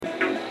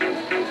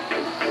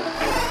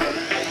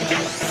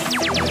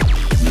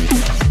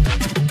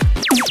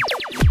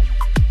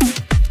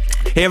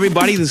Hey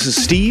everybody, this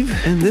is Steve.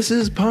 And this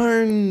is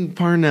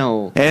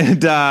Parnell.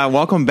 And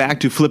welcome back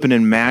to Flippin'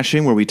 and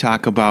Mashing, where we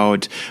talk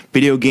about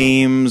video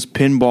games,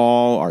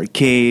 pinball,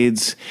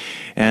 arcades,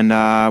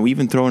 and we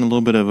even throw in a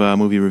little bit of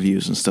movie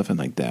reviews and stuff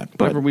like that.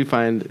 Whatever we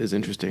find is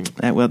interesting.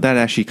 That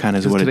actually kind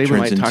of is what it turns into.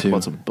 Today we might talk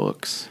about some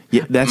books.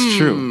 Yeah, that's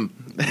true.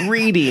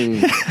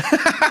 Reading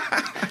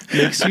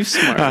makes you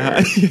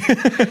smarter.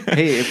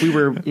 Hey, if we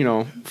were,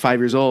 5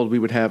 years old, we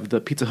would have the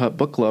Pizza Hut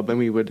book club, and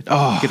we would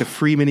get a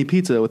free mini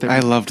pizza with every I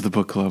loved the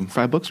book club.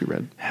 5 books we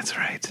read. That's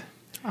right.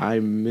 I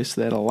miss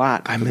that a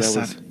lot. I miss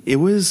that. It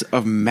was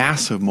a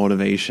massive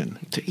motivation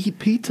to eat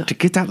pizza. To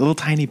get that little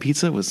tiny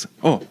pizza was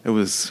it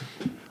was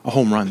a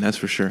home run. That's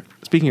for sure.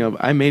 Speaking of,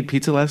 I made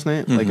pizza last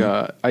night.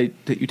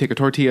 Mm-hmm. You take a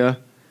tortilla,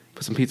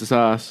 put some pizza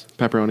sauce,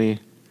 pepperoni,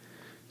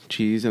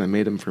 cheese, and I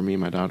made them for me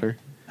and my daughter.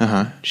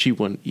 She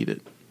wouldn't eat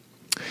it.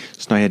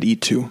 So now I had to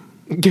eat 2.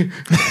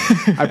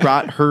 I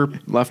brought her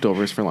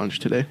leftovers for lunch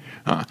today.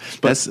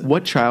 But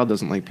what child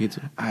doesn't like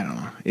pizza? I don't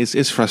know.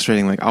 It's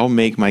frustrating. Like, I'll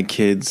make my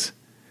kids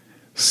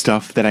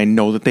stuff that I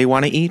know that they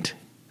want to eat,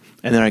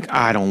 and they're like,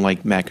 I don't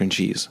like mac and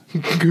cheese.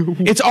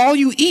 It's all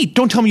you eat.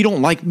 Don't tell me you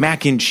don't like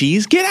mac and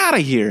cheese. Get out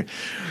of here.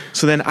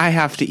 So then I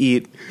have to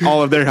eat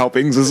all of their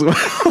helpings as well.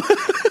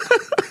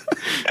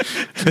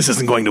 This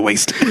isn't going to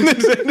waste.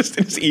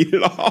 Just eat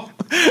it all.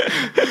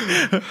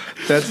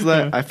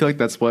 I feel like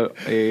that's what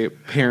a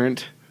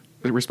parent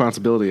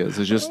responsibility is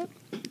just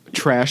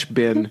trash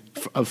bin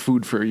of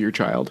food for your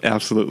child.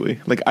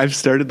 Absolutely. Like, I've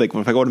started,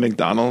 if I go to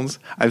McDonald's,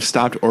 I've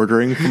stopped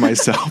ordering for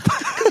myself.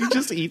 You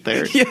just eat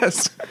there.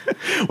 Yes.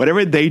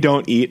 Whatever they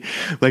don't eat.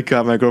 Like,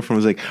 my girlfriend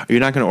was like, are you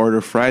not going to order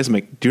fries? I'm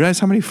like, do you realize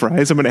how many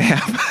fries I'm going to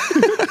have?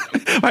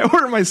 I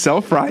order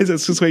myself fries.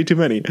 That's just way too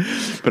many.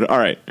 But all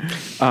right.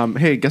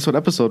 Hey, guess what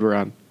episode we're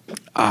on?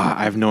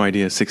 I have no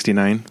idea.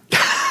 69.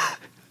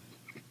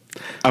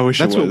 I wish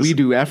that's it was. What we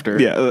do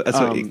after. Yeah, that's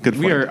what. Good.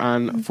 We are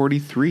on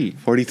 43.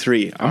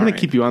 43. I'm going to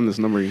keep you on this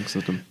numbering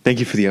system. Thank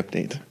you for the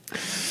update.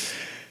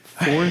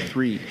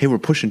 43. Hey, we're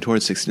pushing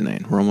towards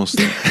 69. We're almost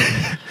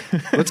there.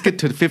 Let's get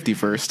to 50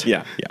 first.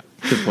 Yeah.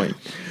 Good point.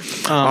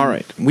 All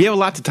right. We have a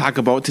lot to talk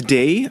about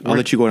today. I'll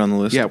let you go down the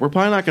list. Yeah, we're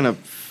probably not going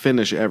to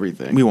finish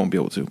everything. We won't be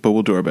able to, but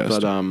we'll do our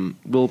best. But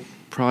we'll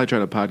probably try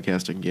to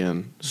podcast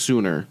again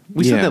sooner.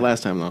 We said that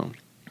last time, though.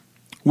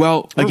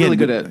 Well, we're again, really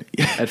good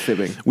at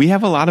fibbing. We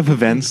have a lot of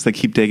events that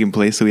keep taking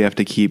place, so we have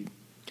to keep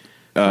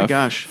my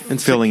gosh.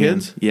 And filling sick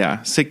kids? in.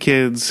 Yeah, sick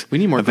kids. We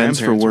need more events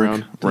for work.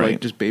 Around to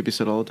just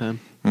babysit all the time.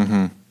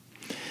 Mm-hmm.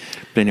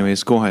 But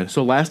anyways, go ahead.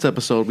 So last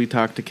episode, we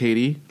talked to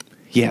Katie.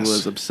 Yes. Who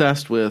was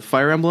obsessed with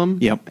Fire Emblem,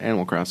 yep.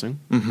 Animal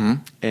Crossing. Mm-hmm.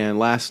 And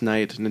last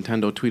night,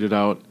 Nintendo tweeted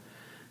out,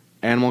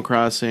 Animal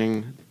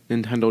Crossing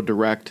Nintendo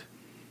Direct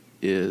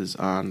is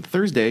on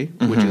Thursday,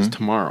 which is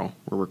tomorrow.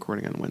 We're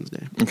recording on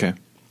Wednesday. Okay.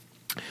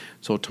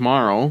 So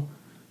tomorrow,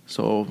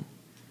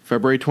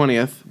 February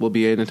 20th, will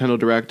be a Nintendo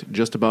Direct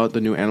just about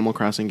the new Animal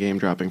Crossing game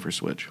dropping for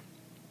Switch.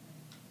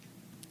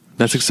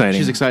 That's exciting.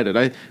 She's excited.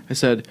 I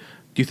said,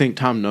 do you think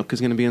Tom Nook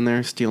is going to be in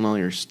there stealing all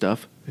your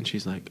stuff? And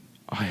she's like,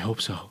 oh, I hope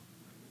so.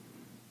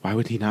 Why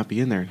would he not be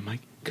in there? And I'm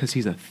like, because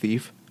he's a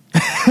thief.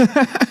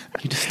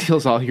 He just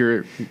steals all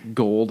your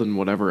gold and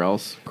whatever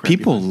else.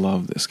 People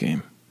love this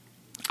game.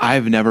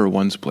 I've never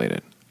once played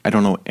it. I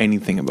don't know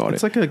anything about it.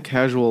 It's like a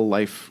casual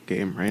life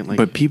game, right?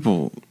 But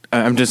people,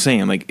 I'm just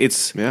saying,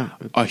 it's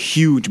a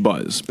huge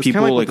buzz.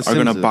 People are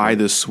going to buy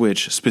the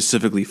Switch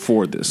specifically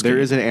for this game. There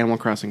is an Animal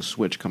Crossing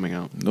Switch coming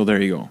out. Oh, there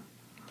you go.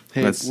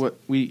 Hey,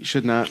 we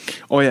should not...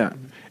 Oh, yeah.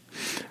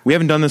 We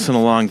haven't done this in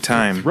a long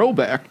time.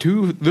 Throwback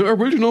to the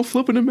original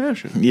Flippin' and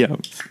Mashing. Yeah.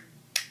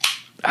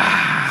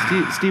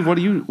 Steve, what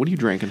are you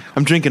drinking?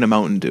 I'm drinking a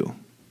Mountain Dew.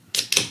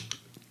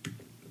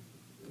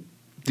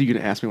 Are you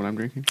going to ask me what I'm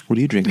drinking? What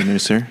are you drinking there,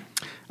 sir?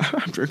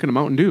 I'm drinking a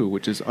Mountain Dew,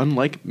 which is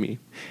unlike me.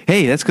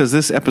 Hey, that's because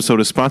this episode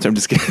is sponsored. I'm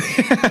just kidding.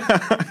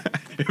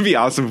 It'd be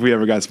awesome if we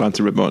ever got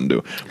sponsored with Mountain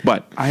Dew.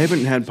 But I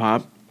haven't had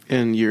pop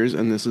in years,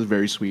 and this is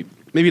very sweet.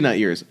 Maybe not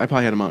years. I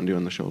probably had a Mountain Dew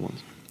on the show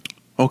once.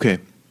 Okay.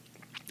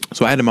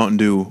 So I had a Mountain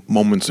Dew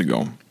moments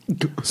ago.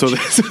 So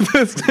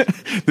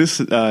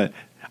this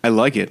I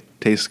like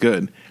it. Tastes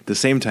good. At the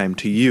same time,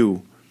 to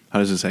you, how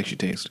does this actually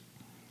taste?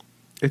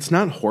 It's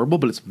not horrible,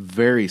 but it's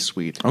very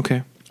sweet.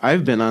 Okay.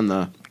 I've been on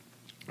the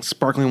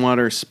sparkling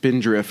water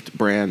Spindrift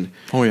brand.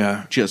 Oh,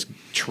 yeah. Just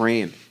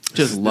loving the grapefruit.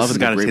 This has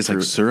got to taste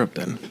like syrup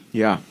then.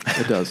 Yeah,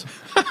 it does.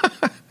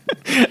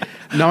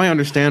 Now I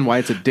understand why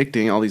it's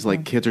addicting. All these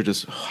kids are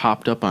just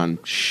hopped up on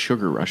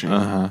sugar rushing.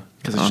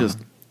 Because it's just...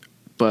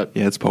 But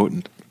yeah, it's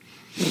potent.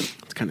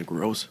 It's kind of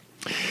gross.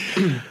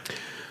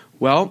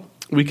 Well,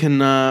 we can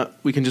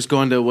just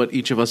go into what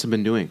each of us have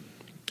been doing.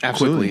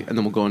 Absolutely. Quickly, and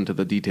then we'll go into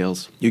the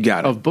details. You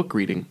got it. Of book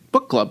reading.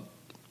 Book club.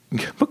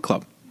 Book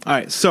club. All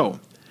right,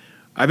 so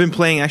I've been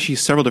playing actually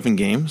several different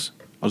games.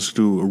 I'll just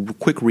do a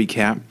quick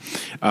recap.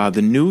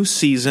 The new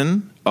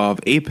season of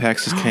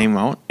Apex has came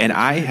out, and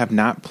I have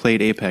not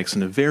played Apex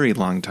in a very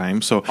long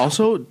time. So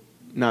also,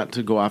 not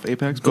to go off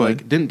Apex, go but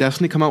ahead. Didn't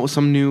Destiny come out with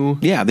some new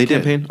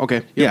campaign? Did.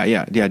 Okay.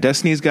 Yeah.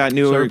 Destiny's got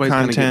newer so everybody's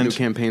content. Gonna get new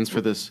campaigns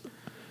for this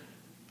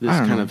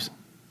kind of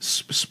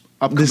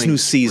this new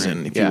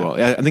season, if you will.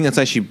 I think that's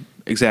actually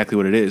exactly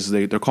what it is.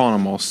 They're calling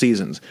them all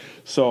seasons.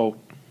 So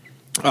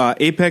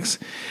Apex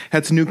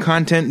had some new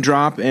content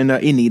drop, and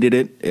it needed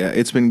it.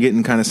 It's been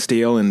getting kind of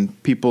stale,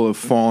 and people have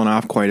fallen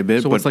off quite a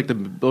bit. So what's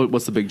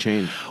the big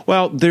change?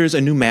 Well, there's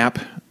a new map.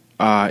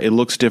 It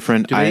looks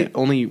different. Do they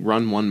only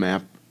run one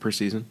map per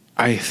season?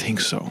 I think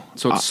so.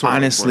 So it's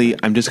honestly,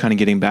 I'm just kind of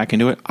getting back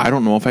into it. I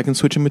don't know if I can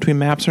switch in between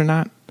maps or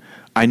not.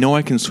 I know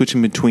I can switch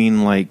in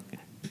between like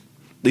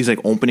these like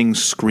opening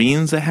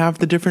screens that have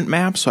the different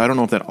maps. So I don't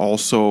know if that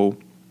also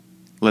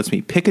lets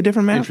me pick a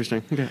different map.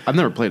 Interesting. Okay. I've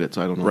never played it,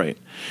 so I don't know. Right.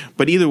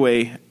 But either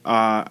way,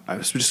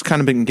 I've just kind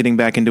of been getting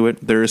back into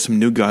it. There are some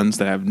new guns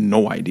that I have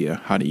no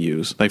idea how to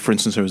use. Like, for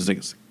instance, there was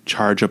like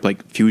charge up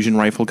like fusion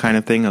rifle kind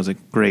of thing. I was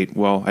like, great.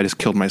 Well, I just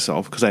killed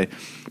myself because I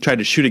tried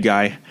to shoot a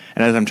guy,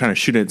 and as I'm trying to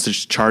shoot it, it's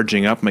just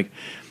charging up. I'm like,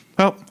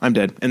 well, I'm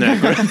dead. And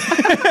then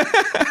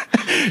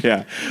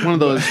yeah. One of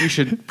those you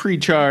should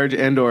pre-charge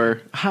and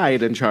or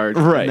hide and charge,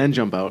 right, and then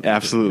jump out.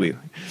 Absolutely.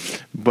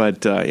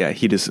 But yeah,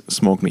 he just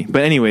smoked me.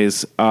 But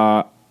anyways,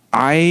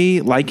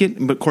 I like it.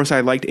 But of course, I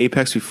liked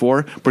Apex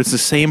before. But it's the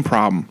same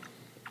problem.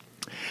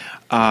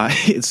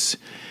 It's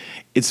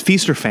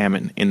feast or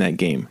famine in that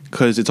game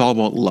because it's all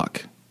about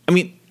luck. I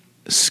mean,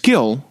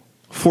 skill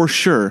for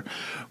sure,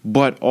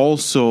 but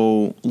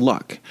also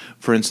luck.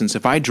 For instance,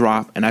 if I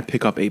drop and I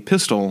pick up a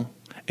pistol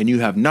and you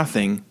have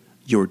nothing,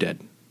 you're dead.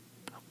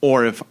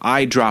 Or if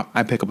I drop,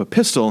 I pick up a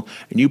pistol,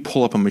 and you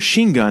pull up a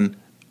machine gun,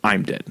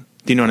 I'm dead.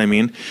 Do you know what I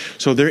mean?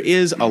 So there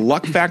is a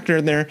luck factor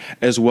in there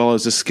as well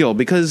as a skill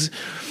because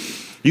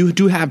you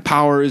do have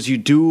powers. You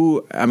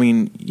do. I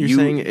mean, you're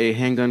saying a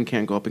handgun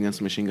can't go up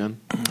against a machine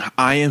gun?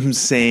 I am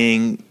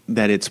saying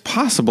that it's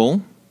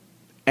possible.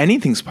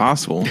 Anything's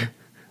possible.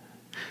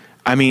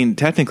 I mean,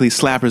 technically,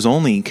 slappers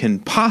only can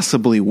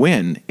possibly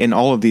win in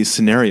all of these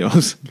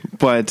scenarios,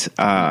 but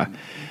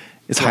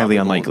it's highly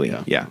unlikely.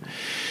 Yeah.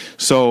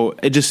 So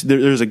it just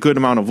there's a good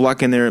amount of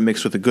luck in there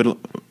mixed with a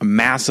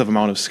massive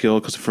amount of skill.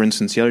 Because, for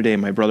instance, the other day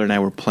my brother and I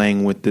were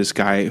playing with this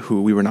guy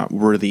who we were not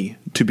worthy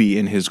to be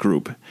in his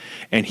group,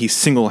 and he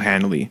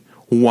single-handedly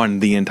won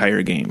the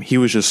entire game. He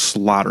was just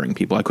slaughtering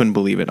people. I couldn't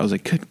believe it. I was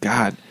like, good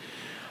God,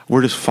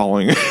 we're just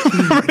following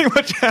pretty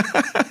much.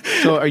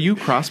 So are you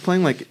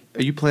cross-playing? Like,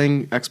 are you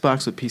playing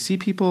Xbox with PC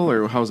people,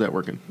 or how's that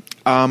working?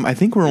 I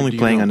think we're only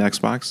playing on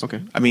Xbox.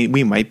 Okay. I mean,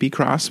 we might be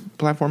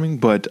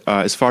cross-platforming, but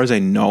as far as I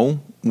know,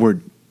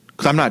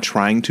 because I'm not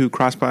trying to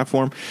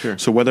cross-platform. Sure.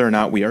 So whether or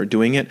not we are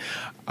doing it,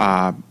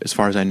 as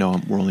far as I know,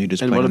 we're only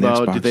just playing on the Xbox. And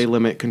what about, do they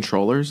limit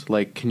controllers?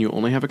 Like, can you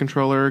only have a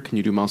controller? Can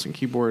you do mouse and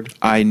keyboard?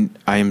 I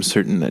am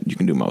certain that you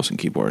can do mouse and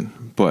keyboard,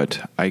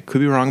 but I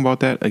could be wrong about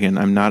that. Again,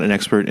 I'm not an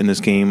expert in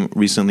this game.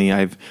 Recently,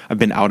 I've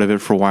been out of it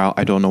for a while.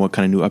 I don't know what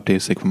kind of new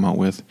updates they come out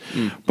with,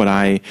 but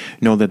I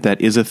know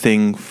that is a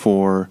thing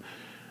for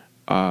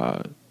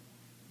all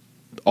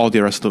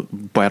the rest of the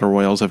battle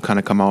royals have kind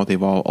of come out.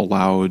 They've all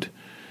allowed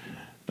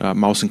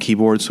mouse and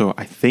keyboard, so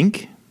I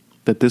think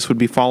that this would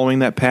be following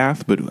that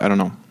path, but I don't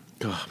know.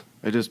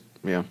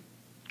 Yeah.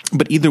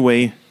 But either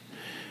way,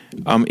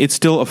 it's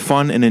still a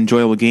fun and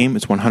enjoyable game.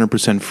 It's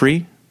 100%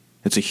 free.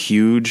 It's a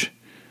huge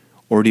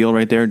ordeal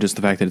right there. Just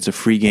the fact that it's a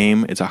free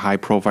game. It's a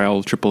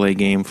high-profile AAA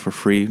game for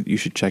free. You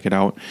should check it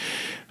out.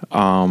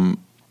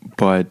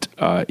 But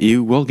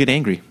you will get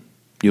angry.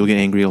 You'll get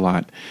angry a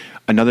lot.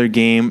 Another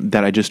game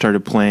that I just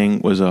started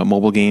playing was a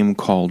mobile game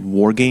called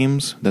War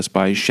Games. That's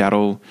by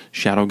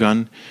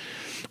Shadowgun,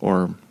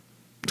 or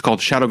it's called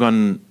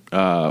Shadowgun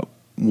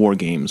War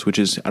Games, which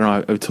is, I don't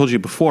know, I've told you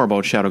before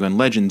about Shadowgun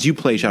Legends. You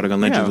play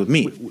Shadowgun Legends with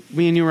me.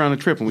 Me and you were on a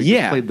trip, and we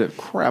just played the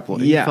crap.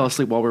 You fell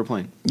asleep while we were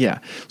playing. Yeah.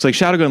 So like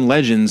Shadowgun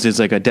Legends is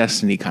like a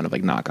Destiny kind of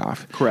like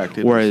knockoff. Correct.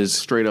 Whereas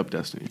straight up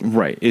Destiny.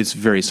 Right. It's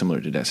very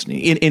similar to Destiny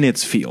in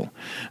its feel.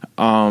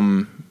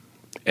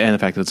 And the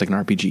fact that it's like an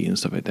RPG and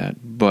stuff like that.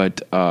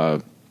 But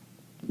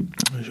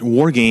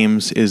War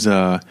Games is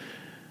an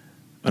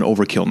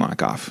Overkill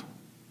knockoff.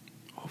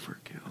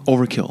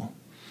 Overkill.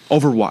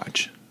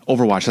 Overwatch.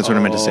 That's what I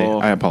meant to say.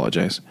 I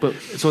apologize. But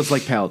so it's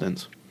like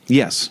Paladins.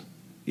 Yes.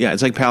 Yeah,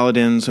 it's like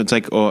Paladins. It's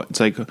like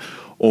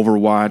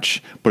Overwatch,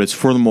 but it's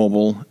for the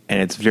mobile,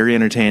 and it's very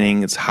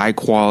entertaining. It's high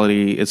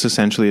quality. It's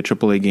essentially a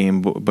AAA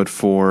game, but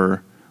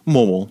for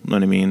mobile. You know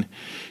what I mean?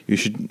 You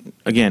should,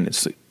 again,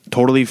 it's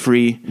totally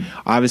free.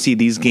 Obviously,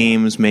 these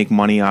games make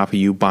money off of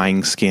you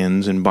buying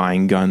skins and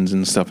buying guns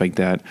and stuff like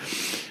that.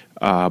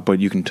 But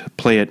you can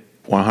play it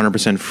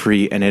 100%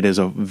 free, and it is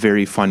a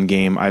very fun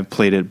game. I've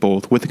played it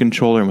both with a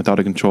controller and without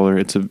a controller.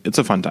 It's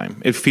a fun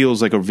time. It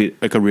feels like a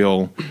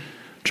real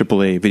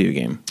AAA video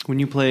game. When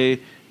you play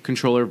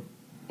controller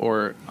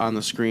or on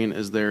the screen,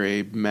 is there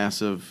a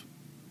massive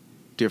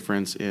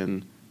difference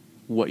in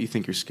what you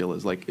think your skill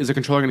is? Like, is a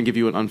controller going to give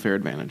you an unfair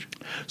advantage?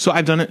 So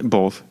I've done it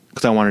both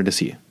because I wanted to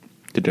see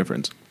the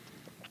difference.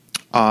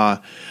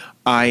 When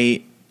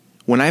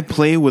I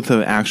play with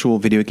an actual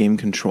video game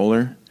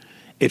controller,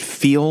 it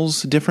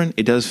feels different.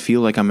 It does feel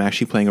like I'm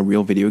actually playing a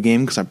real video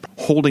game because I'm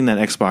holding that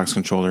Xbox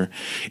controller.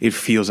 It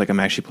feels like I'm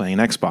actually playing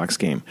an Xbox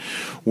game.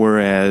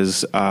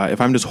 Whereas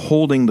if I'm just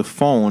holding the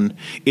phone,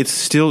 it's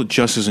still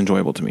just as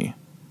enjoyable to me.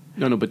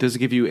 No, but does it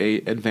give you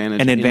an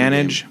advantage? An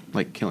advantage?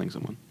 Like killing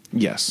someone?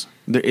 Yes,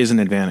 there is an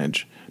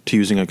advantage to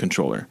using a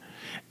controller.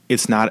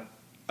 It's not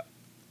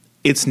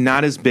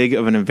as big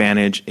of an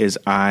advantage as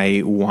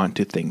I want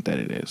to think that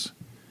it is.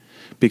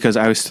 Because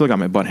I still got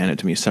my butt handed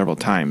to me several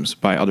times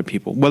by other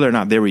people. Whether or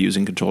not they were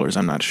using controllers,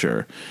 I'm not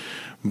sure.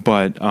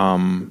 But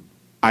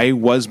I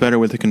was better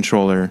with the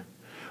controller.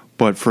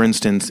 But for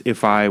instance,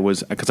 if I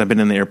was, because I've been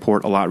in the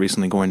airport a lot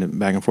recently, going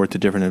back and forth to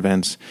different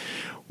events,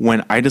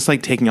 when I just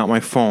like taking out my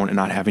phone and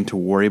not having to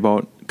worry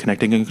about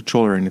connecting a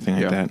controller or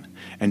anything like that,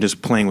 and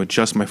just playing with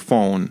just my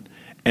phone,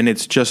 and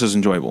it's just as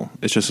enjoyable.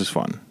 It's just as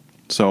fun.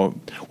 So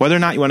whether or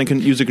not you want to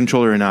use a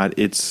controller or not,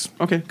 it's...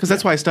 Okay, because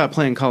that's why I stopped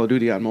playing Call of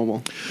Duty on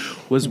mobile.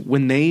 Was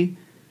when they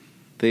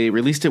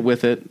released it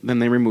with it, then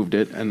they removed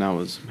it, and I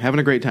was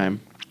having a great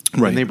time.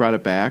 Right. And they brought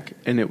it back,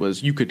 and it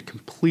was... You could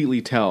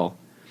completely tell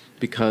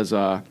because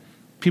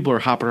people are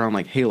hopping around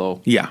like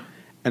Halo. Yeah.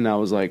 And I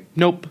was like,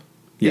 nope.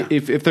 Yeah.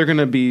 If they're going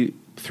to be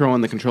throwing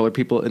the controller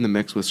people in the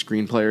mix with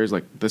screen players,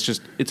 like that's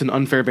just... It's an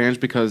unfair advantage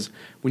because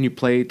when you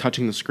play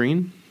touching the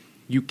screen,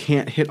 you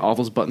can't hit all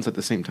those buttons at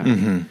the same time.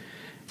 Mm-hmm.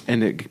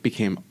 And it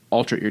became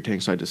ultra irritating,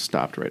 so I just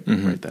stopped right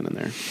then and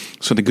there.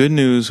 So the good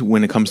news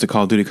when it comes to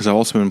Call of Duty, because I've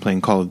also been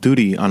playing Call of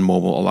Duty on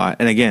mobile a lot.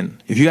 And again,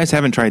 if you guys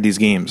haven't tried these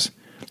games,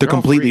 they're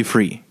completely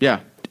free. Yeah.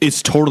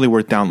 It's totally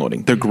worth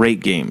downloading. They're great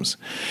games.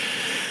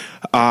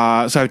 So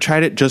I've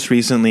tried it just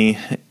recently,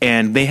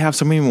 and they have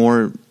so many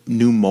more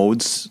new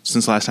modes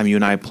since last time you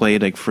and I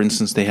played. Like, for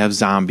instance, they have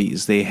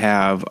zombies, they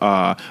have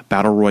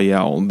battle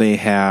royale, they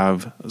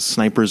have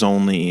snipers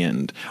only,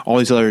 and all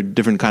these other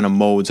different kind of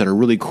modes that are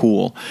really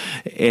cool.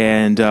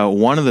 And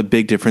one of the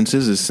big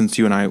differences is since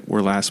you and I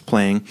were last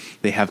playing,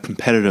 they have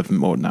competitive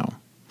mode now.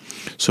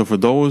 So for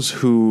those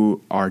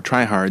who are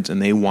tryhards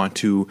and they want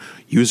to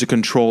use a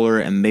controller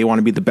and they want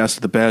to be the best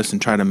of the best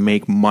and try to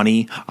make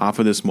money off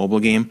of this mobile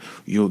game,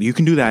 you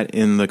can do that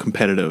in the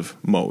competitive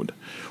mode.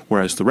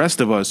 Whereas the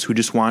rest of us who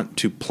just want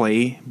to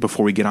play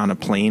before we get on a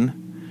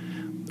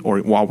plane or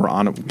while we're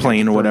on a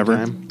plane or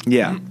whatever,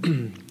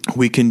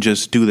 we can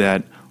just do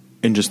that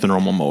in just the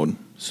normal mode.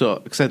 So,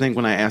 because I think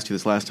when I asked you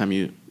this last time,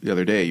 the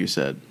other day, you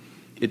said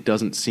it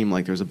doesn't seem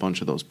like there's a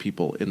bunch of those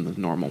people in the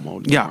normal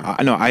mode anymore. Yeah,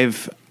 I know.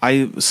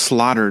 I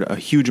slaughtered a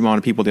huge amount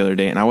of people the other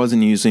day, and I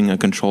wasn't using a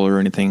controller or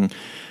anything.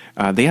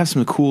 They have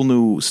some cool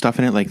new stuff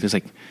in it. Like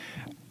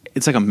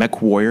it's like a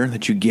mech warrior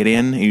that you get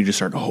in and you just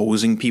start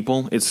hosing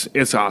people.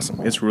 It's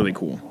awesome. It's really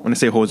cool. When I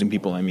say hosing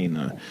people, I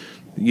mean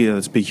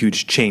this big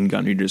huge chain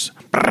gun. You're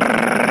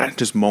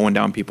just mowing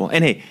down people.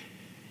 And hey,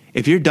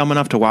 if you're dumb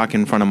enough to walk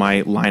in front of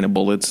my line of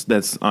bullets,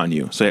 that's on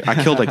you. So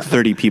I killed like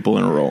 30 people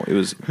in a row. It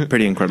was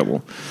pretty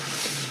incredible.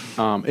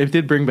 It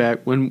did bring back,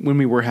 when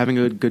we were having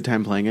a good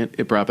time playing it,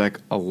 it brought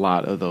back a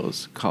lot of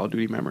those Call of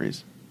Duty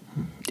memories.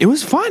 It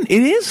was fun.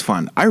 It is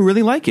fun. I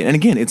really like it. And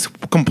again, it's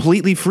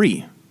completely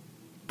free.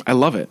 I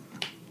love it.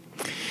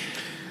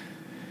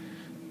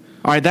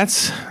 All right,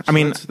 that's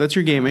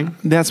your gaming.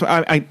 That's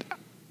I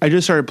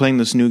just started playing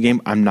this new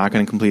game. I'm not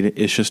going to complete it.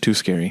 It's just too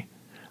scary.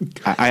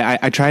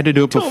 I tried to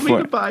do it before. You told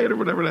me to buy it or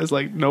whatever, and I was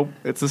like, nope,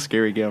 it's a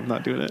scary game. I'm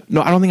not doing it.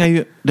 No, I don't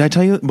think did I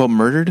tell you about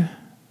Murdered?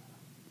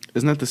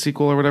 Isn't that the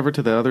sequel or whatever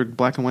to the other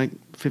black and white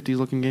 50s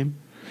looking game?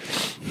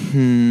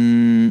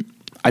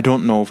 I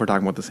don't know if we're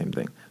talking about the same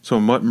thing. So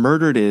what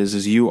Murdered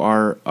is you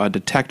are a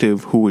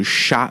detective who was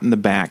shot in the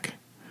back.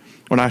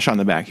 Well, not shot in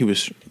the back. He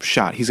was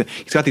shot. He's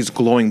got these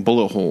glowing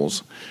bullet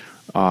holes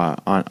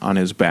on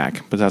his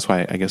back. But that's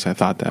why I guess I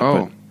thought that.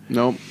 Oh,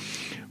 nope.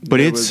 But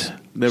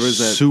there was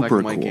that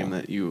super black and white cool game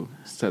that you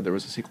said there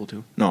was a sequel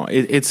to. No,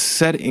 it's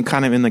set in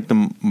kind of in like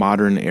the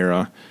modern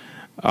era.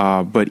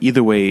 But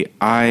either way,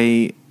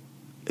 I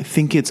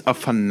think it's a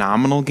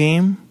phenomenal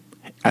game.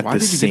 At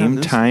the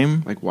same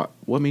time, like what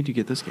made you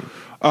get this game?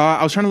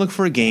 I was trying to look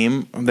for a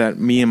game that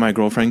me and my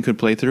girlfriend could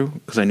play through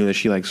because I knew that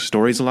she likes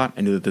stories a lot.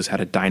 I knew that this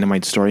had a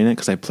dynamite story in it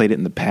because I played it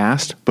in the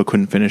past but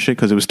couldn't finish it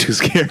because it was too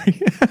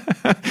scary.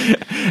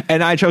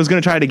 And I was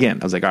going to try it again.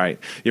 I was like, all right,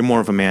 you're more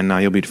of a man now.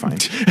 You'll be fine.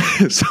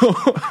 So,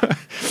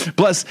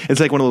 plus, it's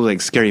like one of those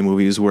like scary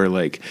movies where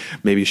like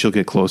maybe she'll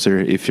get closer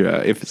if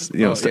it's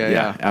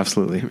yeah,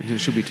 absolutely.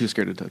 She'll be too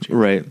scared to touch you,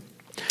 right?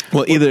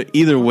 Well,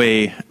 either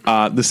way,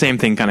 the same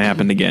thing kind of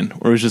happened again,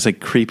 where it was just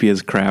like creepy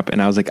as crap,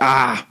 and I was like,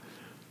 I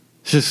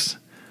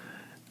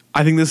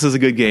think this is a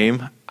good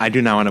game. I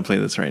do not want to play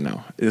this right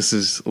now. This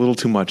is a little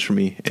too much for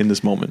me in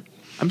this moment.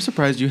 I'm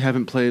surprised you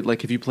haven't played,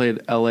 like, have you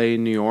played L.A.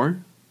 New York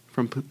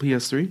from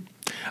PS3?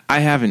 I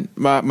haven't.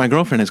 My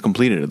girlfriend has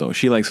completed it, though.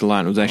 She likes it a lot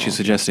and was actually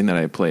suggesting that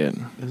I play it.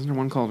 Isn't there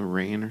one called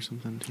Rain or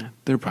something, too?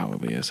 There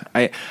probably is.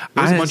 There's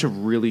a bunch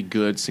of really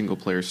good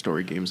single-player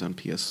story games on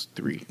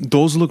PS3.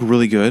 Those look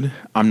really good.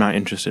 I'm not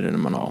interested in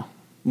them at all.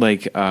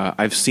 Like,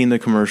 I've seen the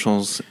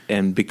commercials,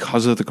 and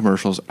because of the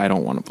commercials, I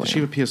don't want to play Does she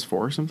have a PS4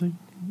 or something?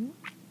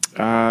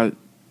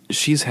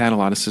 She's had a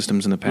lot of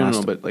systems in the past.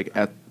 No, but like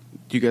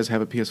Do you guys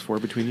have a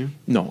PS4 between you?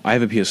 No, I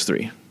have a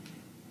PS3.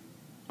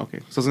 Okay.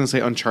 So I was going to say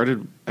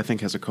Uncharted, I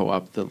think, has a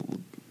co-op,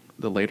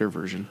 the later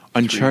version.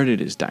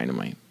 Uncharted is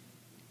dynamite.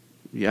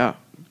 Yeah.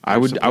 I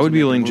would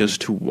be willing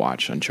just to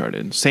watch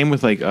Uncharted. Same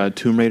with like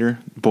Tomb Raider.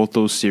 Both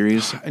those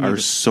series are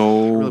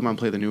so... I really want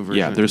to play the new version.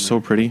 Yeah, they're so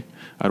pretty.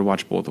 I'd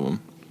watch both of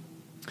them.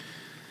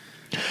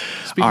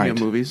 Speaking of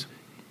movies...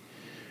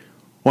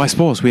 Well, I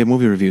suppose we have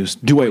movie reviews.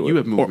 You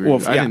have movie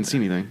reviews. I didn't see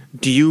anything.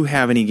 Do you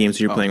have any games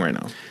that you're playing right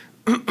now?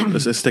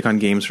 Let's stick on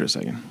games for a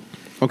second.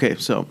 Okay,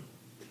 so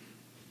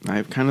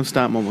I've kind of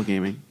stopped mobile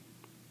gaming.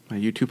 My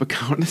YouTube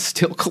account is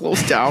still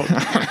closed out.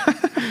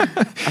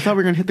 I thought we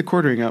were going to hit the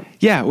quartering up.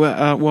 Yeah,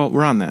 well,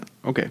 we're on that.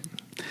 Okay.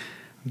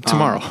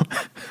 Tomorrow.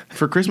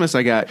 For Christmas,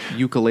 I got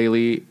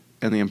Yooka-Laylee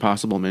and the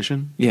Impossible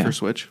Mission for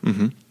Switch.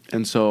 Mm-hmm.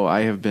 And so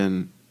I have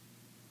been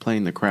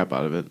playing the crap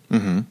out of it.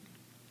 Mm-hmm.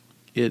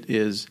 It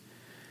is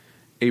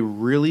a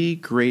really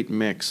great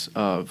mix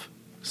of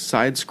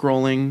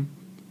side-scrolling,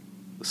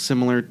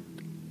 similar,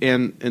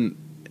 and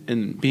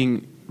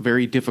being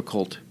very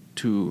difficult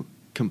to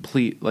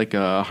complete, like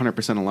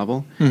 100% a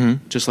level,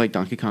 just like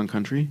Donkey Kong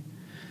Country.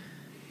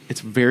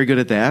 It's very good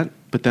at that,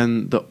 but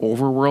then the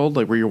overworld,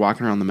 like where you're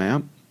walking around the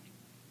map,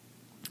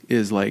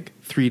 is like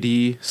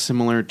 3D,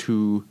 similar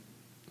to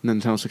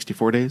Nintendo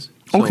 64 days.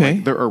 So Okay.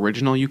 Like their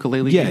original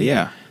Yooka-Laylee game,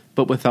 Yeah.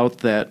 but without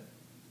that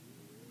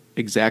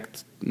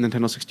exact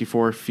Nintendo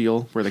 64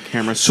 feel where the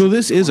camera... So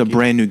this is a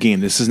brand new game.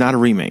 This is not a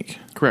remake.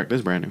 Correct,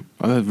 it's brand new.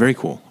 Oh, that's very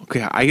cool.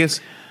 Okay, I guess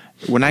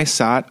when I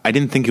saw it, I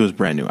didn't think it was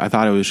brand new. I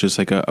thought it was just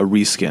like a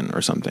reskin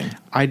or something.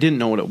 I didn't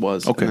know what it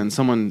was. Okay. And then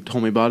someone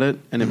told me about it,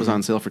 and it was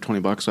on sale for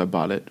 $20, so I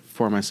bought it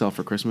for myself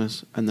for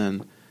Christmas, and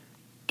then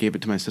gave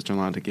it to my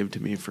sister-in-law to give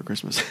to me for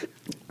Christmas.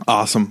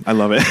 Awesome. I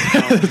love it.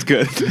 That's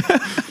good.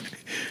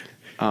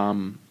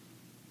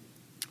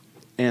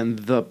 And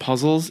the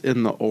puzzles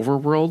in the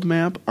overworld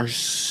map are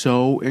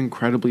so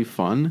incredibly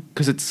fun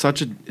because it's such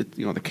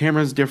the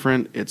camera's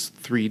different. It's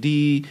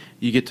 3D.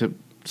 You get to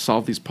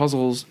solve these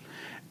puzzles,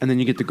 and then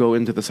you get to go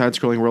into the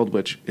side-scrolling world,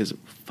 which is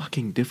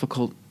fucking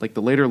difficult. Like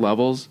the later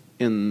levels,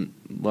 in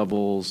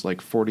levels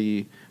like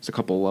 40, there's a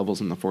couple of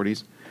levels in the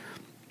 40s.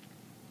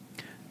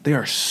 They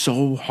are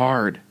so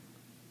hard.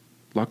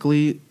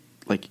 Luckily,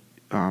 like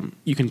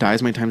you can die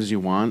as many times as you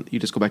want. You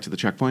just go back to the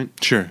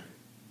checkpoint. Sure.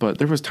 But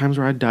there was times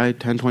where I'd died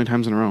 10, 20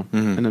 times in a row.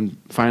 Mm-hmm. And then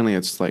finally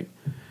it's like,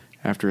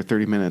 after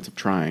 30 minutes of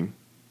trying,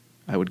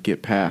 I would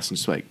get past and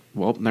just like,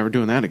 well, never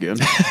doing that again.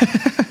 The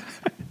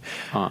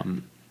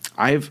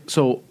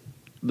story...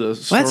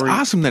 That's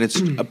awesome that it's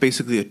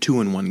basically a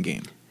 2-in-1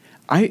 game.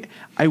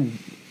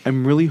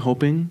 I'm really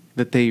hoping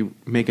that they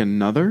make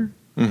another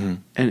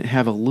and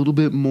have a little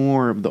bit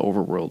more of the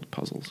overworld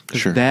puzzles.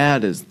 Sure.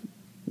 That is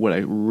what I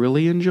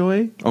really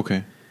enjoy.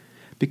 Okay.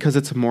 Because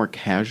it's more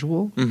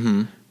casual.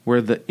 Mm-hmm. Where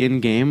the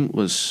in-game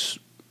was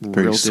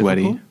very real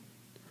sweaty. difficult.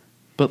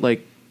 But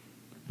like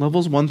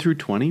levels 1 through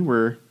 20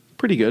 were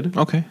pretty good.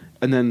 Okay.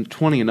 And then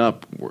 20 and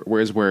up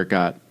is where it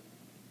got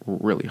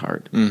really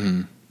hard.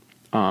 Mm-hmm.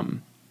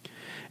 And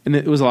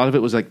a lot of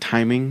it was like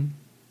timing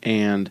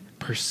and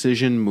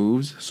precision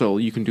moves. So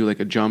you can do like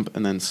a jump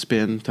and then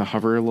spin to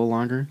hover a little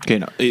longer. Okay,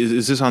 now,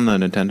 is this on the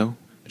Nintendo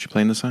that you're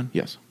playing this on?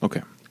 Yes.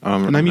 Okay.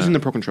 And I'm using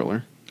the Pro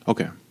Controller.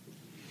 Okay.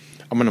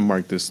 I'm going to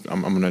mark this.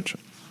 I'm going to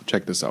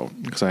check this out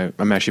because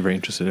I'm actually very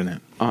interested in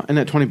it. And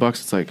at $20,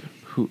 it's like,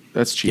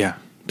 that's cheap. Yeah,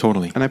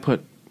 totally.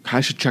 And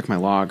I should check my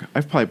log.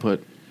 I've probably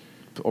put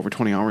over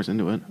 20 hours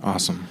into it.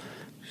 Awesome.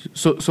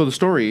 So the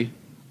story,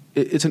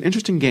 it's an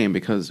interesting game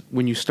because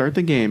when you start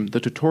the game,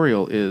 the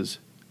tutorial is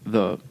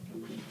the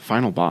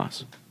final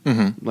boss.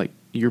 Mm-hmm. Like,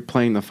 you're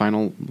playing the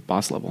final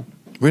boss level.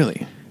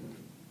 Really?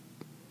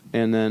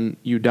 And then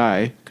you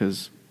die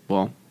because,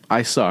 well,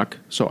 I suck,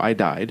 so I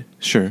died.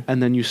 Sure.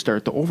 And then you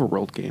start the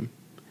overworld game.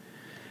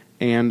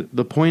 And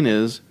the point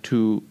is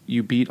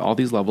you beat all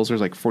these levels.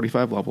 There's like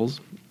 45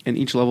 levels. And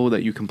each level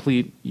that you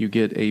complete, you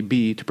get a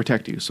bee to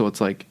protect you. So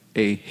it's like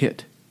a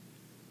hit.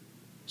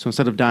 So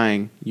instead of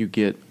dying, you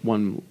get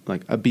one,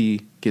 like a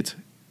bee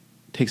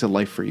takes a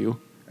life for you.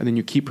 And then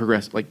you keep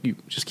you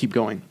just keep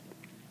going.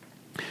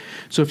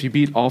 So if you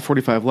beat all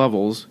 45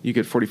 levels, you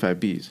get 45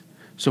 bees.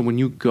 So when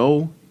you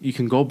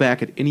can go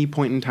back at any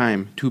point in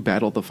time to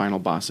battle the final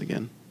boss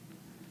again.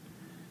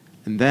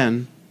 And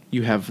then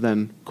you have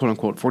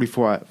quote-unquote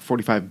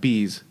 45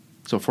 bees,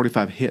 so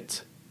 45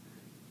 hits.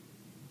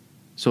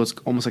 So it's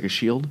almost like a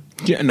shield.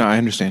 Yeah, no, I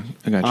understand.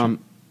 I got you.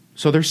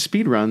 So there's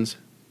speed runs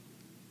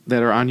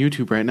that are on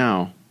YouTube right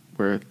now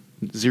where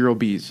 0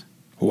 bees.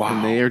 Wow.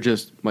 And they are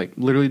just like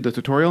literally the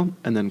tutorial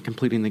and then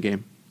completing the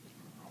game.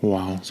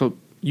 Wow. So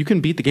you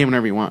can beat the game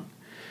whenever you want.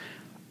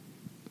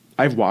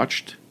 I've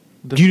watched...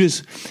 it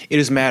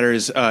just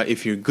matters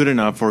if you're good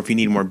enough or if you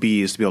need more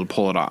bees to be able to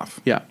pull it off.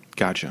 Yeah.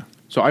 Gotcha.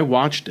 So I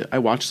watched it. I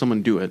watched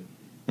someone do it.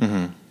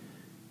 Mm-hmm.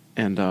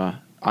 And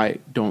I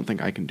don't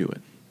think I can do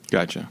it.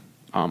 Gotcha.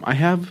 I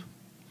have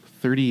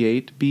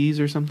 38 bees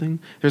or something.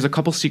 There's a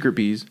couple secret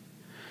bees.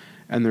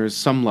 And there's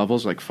some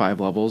levels, like 5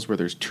 levels, where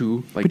there's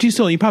 2. Like, but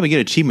you probably get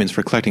achievements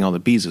for collecting all the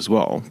bees as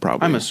well,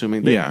 probably. I'm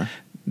assuming.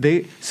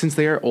 Since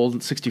they are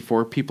old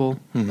 64 people,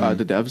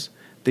 the devs,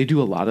 they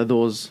do a lot of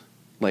those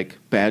like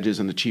badges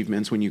and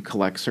achievements when you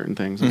collect certain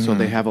things, and so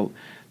they have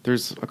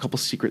there's a couple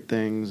secret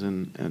things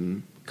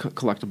and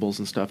collectibles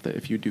and stuff that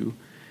if you do.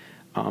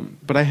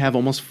 But I have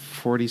almost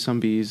 40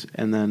 some Bs,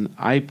 and then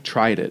I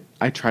tried it.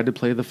 I tried to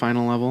play the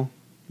final level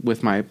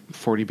with my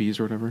 40 Bs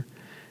or whatever.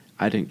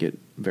 I didn't get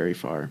very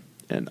far,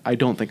 and I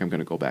don't think I'm going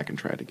to go back and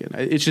try it again.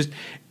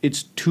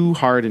 It's too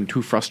hard and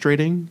too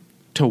frustrating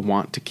to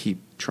want to keep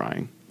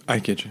trying. I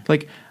get you.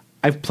 Like,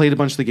 I've played a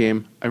bunch of the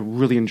game. I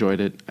really enjoyed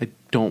it. I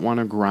don't want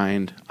to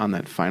grind on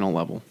that final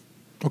level.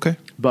 Okay.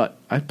 But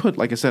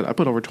like I said, I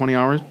put over 20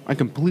 hours. I'm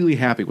completely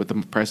happy with the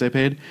price I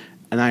paid,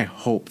 and I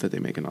hope that they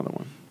make another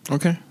one.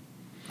 Okay.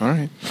 All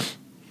right.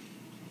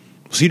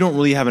 So you don't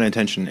really have an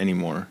intention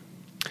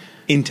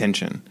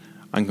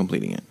on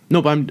completing it.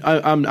 No, but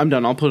I'm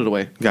done. I'll put it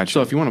away. Gotcha.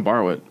 So if you want to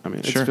borrow it, I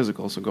mean, Sure. it's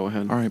physical, so go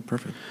ahead. All right,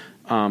 perfect.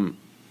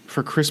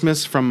 For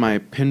Christmas from my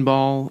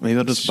pinball. Maybe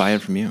I'll just buy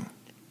it from you.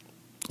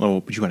 Oh,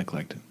 but you want to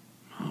collect it.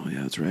 Oh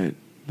yeah, that's right.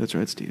 That's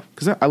right, Steve.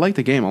 Because I like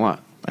the game a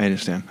lot. I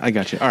understand. I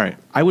got you. All right.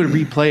 I would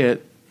replay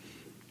it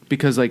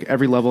because like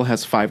every level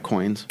has 5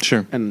 coins.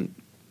 Sure. And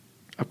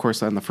of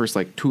course, on the first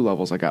like 2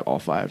 levels, I got all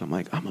 5. I'm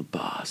like, I'm a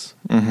boss.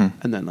 Mm-hmm.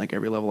 And then like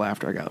every level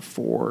after, I got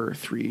 4,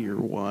 3, or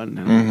 1.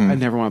 And I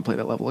never want to play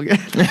that level again.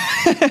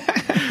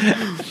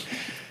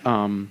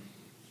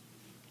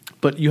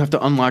 But you have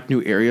to unlock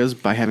new areas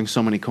by having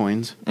so many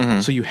coins.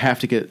 Mm-hmm. So you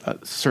have to get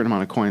a certain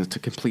amount of coins to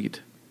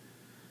complete,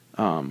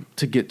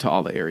 to get to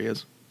all the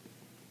areas.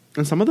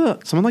 And some of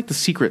like the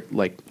secret,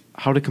 like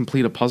how to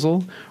complete a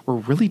puzzle, were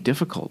really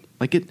difficult.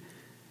 Like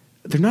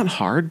they're not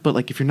hard, but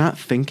like if you're not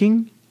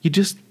thinking, you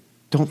just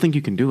don't think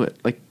you can do it.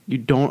 Like you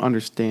don't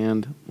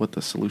understand what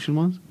the solution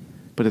was,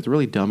 but it's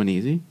really dumb and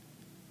easy.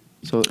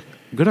 So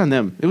good on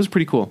them. It was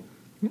pretty cool.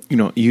 You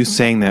know, you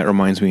saying that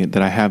reminds me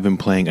that I have been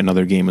playing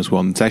another game as well.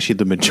 And it's actually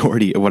the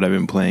majority of what I've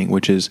been playing,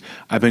 which is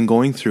I've been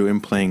going through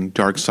and playing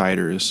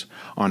Darksiders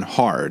on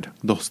hard,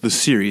 the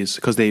series,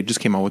 because they just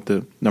came out with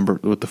the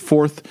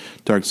 4th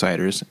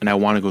Darksiders, and I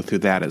want to go through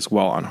that as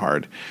well on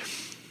hard.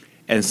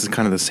 And this is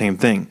kind of the same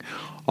thing.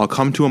 I'll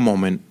come to a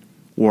moment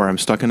where I'm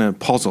stuck in a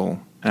puzzle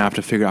and I have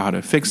to figure out how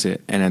to fix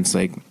it, and it's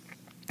like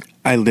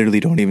I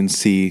literally don't even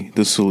see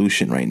the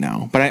solution right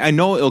now. But I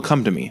know it'll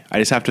come to me. I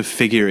just have to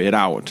figure it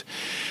out.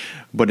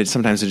 But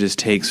sometimes it just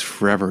takes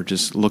forever,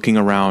 just looking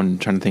around,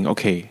 trying to think,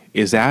 okay,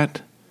 is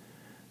that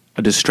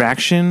a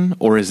distraction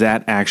or is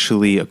that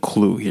actually a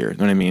clue here? You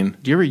know what I mean?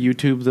 Do you ever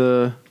YouTube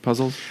the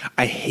puzzles?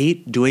 I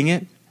hate doing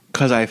it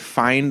because I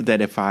find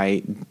that if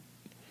I do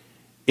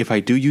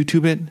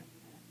YouTube it,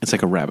 it's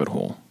like a rabbit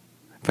hole.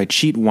 If I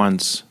cheat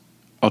once,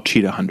 I'll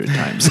cheat 100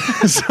 times.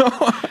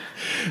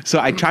 So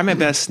I try my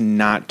best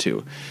not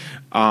to.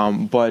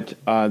 But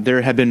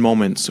there have been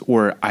moments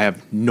where I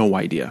have no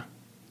idea.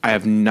 I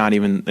have not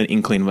even an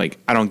inkling, like,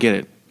 I don't get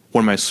it.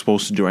 What am I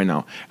supposed to do right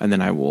now? And then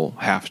I will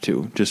have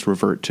to just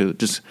revert to,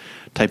 just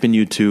type in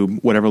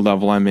YouTube, whatever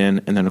level I'm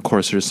in, and then, of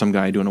course, there's some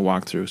guy doing a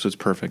walkthrough, so it's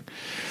perfect.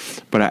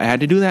 But I had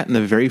to do that in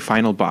the very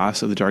final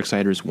boss of the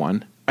Darksiders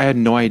 1. I had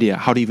no idea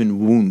how to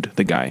even wound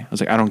the guy. I was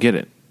like, I don't get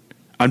it.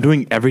 I'm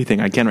doing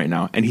everything I can right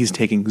now, and he's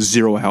taking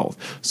 0 health.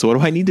 So what do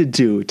I need to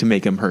do to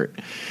make him hurt?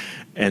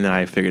 And then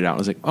I figured it out. I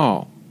was like,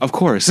 oh, of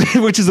course,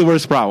 which is the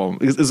worst problem.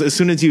 As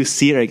soon as you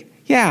see it, like,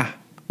 yeah,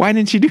 why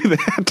didn't you do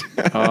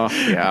that? Oh,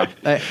 yeah.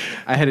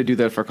 I had to do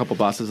that for a couple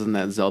bosses in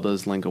that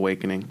Zelda's Link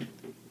Awakening.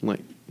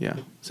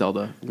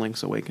 Zelda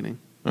Link's Awakening.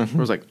 Mm-hmm. I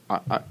was like,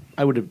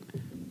 I would have...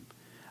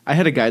 I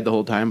had a guide the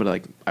whole time, but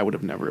like I would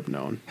have never have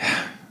known.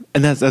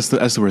 And that's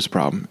the worst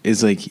problem.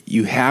 Is like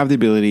you have the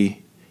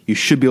ability, you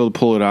should be able to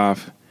pull it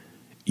off.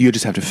 You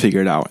just have to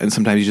figure it out. And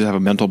sometimes you just have a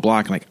mental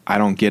block, and like I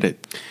don't get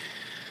it.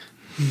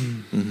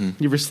 Mm-hmm.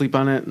 You ever sleep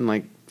on it and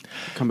like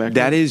come back?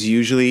 That is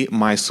usually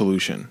my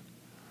solution.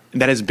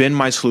 That has been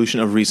my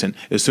solution of recent.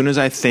 As soon as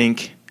I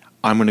think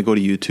I'm going to go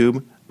to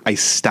YouTube, I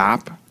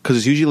stop, because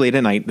it's usually late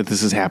at night that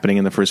this is happening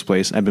in the first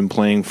place. I've been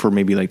playing for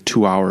maybe like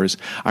 2 hours.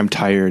 I'm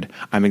tired.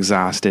 I'm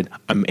exhausted.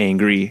 I'm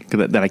angry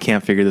that I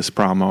can't figure this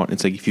problem out.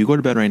 It's like, if you go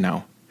to bed right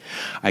now,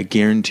 I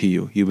guarantee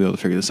you'll be able to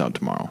figure this out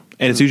tomorrow.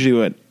 And it's usually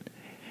what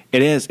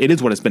it is. It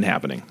is what has been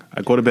happening.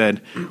 I go to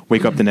bed,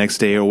 wake up the next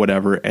day or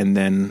whatever, and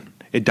then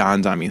it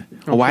dawns on me.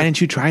 Well, why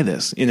didn't you try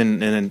this? And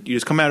then you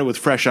just come at it with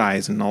fresh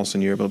eyes, and all of a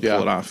sudden you're able to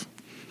pull it off.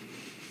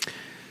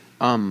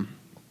 I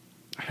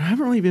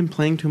haven't really been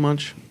playing too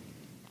much.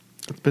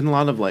 It's been a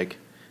lot of like,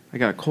 I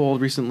got a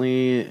cold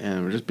recently,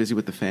 and we're just busy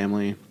with the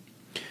family.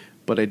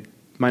 But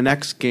my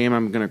next game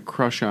I'm gonna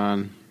crush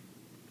on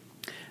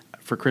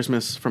for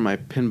Christmas for my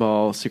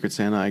pinball Secret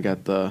Santa. I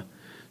got the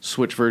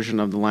Switch version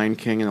of The Lion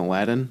King and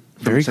Aladdin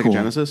from Sega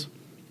Genesis.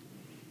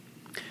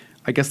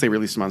 I guess they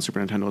released them on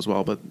Super Nintendo as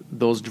well, but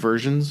those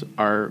versions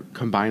are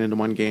combined into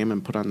one game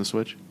and put on the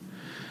Switch.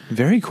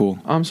 Very cool.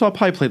 So I'll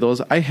probably play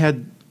those. I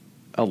had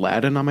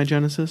Aladdin on my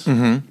Genesis.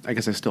 Mm-hmm. I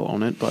guess I still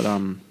own it, but I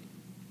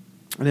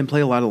didn't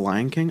play a lot of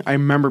Lion King. I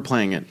remember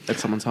playing it at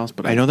someone's house,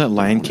 but I know that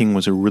Lion King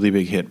was a really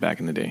big hit back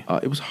in the day.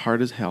 It was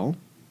hard as hell.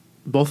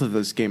 Both of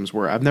those games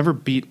were. I've never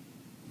beat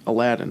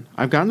Aladdin.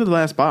 I've gotten to the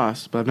last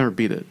boss, but I've never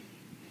beat it.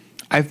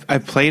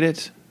 I've played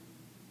it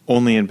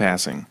only in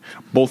passing.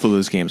 Both of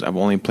those games I've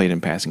only played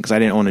in passing because I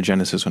didn't own a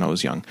Genesis when I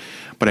was young.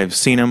 But I've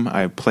seen them.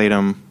 I've played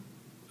them.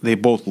 They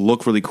both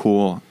look really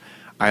cool.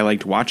 I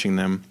liked watching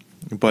them,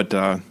 but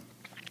I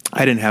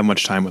didn't have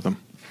much time with them.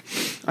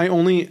 I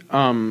only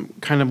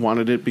kind of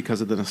wanted it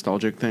because of the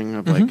nostalgic thing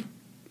of like,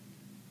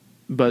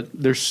 but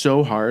they're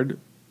so hard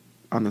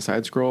on the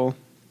side scroll.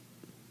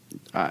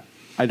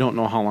 I don't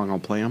know how long I'll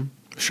play them.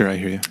 Sure, I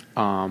hear you.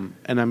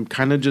 And I'm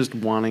kind of just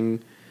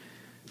wanting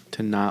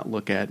to not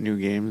look at new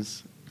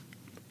games.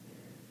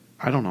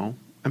 I don't know.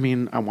 I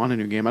mean, I want a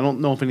new game. I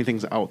don't know if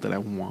anything's out that I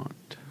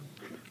want.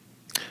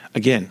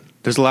 Again,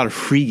 there's a lot of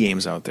free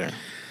games out there.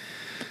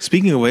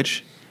 Speaking of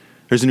which,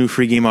 there's a new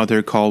free game out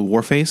there called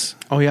Warface.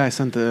 Oh, yeah, I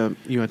sent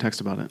you a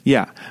text about it.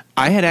 Yeah.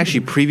 I had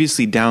actually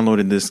previously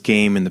downloaded this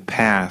game in the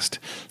past,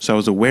 so I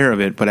was aware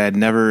of it, but I had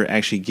never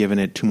actually given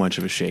it too much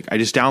of a shake. I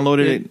just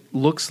downloaded it. It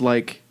looks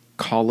like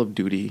Call of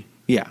Duty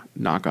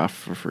knockoff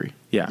for free.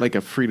 Yeah. Like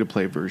a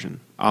free-to-play version.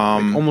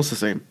 Like almost the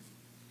same.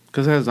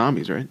 Because it has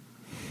zombies, right?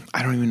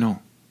 I don't even know.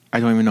 I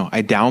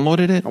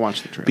downloaded it. I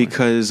watched the trailer.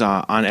 Because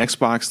on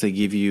Xbox they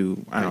give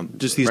you, I don't know,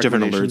 just these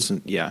different alerts.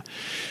 And, yeah.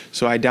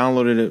 So I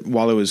downloaded it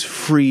while it was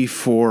free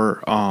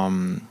for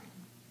the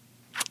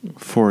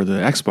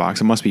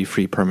Xbox. It must be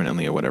free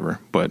permanently or whatever.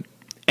 But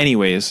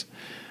anyways,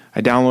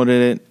 I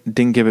downloaded it.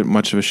 Didn't give it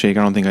much of a shake.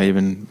 I don't think I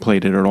even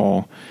played it at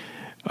all.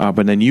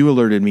 But then you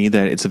alerted me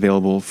that it's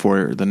available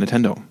for the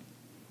Nintendo.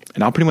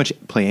 And I'll pretty much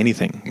play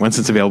anything once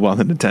it's available on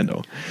the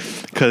Nintendo.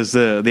 Because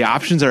the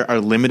options are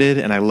limited,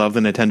 and I love the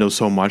Nintendo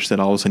so much that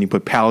all of a sudden you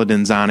put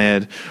Paladins on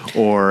it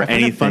or I find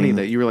anything. it funny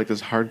that you were like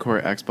this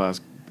hardcore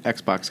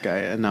Xbox guy,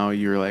 and now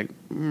you're like,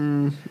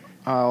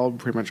 I'll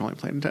pretty much only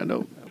play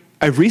Nintendo.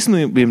 I've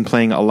recently been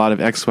playing a lot of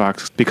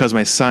Xbox because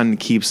my son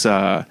keeps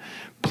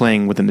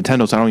playing with the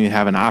Nintendo, so I don't even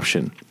have an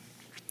option.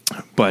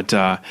 But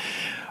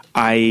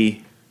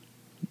I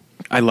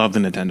love the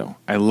Nintendo.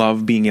 I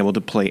love being able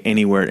to play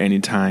anywhere,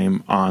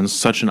 anytime on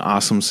such an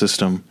awesome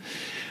system.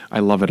 I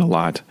love it a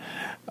lot.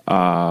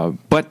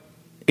 But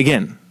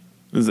again,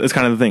 it's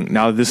kind of the thing.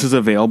 Now this is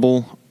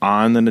available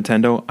on the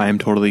Nintendo. I am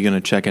totally going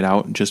to check it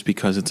out just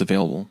because it's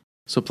available.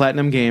 So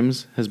Platinum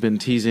Games has been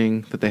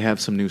teasing that they have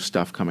some new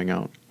stuff coming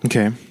out.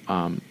 Okay.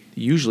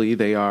 Usually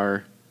they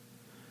are,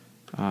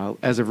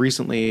 as of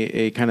recently,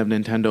 a kind of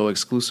Nintendo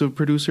exclusive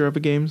producer of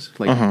the games.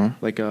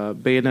 Like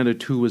Bayonetta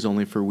 2 was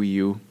only for Wii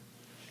U.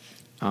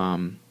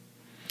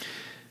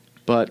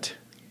 But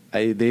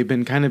they've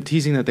been kind of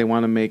teasing that they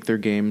want to make their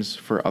games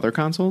for other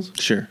consoles.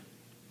 Sure.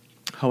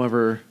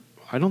 However,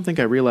 I don't think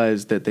I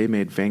realized that they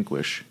made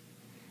Vanquish.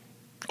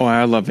 Oh,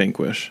 I love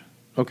Vanquish.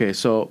 Okay,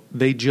 so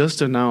they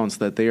just announced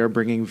that they are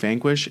bringing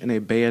Vanquish and a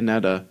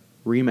Bayonetta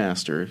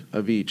remaster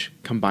of each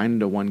combined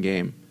into one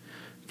game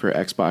for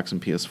Xbox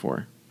and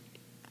PS4.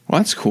 Well,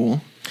 that's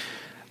cool.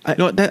 That's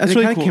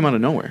really cool. It came out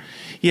of nowhere.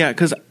 Yeah,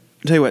 because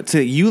tell you what,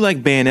 you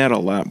like Bayonetta a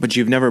lot, but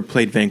you've never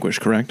played Vanquish,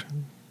 correct?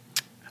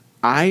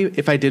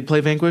 If I did play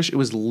Vanquish, it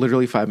was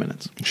literally 5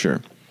 minutes.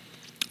 Sure.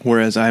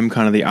 Whereas I'm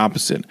kind of the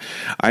opposite.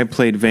 I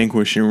played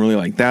Vanquish and really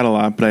liked that a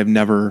lot, but I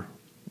don't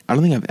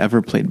think I've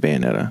ever played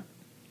Bayonetta.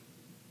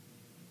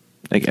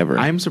 Like ever.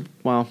 I'm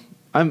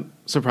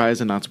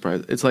surprised and not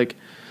surprised. It's like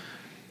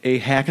a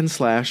hack and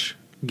slash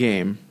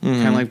game,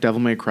 kind of like Devil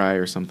May Cry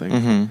or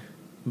something.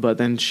 But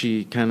then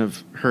she kind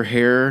of, her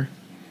hair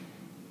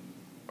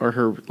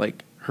or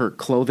her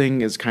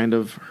clothing is kind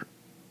of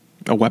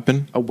a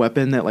weapon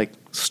that like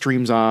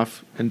streams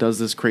off and does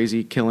this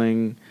crazy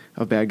killing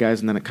of bad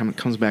guys, and then it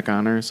comes back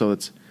on her. So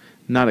it's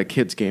not a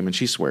kid's game, and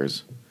she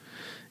swears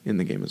in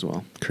the game as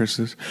well.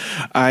 Curses.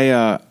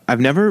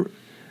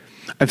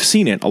 I've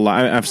seen it a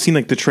lot. I've seen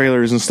like the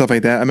trailers and stuff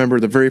like that. I remember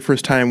the very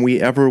first time we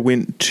ever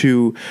went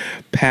to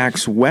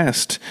PAX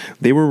West,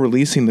 they were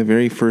releasing the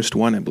very first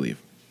one, I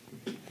believe.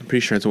 I'm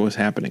pretty sure that's what was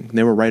happening.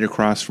 They were right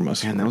across from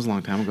us. Man, that was a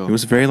long time ago. It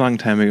was a very long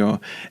time ago.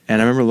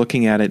 And I remember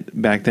looking at it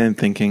back then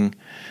thinking,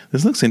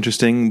 this looks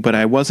interesting, but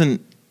I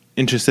wasn't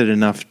interested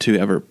enough to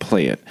ever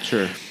play it.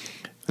 Sure.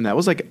 And that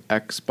was like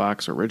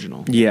Xbox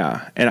original.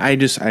 Yeah. And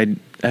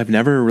I've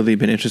never really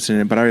been interested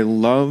in it, but I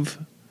love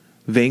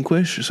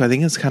Vanquish. So I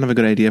think it's kind of a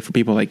good idea for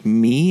people like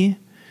me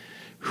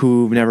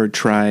who've never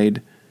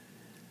tried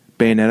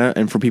Bayonetta,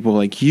 and for people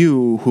like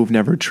you who've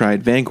never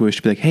tried Vanquish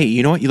to be like, hey,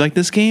 you know what? You like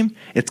this game?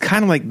 It's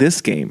kind of like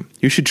this game.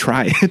 You should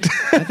try it.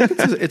 I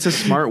think it's a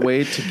smart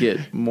way to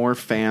get more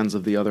fans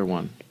of the other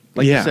one.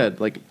 Like you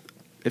said, like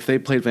if they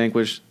played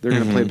Vanquish, they're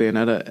going to play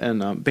Bayonetta,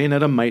 and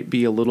Bayonetta might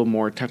be a little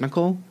more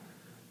technical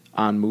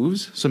on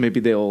moves, so maybe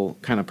they'll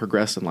kind of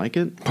progress and like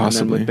it.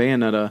 Possibly. And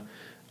then with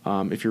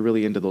Bayonetta, if you're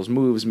really into those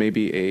moves,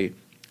 maybe a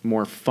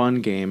more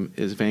fun game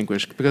is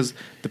Vanquish, because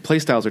the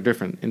playstyles are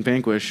different. In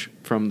Vanquish,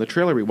 from the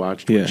trailer we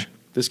watched, which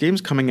this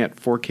game's coming at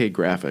 4K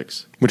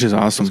graphics. Which is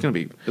awesome. So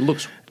it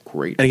looks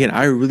great. And again,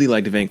 I really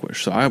liked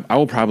Vanquish, so I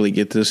will probably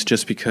get this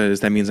just because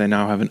that means I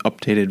now have an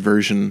updated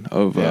version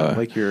of...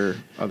 like your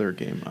other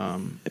game.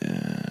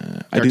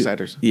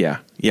 Darksiders. Yeah,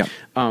 yeah.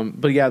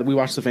 But yeah, we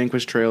watched the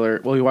Vanquish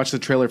trailer. Well, we watched the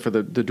trailer for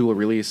the dual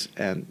release,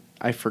 and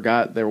I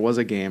forgot there was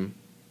a game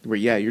where,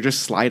 yeah, you're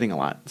just sliding a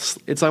lot.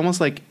 It's almost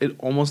like, it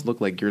almost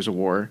looked like Gears of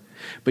War,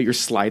 but you're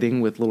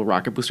sliding with little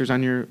rocket boosters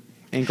on your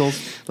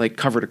ankles, like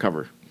cover to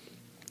cover.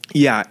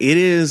 Yeah, it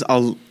is.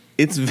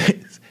 It's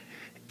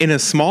in a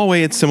small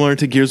way, it's similar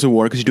to Gears of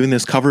War because you're doing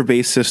this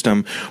cover-based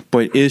system,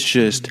 but it's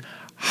just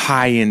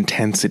high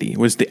intensity.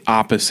 Was the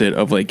opposite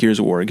of like Gears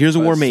of War. Gears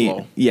of War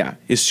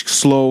it's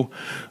slow,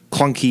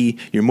 clunky.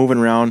 You're moving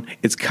around.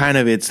 It's kind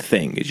of its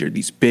thing. Is you're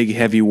these big,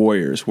 heavy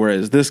warriors.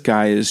 Whereas this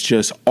guy is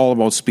just all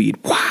about speed.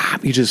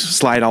 He just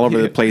slide all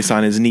over the place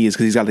on his knees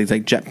because he's got these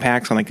like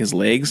jetpacks on like his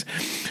legs.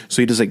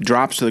 So he just like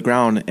drops to the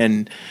ground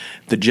and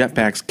the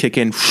jetpacks kick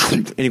in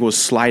and he goes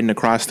sliding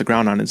across the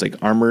ground on his like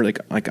armor,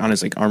 like on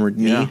his like armored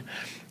knee. Yeah.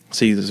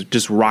 So he's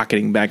just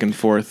rocketing back and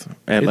forth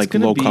at like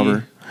low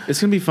cover.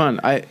 It's gonna be fun.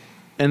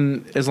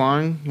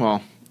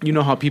 You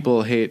know how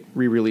people hate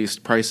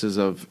re-released prices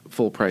of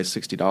full price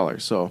 $60.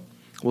 So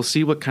we'll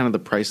see what kind of the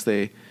price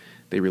they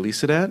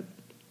release it at.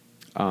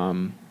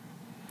 I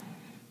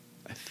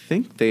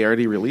think they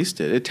already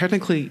released it. It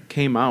technically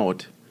came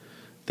out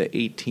the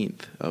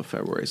 18th of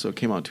February, so it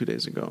came out 2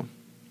 days ago.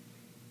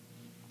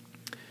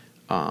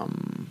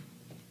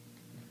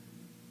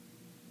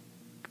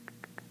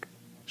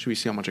 Should we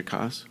see how much it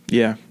costs?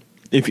 Yeah,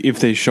 if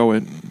they show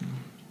it.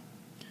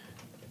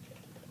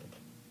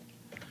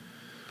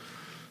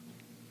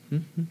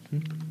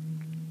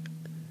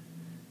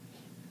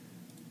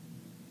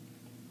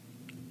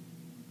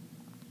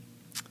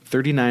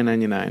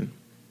 $39.99.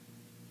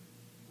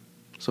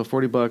 So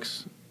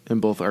 $40, and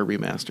both are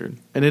remastered.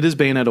 And it is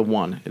Bayonetta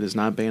 1. It is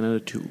not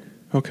Bayonetta 2.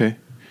 Okay.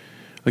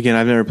 Again,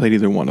 I've never played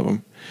either one of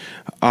them.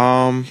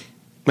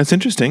 That's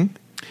interesting.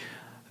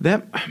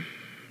 That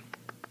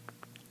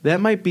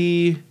might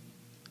be.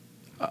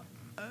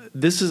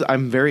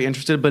 I'm very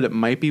interested, but it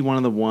might be one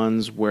of the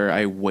ones where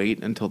I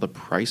wait until the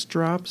price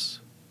drops.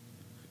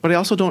 But I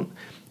also don't.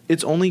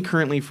 It's only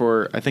currently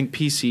for, I think,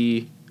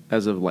 PC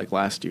as of like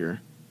last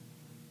year.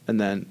 And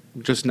then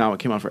just now it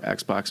came out for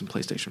Xbox and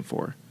PlayStation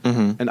 4.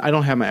 Mm-hmm. And I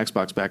don't have my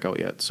Xbox back out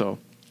yet, so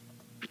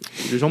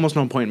there's almost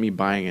no point in me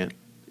buying it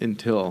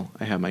until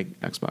I have my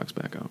Xbox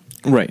back out.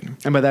 Right.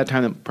 And by that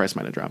time, the price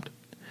might have dropped.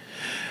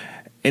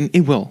 And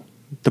it will.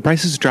 The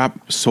prices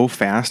drop so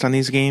fast on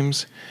these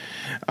games.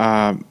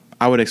 I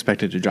would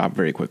expect it to drop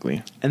very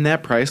quickly. And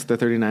that price, the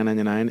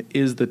 $39.99,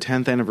 is the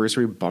 10th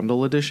anniversary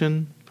bundle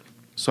edition.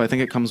 So I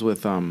think it comes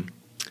with, I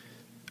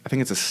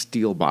think it's a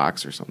steel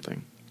box or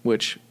something,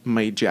 which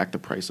might jack the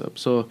price up.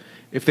 So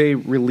if they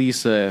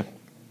release a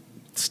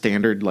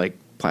standard like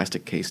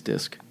plastic case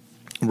disc,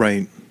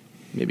 right,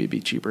 maybe it'd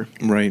be cheaper.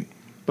 Right.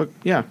 But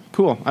yeah,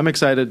 cool. I'm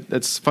excited.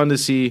 It's fun to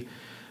see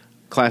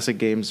classic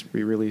games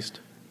re-released.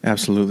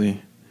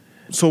 Absolutely.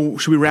 So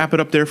should we wrap it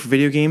up there for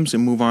video games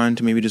and move on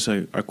to maybe just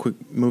a quick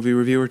movie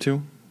review or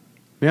two?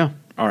 Yeah.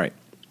 All right.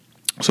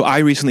 So I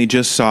recently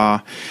just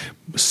saw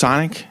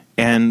Sonic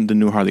and the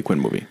new Harley Quinn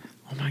movie.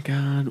 Oh my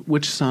God.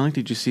 Which Sonic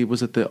did you see?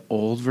 Was it the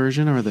old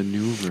version or the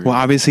new version? Well,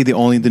 obviously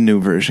the new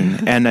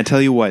version. And I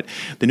tell you what,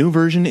 the new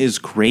version is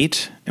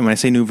great. And when I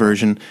say new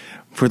version,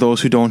 for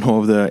those who don't know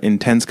of the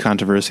intense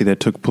controversy that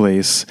took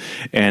place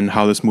and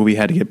how this movie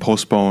had to get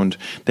postponed,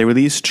 they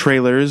released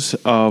trailers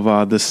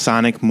of the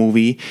Sonic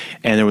movie,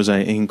 and there was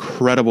an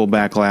incredible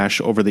backlash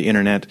over the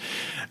internet.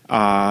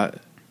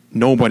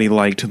 Nobody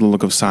liked the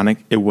look of Sonic.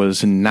 It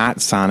was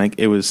not Sonic.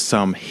 It was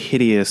some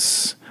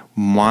hideous,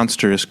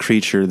 monstrous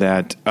creature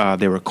that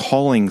they were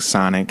calling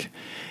Sonic.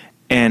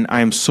 And I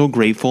am so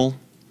grateful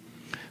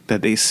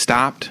that they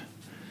stopped,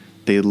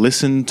 they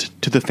listened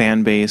to the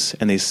fan base,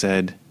 and they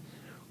said,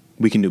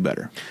 we can do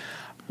better.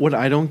 What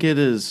I don't get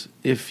is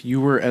if you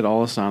were at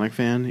all a Sonic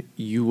fan,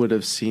 you would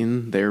have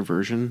seen their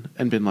version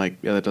and been like,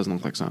 yeah, that doesn't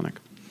look like Sonic.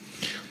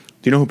 Do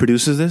you know who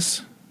produces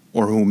this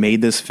or who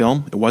made this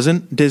film? It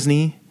wasn't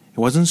Disney. It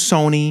wasn't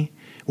Sony.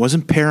 It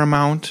wasn't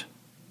Paramount.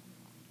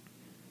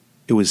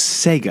 It was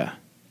Sega.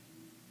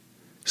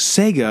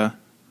 Sega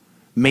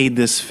made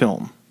this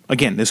film.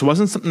 Again, this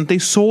wasn't something they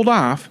sold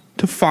off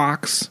to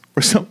Fox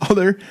or some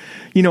other,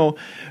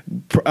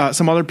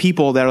 some other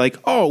people that are like,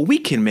 oh, we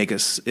can make a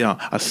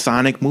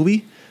Sonic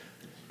movie.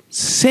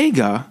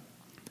 Sega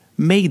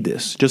made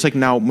this, just like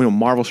now,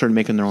 Marvel started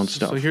making their own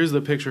stuff. So here's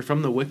the picture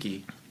from the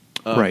wiki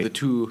of right. The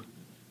two.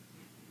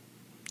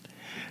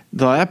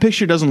 That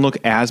picture doesn't look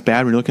as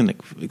bad when you're looking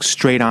like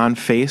straight on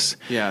face.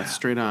 Yeah,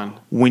 straight on.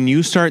 When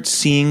you start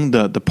seeing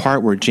the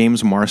part where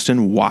James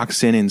Marsden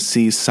walks in and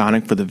sees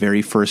Sonic for the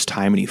very first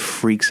time and he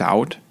freaks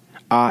out,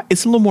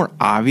 it's a little more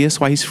obvious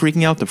why he's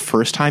freaking out the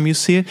first time you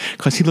see it,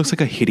 because he looks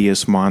like a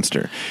hideous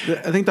monster.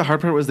 I think the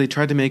hard part was they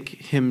tried to make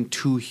him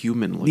too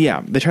human looking.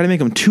 Yeah, they tried to make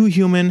him too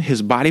human.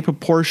 His body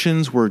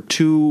proportions were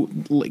too,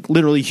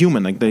 literally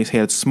human. Like, they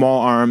had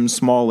small arms,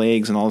 small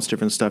legs, and all this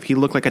different stuff. He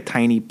looked like a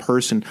tiny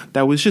person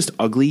that was just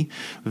ugly.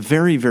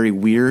 Very, very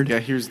weird. Yeah,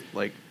 here's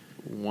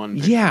one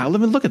picture. Yeah,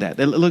 look at that.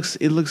 It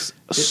looks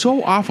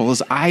so awful.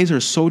 His eyes are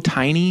so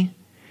tiny.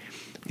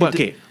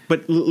 But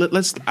But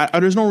let's.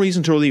 There's no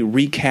reason to really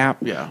recap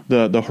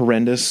the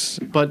horrendous.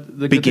 But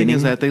the good thing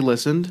is that they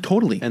listened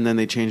totally, and then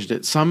they changed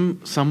it.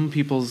 Some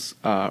people's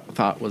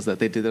thought was that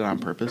they did it on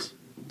purpose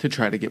to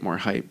try to get more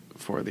hype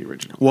for the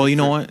original. Well, you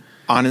know what?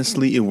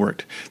 Honestly, it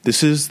worked.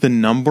 This is the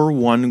number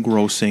one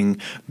grossing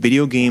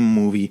video game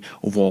movie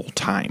of all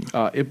time.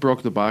 It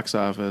broke the box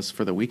office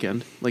for the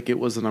weekend. Like, it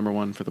was the number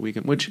one for the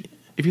weekend, which,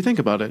 if you think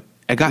about it,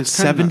 it got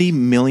 $70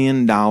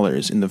 million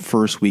in the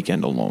first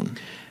weekend alone.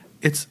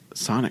 It's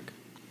Sonic.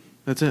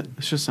 That's it.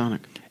 It's just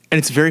Sonic. And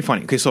it's very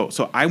funny. Okay, so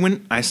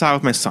I saw it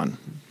with my son.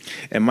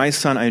 And my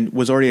son, I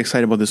was already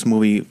excited about this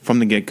movie from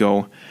the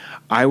get-go.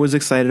 I was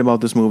excited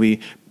about this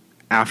movie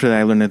after that.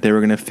 I learned that they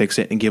were going to fix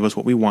it and give us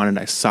what we wanted.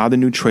 I saw the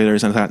new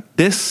trailers and I thought,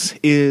 this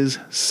is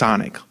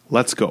Sonic.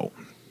 Let's go.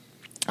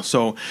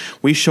 So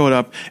we showed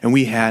up and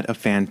we had a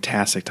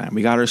fantastic time.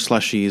 We got our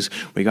slushies,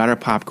 we got our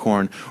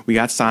popcorn, we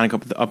got Sonic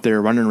up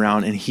there running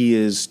around, and he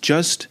is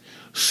just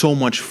so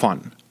much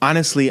fun.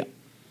 Honestly,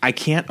 I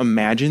can't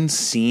imagine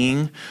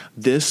seeing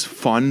this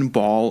fun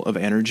ball of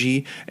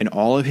energy and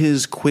all of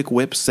his quick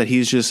whips that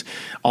he's just,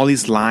 all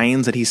these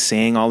lines that he's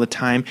saying all the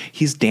time.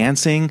 He's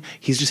dancing.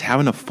 He's just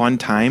having a fun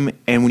time.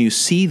 And when you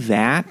see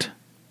that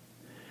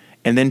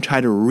and then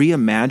try to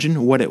reimagine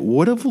what it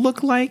would have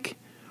looked like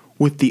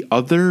with the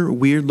other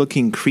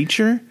weird-looking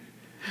creature,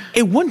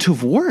 it wouldn't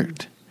have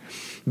worked.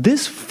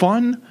 This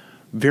fun,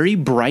 very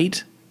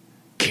bright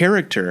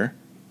character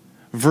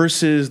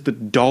versus the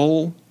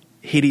dull,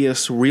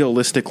 hideous,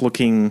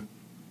 realistic-looking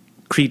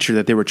creature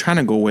that they were trying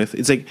to go with,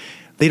 it's like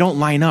they don't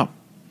line up.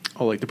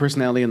 Oh, like the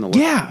personality and the look?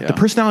 Yeah, the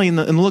personality and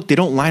the look, they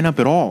don't line up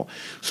at all.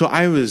 So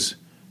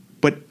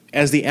but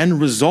as the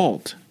end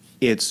result,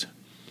 it's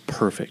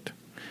perfect.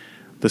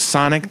 The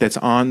Sonic that's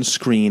on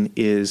screen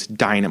is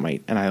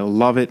dynamite, and I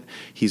love it.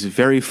 He's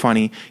very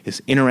funny.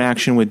 His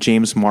interaction with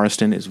James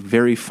Marsden is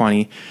very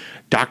funny.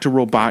 Dr.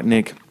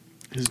 Robotnik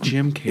is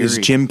Jim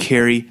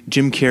Carrey.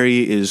 Jim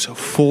Carrey is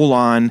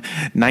full-on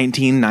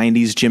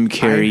 1990s Jim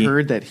Carrey. I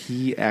heard that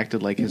he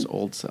acted like his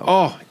old self.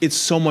 Oh, it's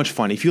so much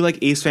fun. If you like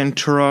Ace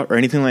Ventura or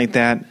anything like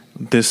that,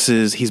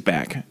 he's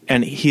back.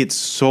 And it's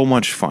so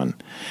much fun.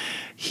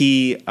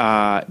 He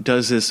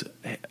does this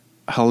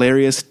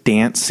hilarious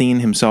dance scene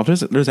himself.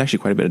 There's actually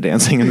quite a bit of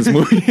dancing in this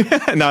movie,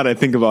 now that I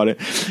think about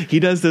it. He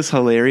does this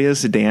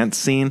hilarious dance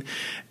scene,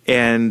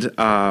 and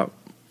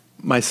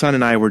my son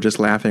and I were just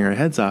laughing our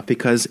heads off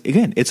because,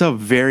 again, it's a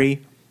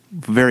very,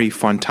 very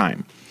fun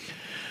time.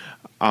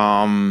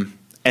 And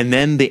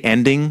then the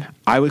ending,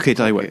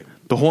 tell you what,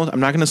 I'm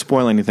not going to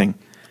spoil anything,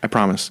 I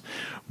promise.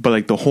 But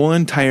like the whole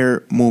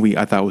entire movie,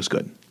 I thought was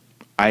good.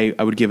 I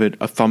would give it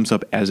a thumbs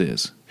up as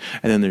is.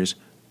 And then there's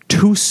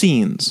two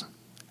scenes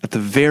at the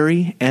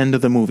very end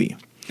of the movie.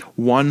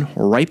 One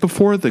right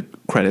before the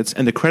credits,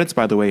 and the credits,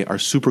 by the way, are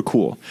super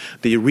cool.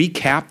 They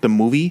recap the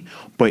movie,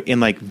 but in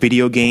like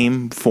video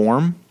game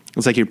form.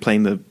 It's like you're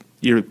playing the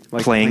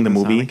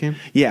movie. Game?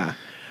 Yeah.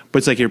 But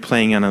it's like you're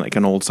playing on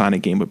an old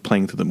Sonic game, but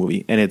playing through the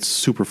movie. And it's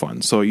super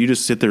fun. So you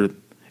just sit there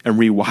and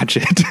rewatch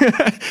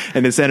it.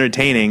 And it's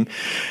entertaining.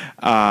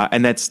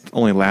 And that's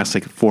only lasts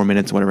like 4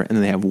 minutes, whatever. And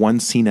then they have one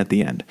scene at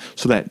the end.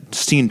 So that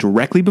scene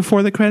directly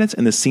before the credits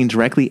and the scene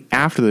directly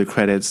after the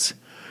credits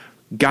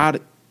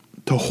got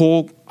the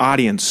whole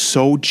audience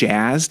so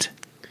jazzed.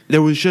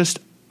 There was just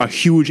a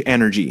huge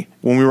energy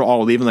when we were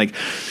all leaving, like,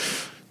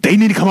 they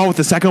need to come out with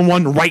the second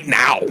one right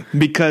now,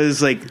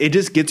 because like it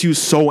just gets you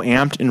so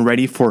amped and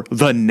ready for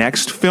the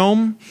next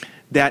film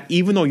that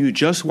even though you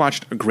just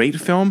watched a great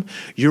film,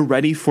 you're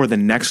ready for the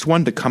next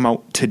one to come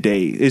out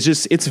today.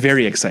 It's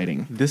very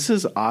exciting. This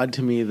is odd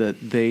to me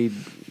that they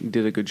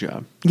did a good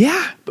job.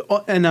 Yeah.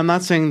 And I'm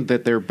not saying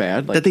that they're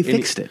bad. Like, that they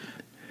fixed it.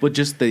 But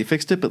just they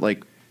fixed it, but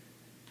like,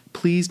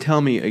 please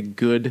tell me a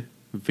good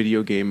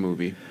video game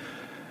movie.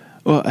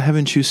 Well,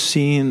 haven't you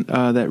seen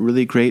that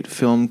really great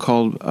film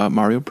called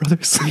Mario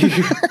Brothers?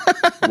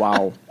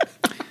 Wow.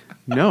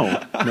 No,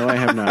 I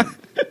have not.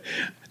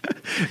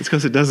 It's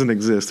because it doesn't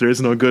exist. There is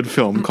no good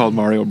film called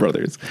Mario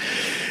Brothers.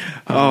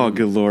 Oh,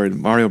 good Lord.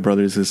 Mario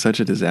Brothers is such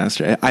a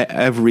disaster.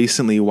 I've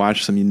recently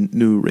watched some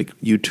new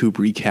YouTube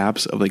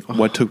recaps of like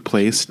what took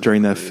place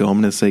during that film,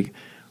 and it's like,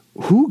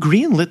 who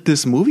greenlit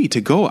this movie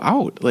to go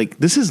out? Like,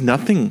 this is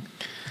nothing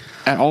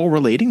at all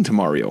relating to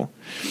Mario.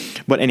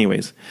 But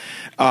anyways,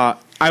 I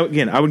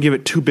would give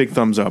it 2 big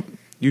thumbs up.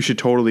 You should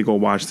totally go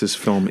watch this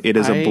film. It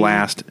is a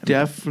blast.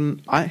 I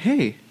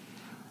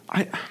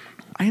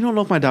don't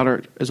know if my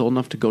daughter is old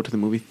enough to go to the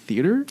movie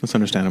theater. That's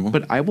understandable.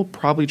 But I will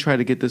probably try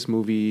to get this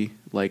movie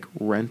like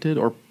rented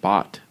or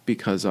bought,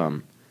 because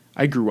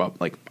I grew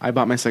up, like, I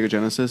bought my Sega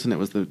Genesis and it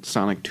was the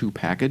Sonic 2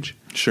 package.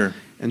 Sure.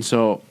 And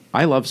so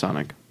I love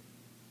Sonic.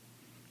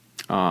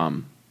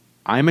 I'm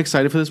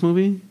excited for this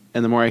movie,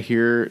 and the more I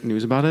hear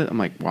news about it, I'm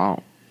like,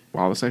 wow,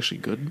 that's actually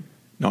good.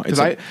 No, it's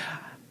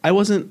I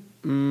wasn't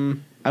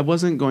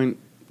going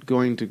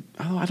to.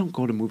 Oh, I don't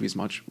go to movies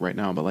much right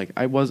now, but like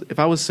if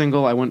I was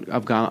single,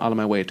 I've gone out of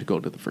my way to go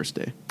to the first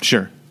day.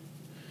 Sure.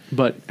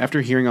 But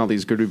after hearing all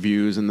these good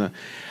reviews and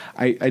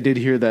I did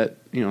hear that,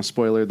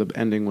 spoiler, the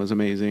ending was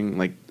amazing.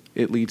 Like,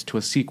 it leads to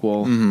a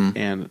sequel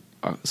and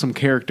some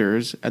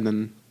characters, and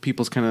then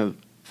people's kind of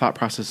thought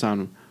process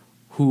on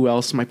who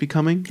else might be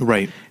coming.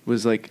 Right. It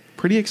was like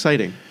pretty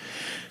exciting.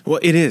 Well,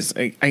 it is.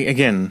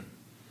 Again,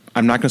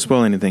 I'm not going to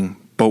spoil anything,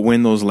 but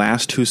when those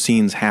last two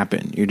scenes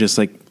happen, you're just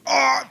like,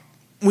 oh,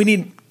 we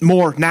need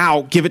more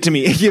now. Give it to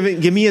me.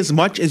 Give me as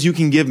much as you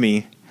can give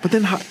me. But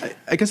then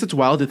I guess it's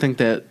wild to think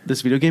that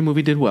this video game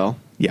movie did well.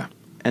 Yeah.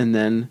 And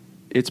then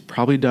it's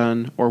probably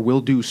done or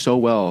will do so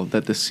well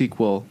that the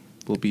sequel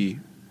will be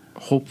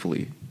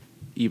hopefully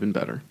even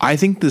better. I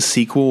think the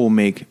sequel will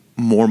make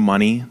more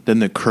money than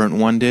the current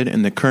one did,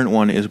 and the current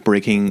one is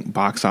breaking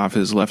box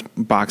office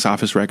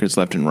records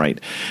left and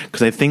right.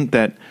 Because I think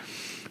that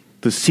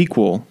the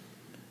sequel,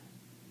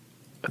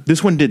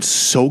 this one did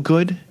so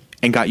good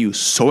and got you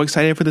so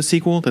excited for the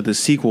sequel that the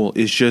sequel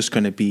is just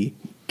going to be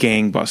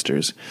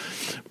gangbusters.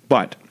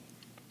 But,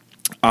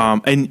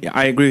 and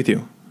I agree with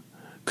you.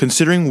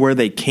 Considering where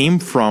they came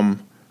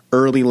from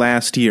early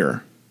last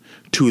year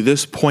to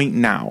this point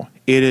now,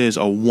 it is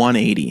a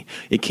 180.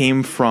 It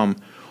came from,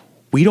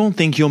 we don't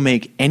think you'll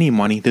make any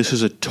money, this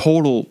is a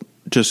total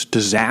just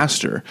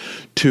disaster,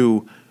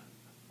 to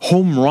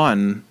home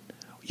run.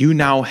 You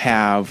now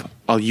have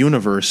a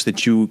universe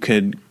that you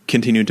could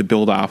continue to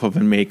build off of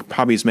and make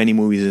probably as many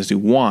movies as you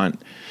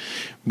want.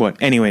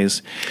 But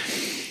anyways,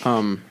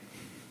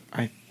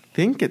 I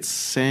think it's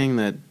saying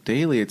that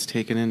daily it's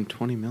taken in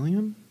 20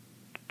 million,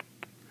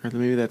 or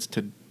maybe that's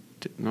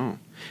no,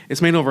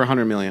 it's made over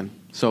 100 million.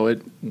 So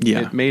it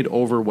made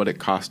over what it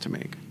cost to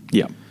make.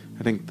 Yeah,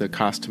 I think the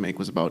cost to make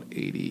was about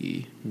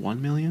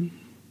 81 million.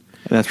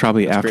 That's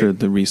probably after great.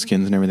 the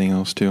reskins and everything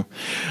else too.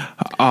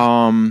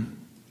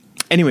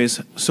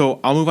 Anyways, so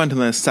I'll move on to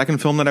the second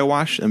film that I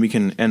watched, and we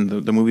can end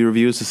the movie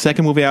reviews. The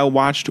second movie I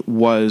watched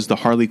was the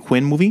Harley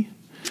Quinn movie.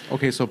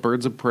 Okay, so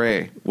Birds of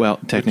Prey. Well,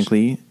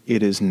 technically,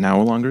 it is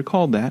no longer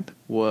called that.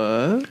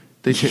 What?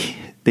 They changed.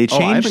 Oh,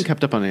 I haven't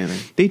kept up on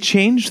anything. They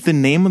changed the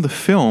name of the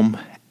film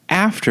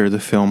after the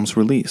film's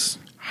release.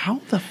 How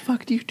the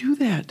fuck do you do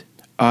that?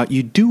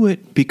 You do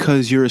it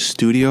because you're a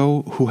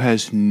studio who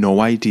has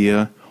no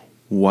idea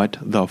what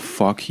the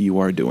fuck you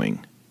are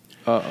doing.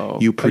 Uh-oh.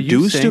 You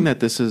produced Are you saying that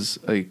this is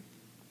a...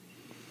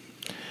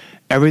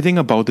 Everything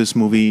about this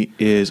movie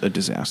is a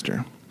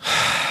disaster.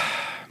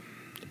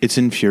 It's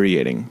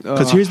infuriating.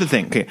 Because here's the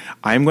thing. Okay,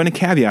 I'm going to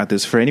caveat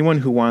this for anyone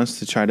who wants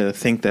to try to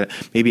think that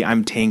maybe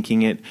I'm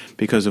tanking it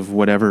because of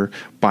whatever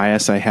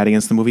bias I had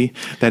against the movie.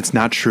 That's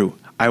not true.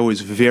 I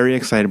was very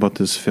excited about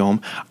this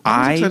film.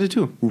 I was excited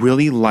too.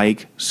 Really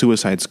like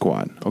Suicide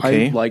Squad.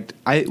 Okay,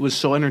 I was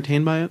so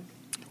entertained by it.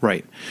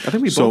 Right. I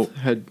think we both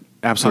had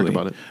absolutely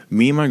talked about it.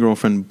 Me and my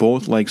girlfriend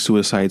both like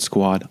Suicide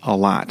Squad a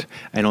lot.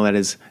 I know that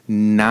is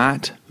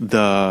not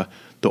the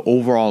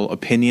overall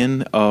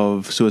opinion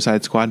of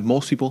Suicide Squad.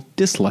 Most people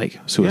dislike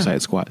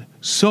Suicide Squad.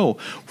 So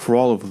for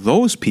all of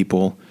those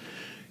people,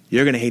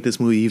 you're going to hate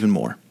this movie even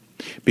more.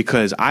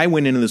 Because I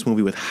went into this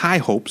movie with high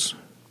hopes.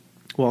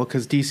 Well,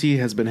 because DC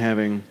has been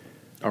having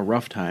a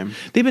rough time.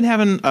 They've been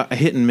having a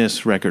hit and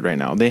miss record right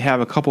now. They have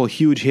a couple of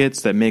huge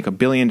hits that make $1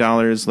 billion,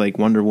 like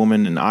Wonder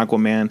Woman and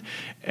Aquaman,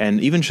 and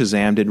even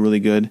Shazam did really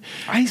good.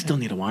 I still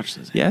need to watch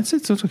this. Yeah,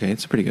 it's okay.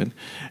 It's pretty good.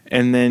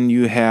 And then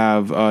you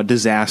have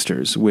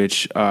disasters,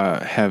 which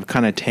have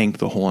kind of tanked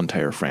the whole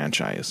entire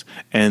franchise.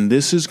 And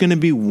this is going to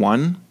be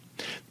one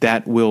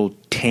that will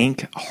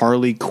tank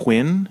Harley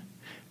Quinn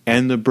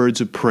and the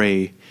Birds of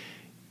Prey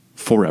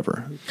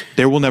forever.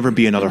 There will never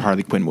be another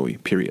Harley Quinn movie,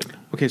 period.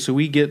 Okay, so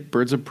we get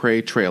Birds of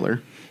Prey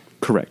trailer.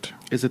 Correct.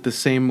 Is it the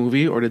same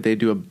movie, or did they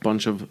do a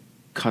bunch of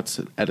cuts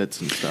and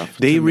edits and stuff?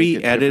 They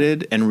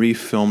re-edited and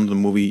refilmed the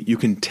movie. You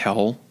can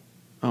tell.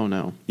 Oh,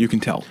 no. You can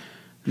tell.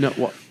 No,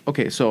 well,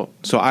 okay, so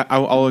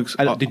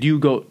did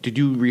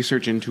you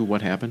research into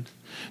what happened?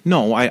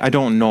 No, I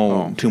don't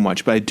know too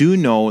much, but I do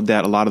know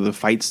that a lot of the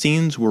fight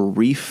scenes were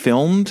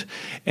refilmed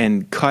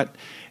and cut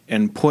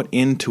and put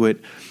into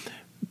it.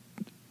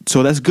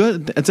 So that's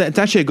good. It's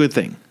actually a good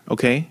thing,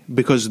 okay?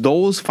 Because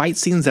those fight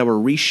scenes that were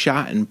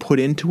reshot and put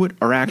into it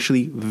are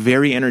actually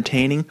very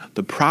entertaining.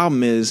 The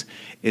problem is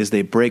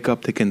they break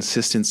up the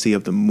consistency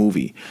of the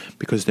movie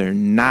because they're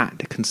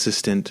not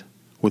consistent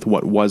with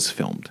what was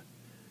filmed,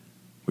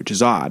 which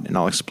is odd, and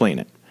I'll explain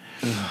it.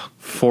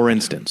 For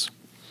instance,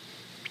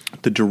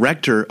 the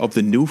director of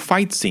the new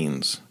fight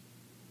scenes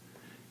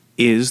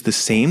is the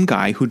same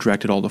guy who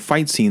directed all the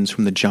fight scenes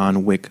from the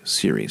John Wick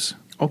series.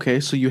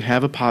 Okay, so you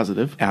have a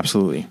positive.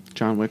 Absolutely.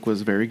 John Wick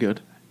was very good.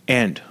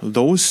 And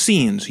those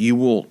scenes you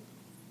will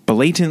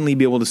blatantly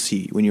be able to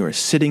see when you are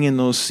sitting in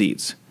those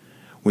seats.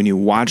 When you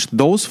watch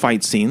those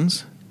fight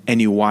scenes and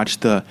you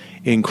watch the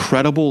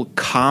incredible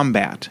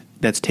combat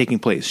that's taking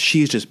place,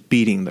 she's just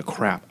beating the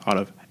crap out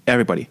of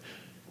everybody.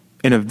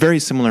 In a very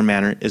similar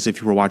manner as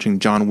if you were watching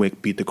John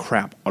Wick beat the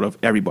crap out of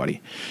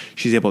everybody.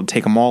 She's able to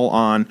take them all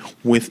on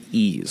with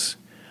ease.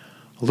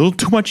 A little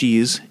too much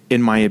ease,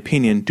 in my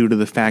opinion, due to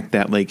the fact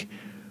that, like,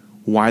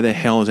 why the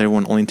hell is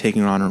everyone only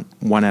taking on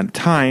one at a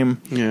time?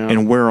 Yeah.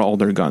 And where are all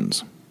their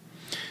guns?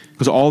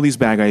 Because all these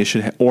bad guys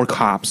should or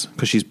cops,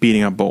 because she's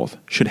beating up both,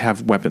 should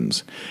have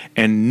weapons.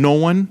 And no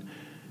one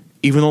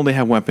even though they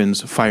have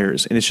weapons,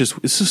 fires, and it's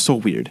just so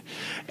weird.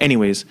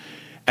 Anyways,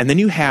 and then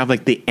you have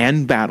like the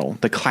end battle,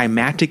 the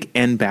climactic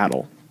end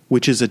battle,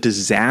 which is a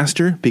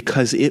disaster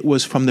because it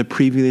was from the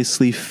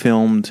previously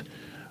filmed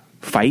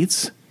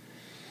fights.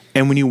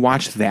 And when you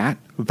watch that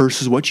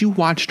versus what you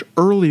watched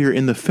earlier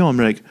in the film,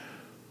 you're like,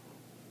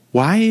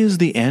 why is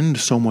the end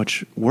so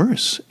much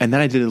worse? And then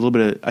I did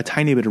a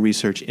tiny bit of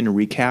research in a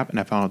recap, and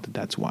I found out that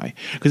that's why.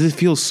 Because it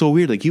feels so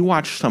weird. Like, you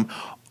watch some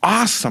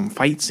awesome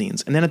fight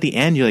scenes, and then at the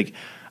end, you're like,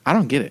 I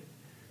don't get it.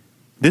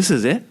 This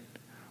is it?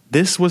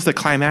 This was the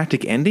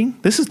climactic ending?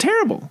 This is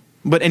terrible.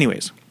 But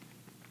anyways,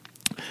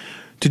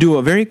 to do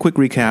a very quick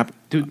recap.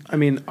 Dude, I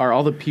mean, are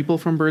all the people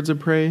from Birds of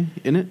Prey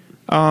in it?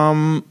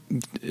 Or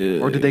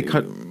did they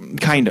cut?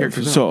 Kind of.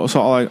 So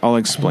I'll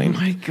explain. Oh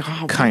my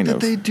god! Kind what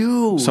of. did they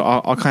do? So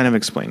I'll kind of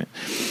explain it.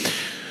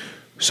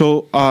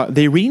 So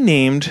they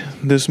renamed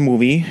this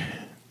movie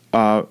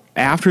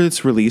after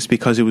its release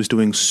because it was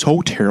doing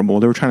so terrible.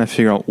 They were trying to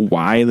figure out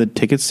why the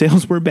ticket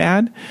sales were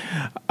bad.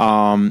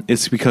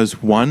 It's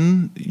because,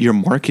 one, your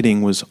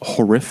marketing was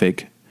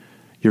horrific.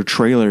 Your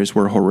trailers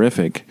were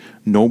horrific.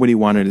 Nobody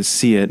wanted to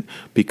see it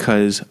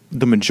because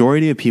the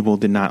majority of people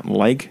did not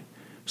like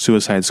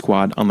Suicide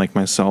Squad, unlike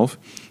myself.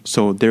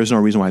 So there's no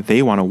reason why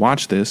they want to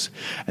watch this.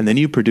 And then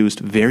you produced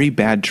very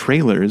bad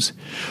trailers.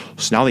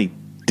 So now they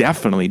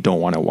definitely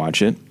don't want to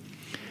watch it.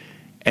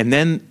 And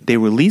then they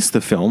released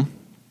the film.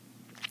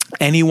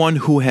 Anyone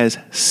who has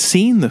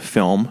seen the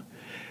film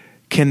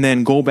can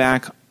then go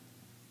back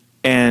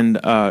and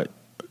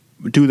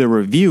do their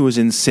reviews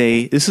and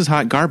say, this is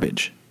hot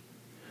garbage.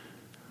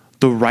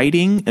 The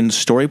writing and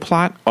story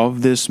plot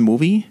of this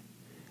movie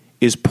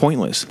is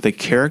pointless. The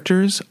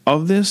characters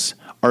of this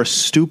are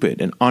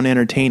stupid and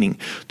unentertaining.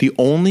 The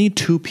only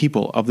two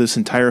people of this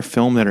entire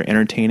film that are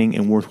entertaining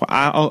and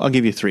worthwhile, I'll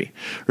give you three.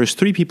 There's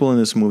three people in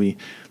this movie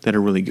that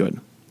are really good.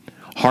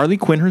 Harley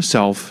Quinn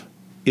herself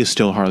is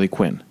still Harley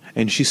Quinn,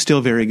 and she's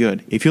still very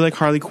good. If you like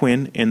Harley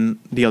Quinn in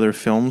the other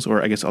films,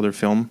 or I guess other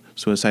film,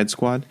 Suicide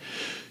Squad,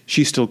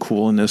 she's still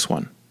cool in this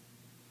one.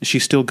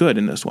 She's still good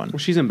in this one. Well,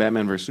 she's in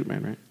Batman vs.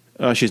 Superman,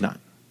 right? She's not.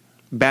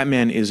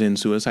 Batman is in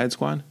Suicide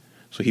Squad,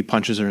 so he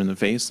punches her in the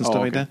face and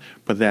stuff like that,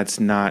 but that's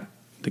not...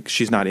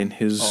 She's not in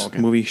his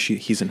movie.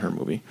 He's in her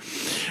movie.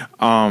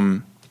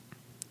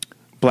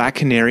 Black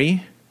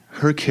Canary,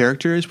 her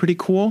character is pretty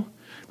cool.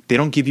 They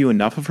don't give you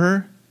enough of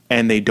her,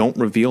 and they don't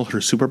reveal her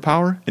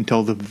superpower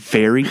until the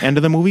very end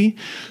of the movie.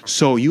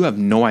 So you have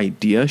no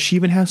idea she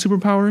even has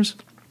superpowers.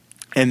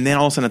 And then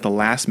all of a sudden at the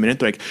last minute,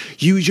 they're like,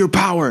 use your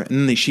power.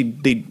 And then she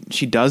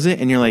does it,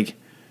 and you're like,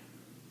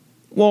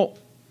 well...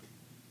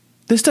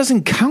 this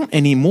doesn't count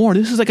anymore.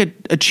 This is like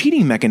a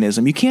cheating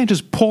mechanism. You can't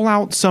just pull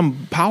out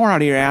some power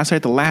out of your ass right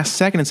at the last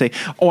second and say,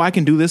 oh, I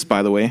can do this,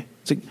 by the way.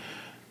 It's like,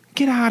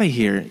 get out of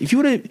here. If you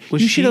would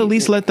have, you should at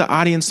least let the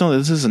audience know that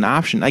this is an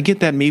option. I get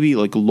that maybe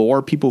like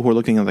lore people who are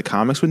looking at the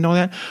comics would know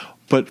that.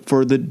 But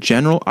for the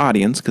general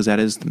audience, because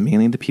that is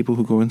mainly the people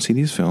who go and see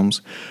these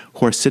films,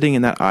 who are sitting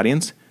in that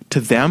audience,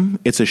 to them,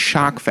 it's a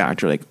shock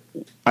factor. Like,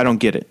 I don't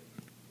get it.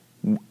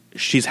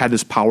 She's had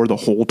this power the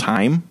whole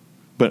time.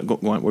 But go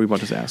on, what were you about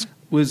to ask?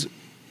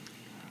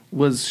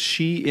 Was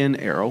she in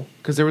Arrow?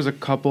 Because there was a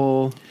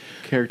couple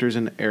characters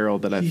in Arrow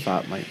that I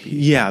thought might be.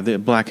 Yeah, the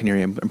Black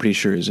Canary, I'm pretty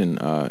sure, is in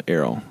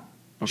Arrow.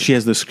 Okay. She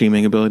has the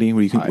screaming ability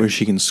where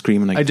she can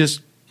scream. And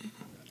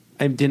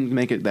I didn't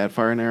make it that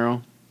far in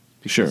Arrow.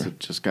 Because it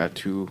just got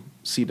too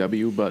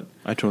CW, but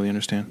I totally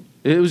understand.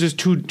 It was just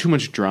too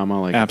much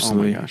drama. Like,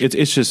 absolutely, oh my gosh.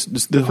 It's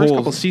just the first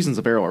couple seasons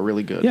of Arrow are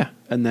really good. Yeah,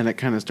 and then it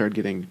kind of started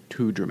getting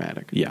too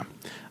dramatic. Yeah,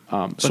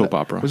 soap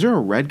opera. Was there a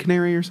red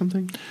canary or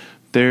something?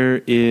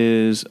 There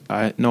is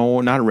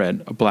no, not a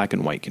red, a black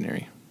and white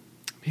canary.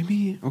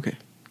 Maybe okay.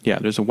 Yeah,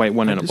 there's a white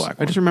one and a black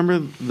one. I just remember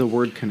the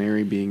word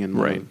canary being in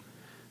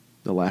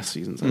the last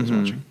seasons I was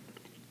watching.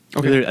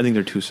 Okay, I think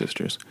they're two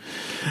sisters.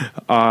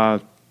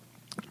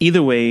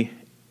 Either way,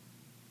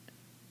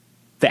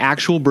 the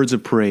actual Birds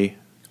of Prey.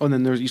 Oh, and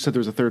then you said there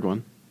was a third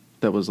one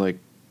that was like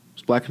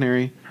Black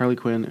Canary, Harley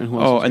Quinn, and who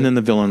else? Oh, and then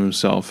the villain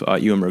himself,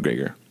 Ewan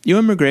McGregor.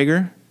 Ewan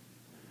McGregor.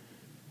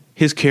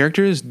 His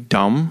character is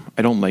dumb.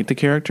 I don't like the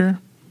character.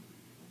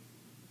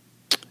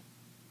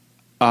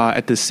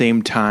 At the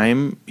same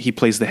time, he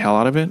plays the hell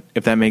out of it,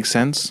 if that makes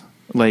sense.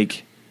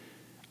 Like,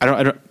 I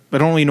don't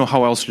really know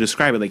how else to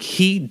describe it. Like,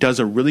 he does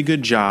a really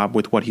good job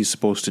with what he's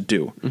supposed to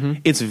do. Mm-hmm.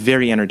 It's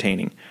very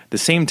entertaining. At the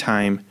same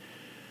time,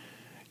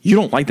 you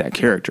don't like that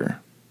character.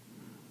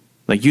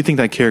 Like, you think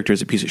that character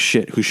is a piece of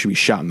shit who should be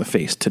shot in the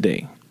face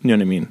today. You know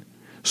what I mean?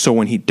 So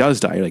when he does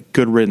die, you're like,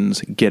 good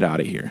riddance, get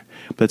out of here.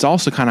 But it's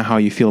also kind of how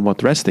you feel about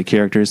the rest of the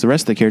characters. The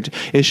rest of the characters,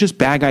 it's just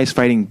bad guys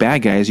fighting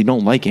bad guys. You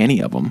don't like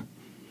any of them.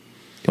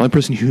 The only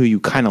person who you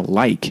kind of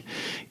like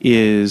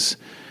is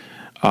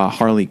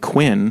Harley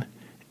Quinn.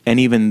 And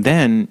even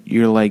then,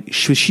 you're like,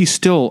 she's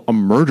still a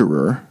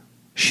murderer.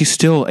 She's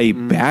still a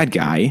bad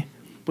guy.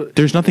 But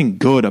there's nothing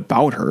good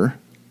about her.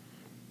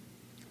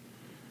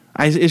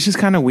 It's just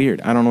kind of weird.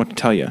 I don't know what to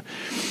tell you.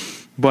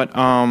 But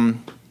I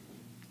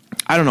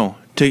don't know.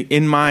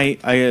 I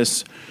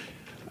guess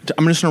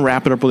I'm just going to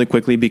wrap it up really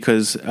quickly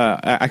because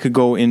I could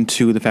go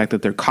into the fact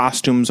that their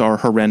costumes are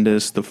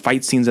horrendous. The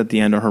fight scenes at the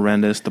end are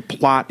horrendous. The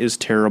plot is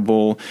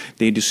terrible.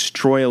 They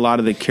destroy a lot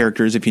of the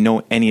characters if you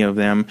know any of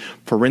them.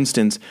 For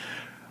instance,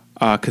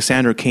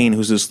 Cassandra Cain,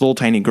 who's this little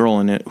tiny girl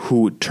in it,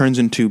 who turns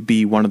into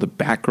be one of the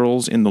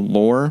Batgirls in the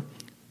lore.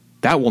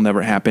 That will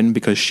never happen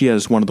because she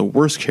has one of the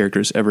worst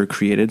characters ever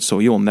created. So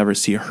you'll never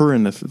see her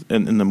in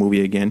the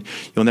movie again.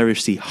 You'll never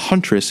see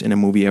Huntress in a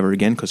movie ever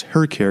again because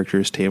her character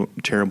is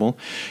terrible.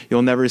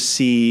 You'll never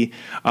see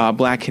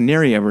Black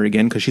Canary ever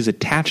again because she's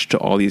attached to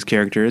all these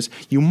characters.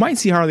 You might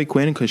see Harley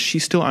Quinn because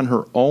she's still on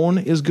her own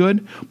is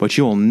good, but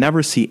you will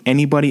never see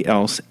anybody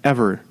else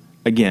ever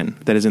again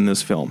that is in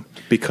this film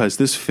because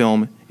this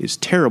film is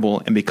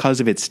terrible, and because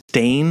of its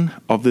stain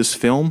of this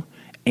film,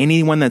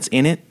 anyone that's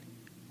in it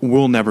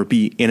will never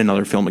be in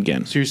another film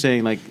again. So you're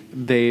saying like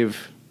they've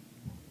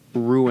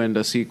ruined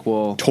a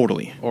sequel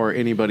Totally. or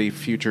anybody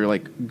future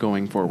like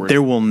going forward?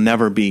 There will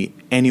never be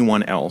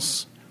anyone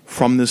else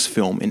from this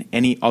film in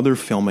any other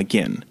film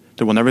again.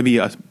 There will never be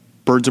a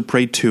Birds of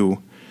Prey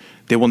 2.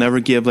 They will never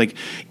give like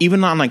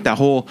even on like that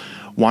whole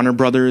Warner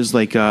Brothers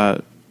like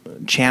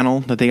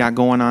channel that they got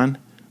going on.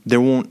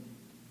 They'll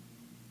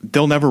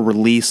never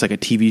release like a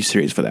TV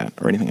series for that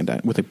or anything like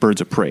that with like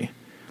Birds of Prey.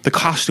 The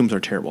costumes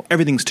are terrible.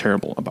 Everything's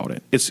terrible about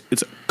it. It's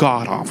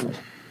god awful.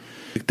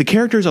 The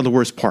characters are the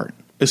worst part.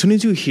 As soon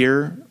as you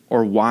hear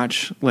or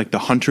watch like the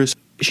Huntress,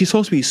 she's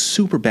supposed to be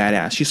super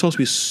badass. She's supposed to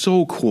be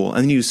so cool,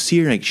 and then you see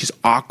her like she's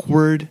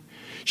awkward,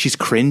 she's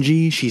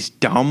cringy, she's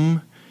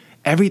dumb.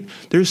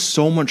 There's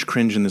so much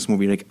cringe in this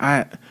movie. Like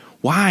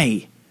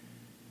why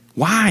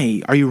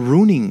are you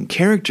ruining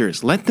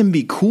characters? Let them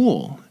be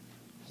cool.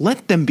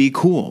 Let them be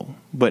cool.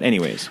 But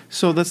anyways.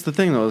 So that's the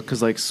thing, though,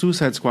 because like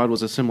Suicide Squad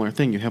was a similar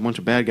thing. You have a bunch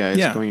of bad guys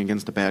going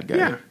against a bad guy.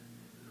 Yeah.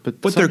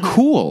 But they're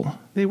cool.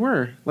 They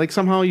were. Like,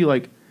 somehow you,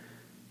 like...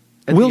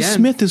 Will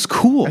Smith is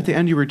cool. At the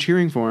end, you were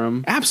cheering for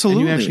him.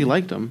 Absolutely. And you actually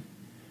liked him.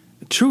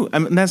 True. I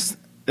mean, that's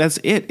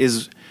it,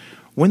 is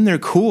when they're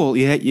cool,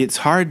 it's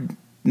hard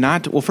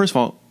not to... Well, first of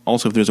all,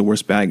 also, if there's a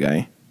worse bad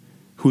guy,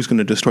 who's going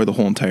to destroy the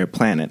whole entire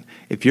planet?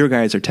 If your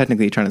guys are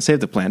technically trying to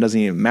save the planet, it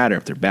doesn't even matter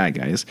if they're bad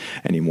guys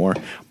anymore.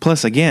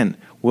 Plus, again...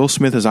 Will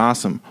Smith is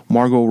awesome.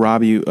 Margot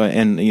Robbie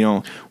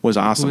was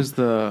awesome. Who was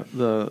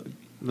the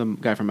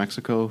guy from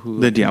Mexico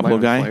who the Diablo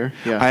guy?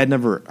 Yeah. I had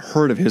never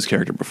heard of his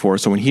character before,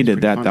 so when he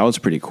did that, that was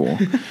pretty cool.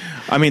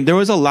 I mean, there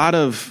was a lot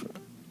of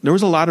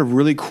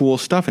really cool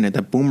stuff in it.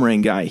 That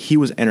Boomerang guy, he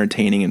was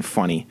entertaining and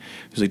funny.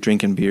 He was like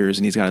drinking beers,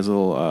 and he's got his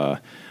little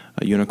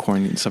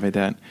unicorn and stuff like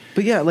that.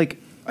 But yeah, like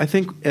I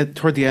think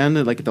toward the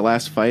end, like at the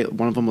last fight,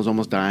 one of them was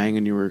almost dying,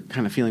 and you were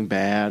kind of feeling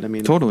bad. I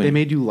mean, totally, they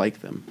made you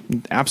like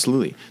them.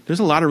 Absolutely, there's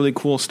a lot of really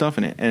cool stuff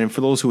in it. And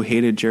for those who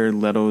hated Jared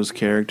Leto's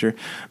character,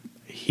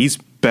 he's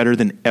better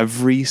than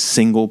every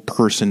single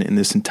person in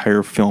this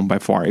entire film by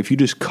far. If you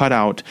just cut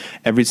out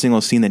every single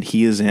scene that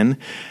he is in,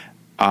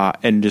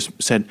 and just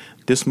said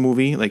this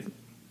movie, like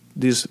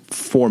these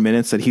 4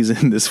 minutes that he's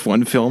in this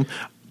one film,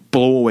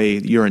 blow away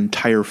your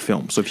entire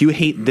film. So if you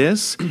hate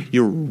this,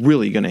 you're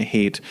really going to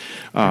hate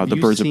the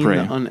Birds of Prey.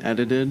 Have you seen the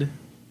unedited,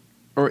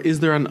 or is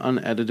there an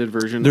unedited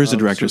version? There's of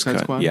a director's Suicide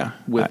cut, Squad? yeah,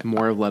 with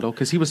more of Leto,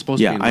 because he was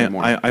supposed to be in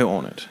more. I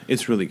own it.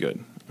 It's really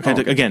good.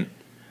 Okay. Again,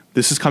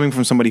 this is coming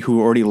from somebody who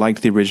already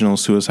liked the original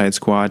Suicide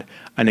Squad.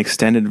 An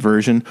extended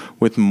version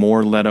with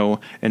more Leto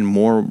and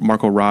more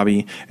Margot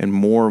Robbie and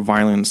more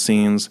violent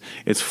scenes.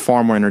 It's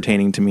far more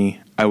entertaining to me.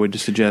 I would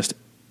suggest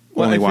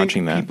only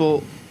watching that.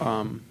 People.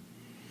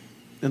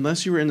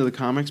 Unless you were into the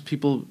comics,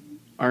 people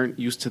aren't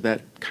used to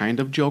that kind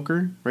of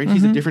Joker, right? Mm-hmm.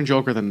 He's a different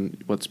Joker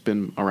than what's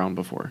been around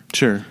before.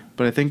 Sure.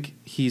 But I think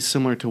he's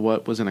similar to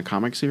what was in a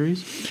comic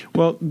series.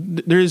 Well,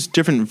 there's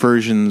different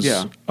versions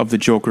of the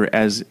Joker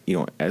as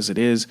it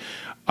is.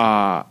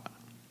 But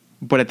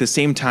at the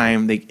same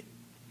time, I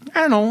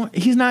don't know,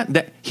 he's not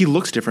that... He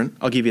looks different,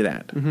 I'll give you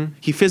that. Mm-hmm.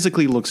 He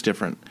physically looks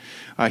different.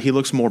 He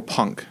looks more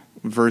punk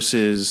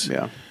versus...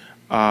 Yeah.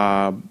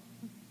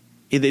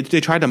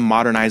 They tried to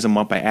modernize him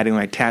up by adding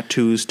like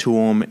tattoos to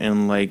him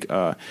and like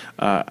the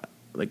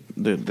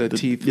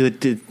teeth,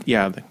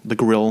 the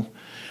grill,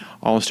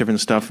 all this different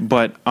stuff.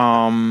 But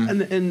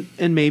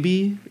and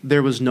maybe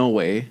there was no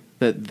way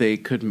that they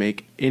could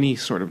make any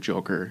sort of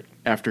Joker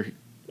after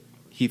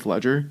Heath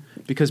Ledger,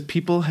 because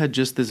people had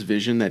just this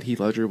vision that Heath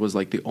Ledger was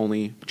like the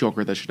only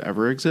Joker that should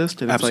ever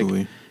exist. And it's absolutely.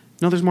 Like,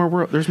 no, there's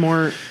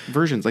more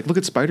versions. Like look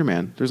at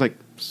Spider-Man. There's like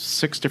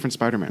 6 different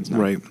Spider-Mans now.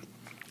 Right.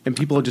 And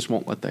people just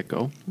won't let that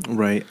go.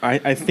 Right.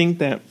 I think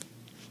that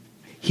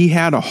he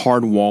had a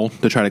hard wall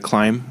to try to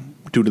climb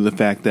due to the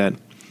fact that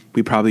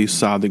we probably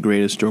saw the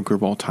greatest Joker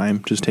of all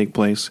time just take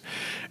place,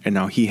 and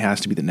now he has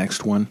to be the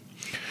next one.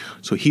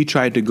 So he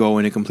tried to go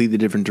in a completely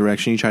different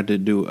direction. He tried to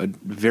do a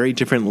very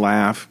different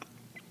laugh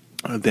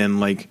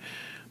than like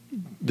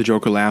the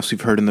Joker laughs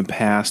we've heard in the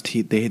past.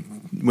 They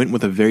went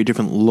with a very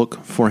different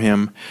look for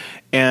him,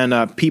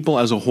 and people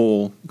as a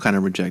whole kind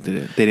of rejected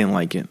it. They didn't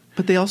like it.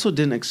 But they also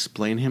didn't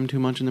explain him too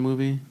much in the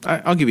movie.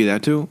 I'll give you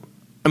that too.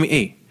 I mean,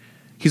 hey,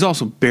 he's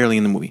also barely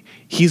in the movie.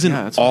 He's in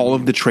all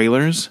of the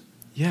trailers,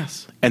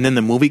 Yes. And then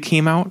the movie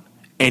came out,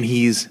 and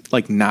he's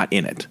like not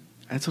in it.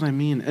 That's what I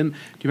mean. And do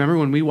you remember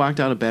when we walked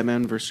out of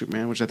Batman vs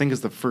Superman, which I think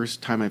is the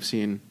first time I've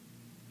seen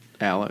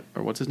Alec,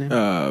 or what's his name?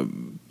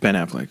 Ben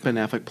Affleck. Ben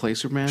Affleck play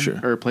Superman? Sure.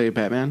 Or play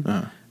Batman?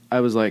 Uh-huh. I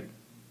was like,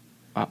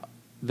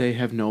 they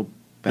have no...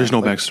 There's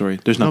no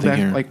backstory. There's nothing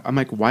here. Like, I'm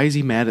like, why is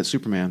he mad at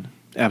Superman?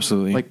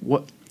 Absolutely. Like,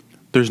 what?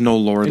 There's no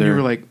lore And there. you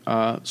were like,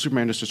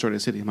 Superman just destroyed a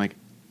city. I'm like,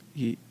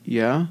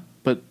 yeah,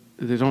 but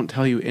they don't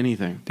tell you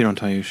anything. They don't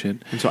tell you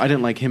shit. And so I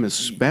didn't like him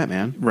as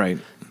Batman. Right.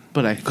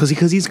 But Because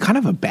he's kind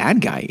of a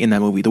bad guy in that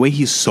movie. The way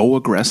he's so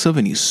aggressive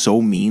and he's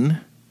so mean.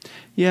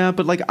 Yeah,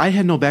 but like I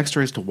had no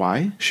backstory as to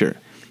why. Sure.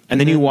 And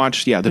then you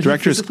watch, the But he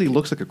director's... physically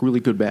looks like a really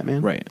good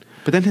Batman. Right.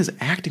 But then his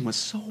acting was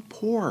so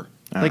poor.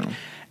 I Like, know.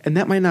 and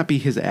that might not be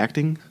his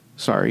acting.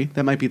 Sorry.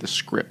 That might be the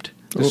script.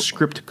 The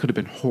script could have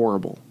been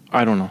horrible.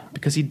 I don't know.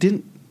 Because he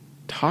didn't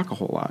talk a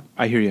whole lot.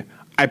 I hear you.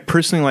 I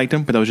personally liked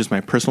him, but that was just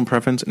my personal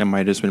preference, and it might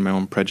have just been my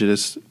own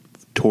prejudice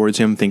towards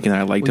him, thinking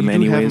that I liked him you do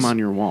anyways. have him on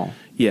your wall.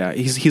 Yeah,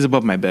 he's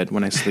above my bed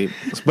when I sleep.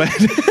 But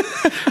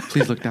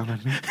Please look down on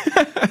me.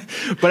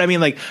 but I mean,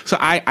 like, so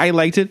I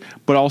liked it,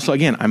 but also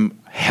again, I'm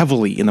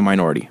heavily in the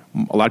minority.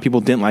 A lot of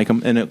people didn't like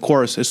him, and of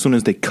course, as soon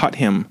as they cut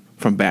him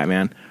from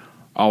Batman,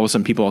 all of a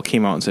sudden people all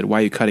came out and said, "Why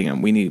are you cutting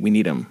him? We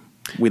need him.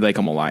 We like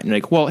him a lot." And you're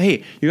like, well,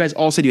 hey, you guys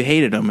all said you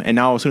hated him, and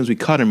now as soon as we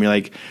cut him, you're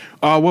like,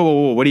 oh,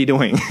 whoa, what are you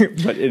doing?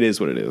 But it is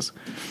what it is.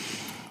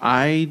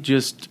 I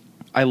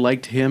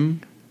liked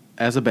him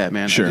as a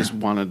Batman. Sure. I just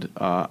wanted,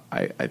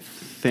 I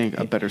think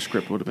a better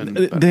script would have been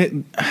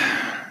better.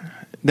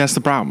 That's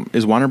the problem.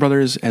 Is Warner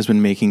Brothers has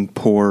been making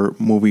poor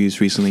movies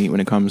recently when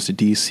it comes to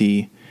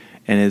DC,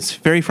 and it's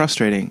very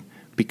frustrating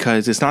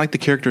because it's not like the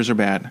characters are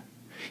bad.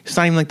 It's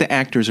not even like the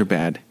actors are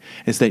bad.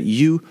 It's that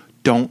you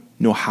don't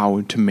know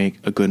how to make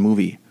a good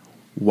movie.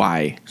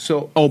 Why?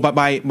 But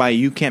by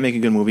you can't make a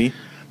good movie,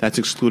 that's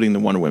excluding the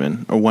Wonder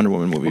Woman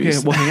movies.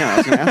 Okay, well, hang on. I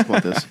was going to ask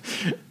about this.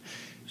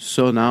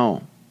 So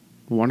now,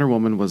 Wonder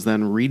Woman was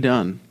then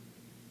redone,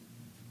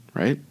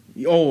 right?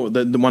 Oh,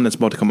 the one that's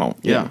about to come out.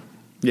 Yeah.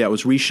 Yeah, it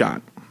was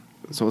reshot.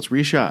 So it's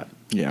reshot.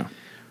 Yeah.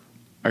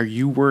 Are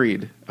you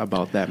worried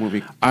about that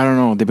movie? I don't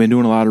know. They've been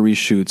doing a lot of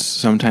reshoots.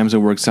 Sometimes it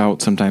works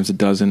out. Sometimes it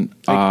doesn't.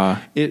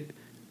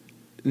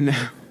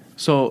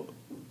 So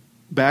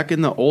back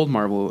in the old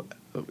Marvel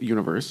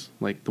universe,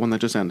 like the one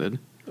that just ended.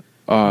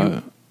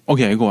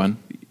 Okay, go on.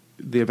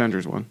 The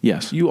Avengers one.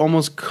 Yes. You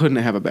almost couldn't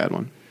have a bad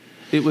one.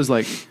 It was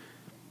like,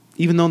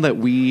 even though that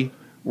we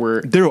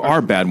were... There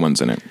are bad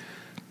ones in it,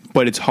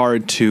 but it's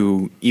hard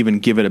to even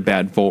give it a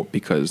bad vote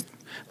because...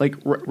 Like,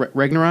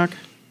 Ragnarok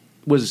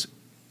was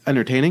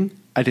entertaining.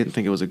 I didn't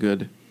think it was a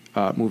good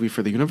movie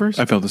for the universe.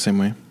 I felt the same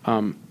way.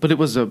 But it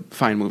was a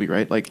fine movie,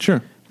 right? Like,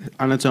 Sure.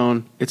 On its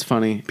own, it's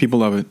funny. People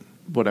love it.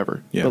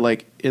 Whatever. Yeah. But,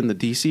 like, in the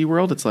DC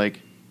world, it's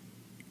like,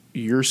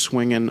 you're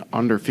swinging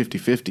under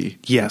 50-50.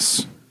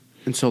 Yes.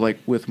 And so, like,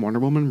 with Wonder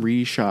Woman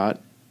reshot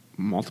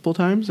multiple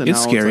times. And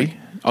It's now scary. like,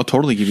 I'll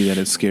totally give you that.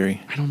 It's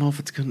scary. I don't know if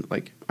it's going to,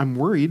 like, I'm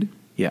worried.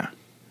 Yeah.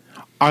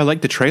 I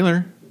like the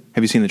trailer.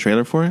 Have you seen the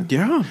trailer for it?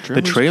 Yeah.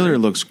 The trailer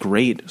looks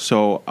great.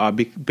 So,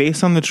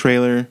 based on the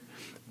trailer,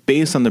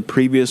 based on the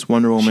previous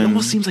Wonder She Woman...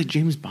 almost seems like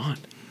James Bond.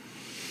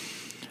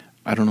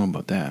 I don't know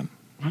about that.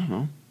 I don't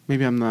know.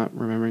 Maybe I'm not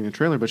remembering the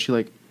trailer, but she,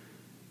 like...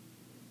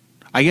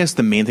 I guess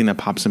the main thing that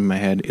pops in my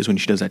head is when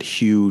she does that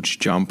huge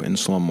jump in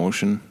slow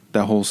motion.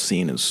 That whole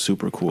scene is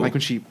super cool. Like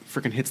when she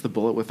freaking hits the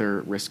bullet with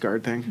her wrist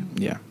guard thing.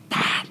 Yeah.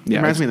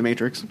 Reminds me of The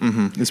Matrix.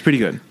 It's pretty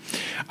good.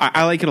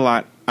 I like it a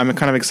lot. I'm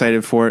kind of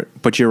excited for it,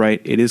 but you're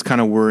right. It is kind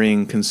of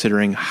worrying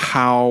considering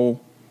how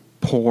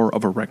poor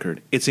of a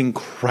record. It's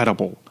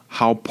incredible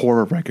how poor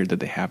a record that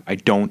they have. I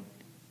don't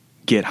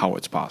get how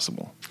it's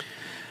possible.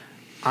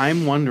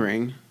 I'm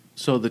wondering,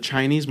 so the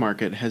Chinese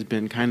market has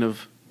been kind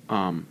of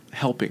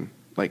helping,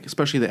 like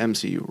especially the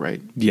MCU,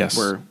 right? Yes.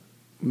 Where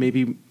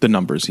maybe... The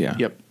numbers, yeah.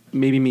 Yep.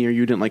 Maybe me or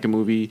you didn't like a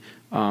movie,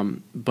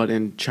 but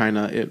in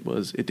China it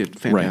did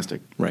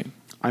fantastic. Right.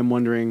 I'm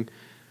wondering...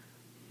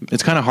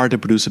 It's kind of hard to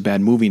produce a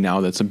bad movie now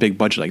that's a big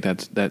budget like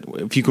that. That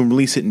if you can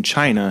release it in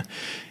China,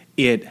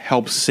 it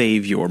helps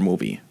save your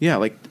movie. Yeah,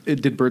 like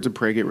did Birds of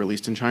Prey get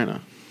released in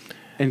China?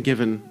 And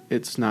given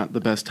it's not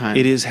the best time...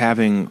 It is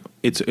having...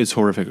 It's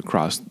horrific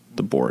across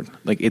the board.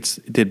 Like, it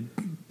did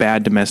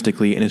bad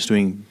domestically, and it's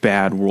doing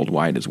bad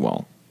worldwide as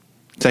well.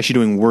 It's actually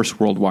doing worse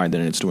worldwide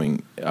than it's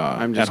doing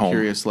I'm at just home.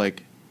 curious,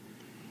 like,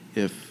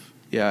 if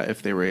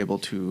they were able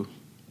to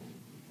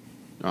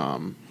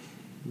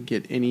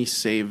get any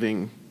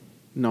saving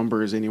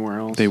numbers anywhere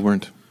else. They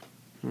weren't.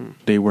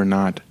 They were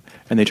not.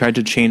 And they tried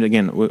to change,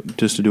 again,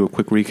 just to do a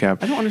quick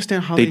recap. I don't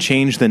understand how they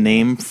changed the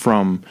name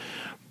from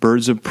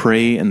Birds of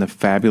Prey and the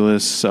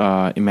Fabulous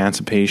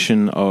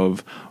Emancipation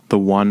of the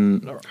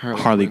one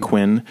Harley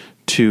Quinn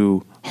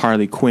to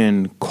Harley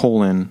Quinn,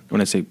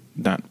 when I say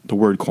not the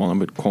word colon,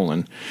 but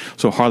colon.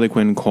 So Harley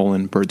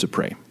Quinn, Birds of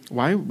Prey.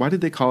 Why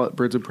did they call it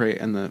Birds of Prey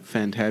and the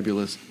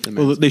Fantabulous?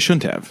 Well, they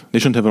shouldn't have. They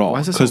shouldn't have at all.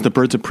 Because the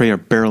Birds of Prey are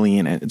barely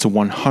in it. It's a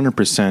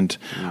 100%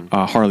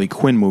 Harley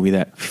Quinn movie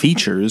that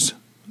features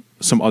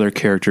some other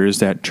characters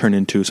that turn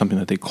into something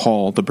that they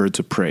call the Birds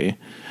of Prey.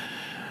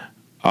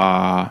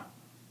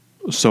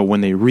 So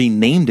when they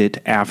renamed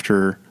it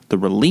after the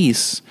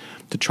release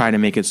to try to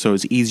make it so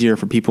it's easier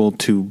for people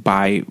to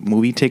buy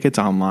movie tickets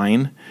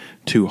online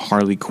to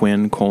Harley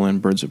Quinn: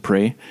 Birds of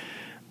Prey,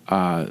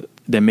 that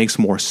makes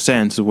more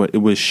sense. What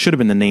it should have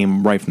been the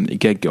name right from the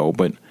get-go,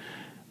 but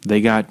they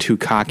got too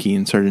cocky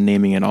and started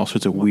naming it all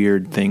sorts of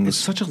weird things. It's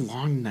such a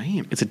long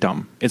name. It's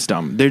dumb.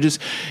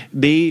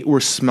 They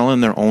were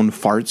smelling their own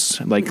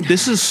farts. Like,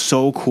 this is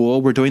so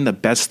cool. We're doing the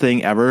best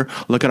thing ever.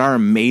 Look at our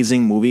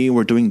amazing movie.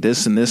 We're doing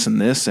this and this and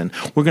this, and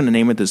we're going to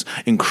name it this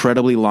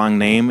incredibly long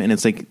name. And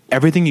it's like,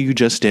 everything you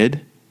just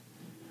did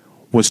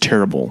was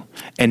terrible.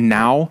 And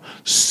now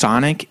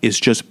Sonic is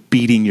just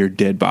beating your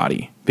dead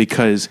body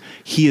because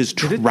he is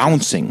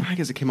trouncing. I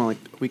guess it came out like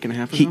a week and a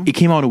half ago. It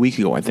came out a week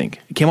ago, I think.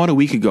 It came out a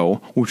week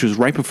ago, which was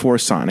right before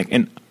Sonic.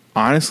 And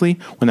honestly,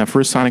 when that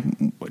first Sonic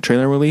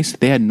trailer released,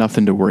 they had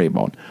nothing to worry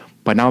about.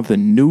 But now the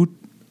new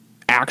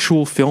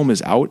actual film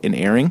is out and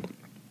airing,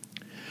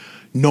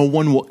 no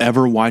one will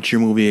ever watch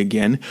your movie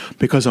again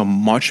because a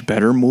much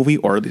better movie,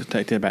 or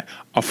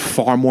a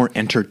far more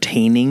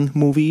entertaining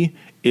movie,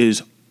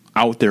 is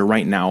out there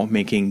right now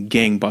making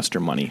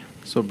gangbuster money.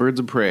 So Birds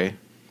of Prey,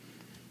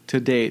 to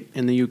date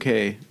in the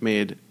UK,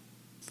 made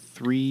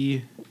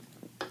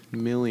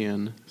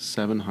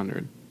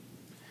 $3,700,000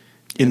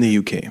 in the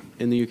UK.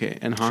 In the UK,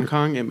 in Hong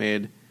Kong, it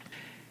made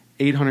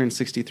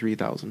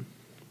 $863,000.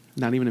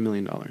 Not even $1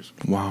 million.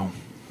 Wow.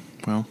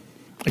 Well,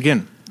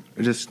 again,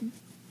 it is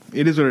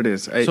what it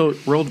is. So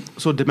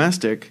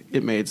domestic,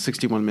 it made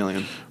 $61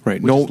 million.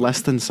 Right. Which is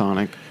less than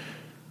Sonic.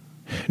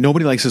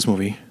 Nobody likes this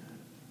movie.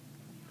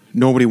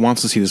 Nobody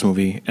wants to see this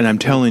movie, and I'm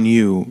telling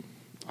you,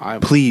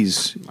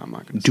 please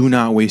do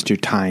not waste your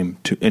time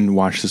and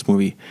watch this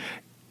movie.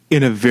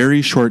 In a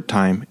very short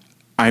time,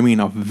 I mean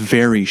a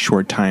very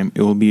short time,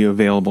 it will be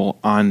available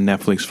on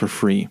Netflix for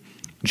free.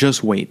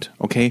 Just wait,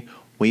 okay?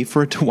 Wait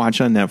for it to watch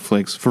on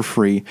Netflix for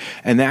free,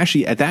 and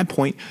actually, at that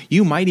point,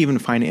 you might even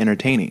find it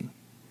entertaining,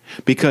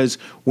 because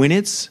when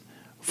it's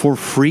for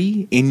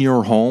free in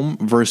your home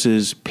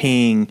versus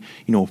paying,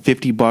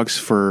 $50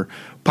 for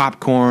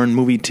popcorn,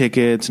 movie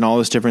tickets, and all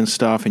this different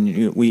stuff, and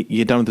you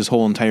get done with this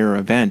whole entire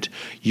event,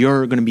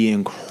 you're going to be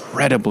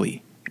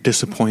incredibly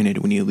disappointed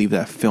when you leave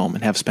that film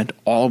and have spent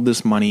all of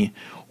this money,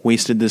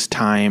 wasted this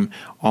time,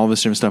 all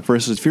this different stuff,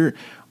 versus if you're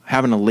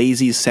having a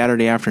lazy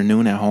Saturday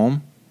afternoon at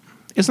home,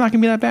 it's not going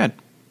to be that bad.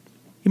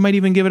 You might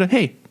even give it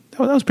hey, that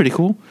was pretty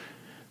cool.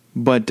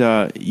 But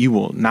you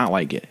will not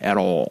like it at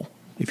all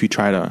if you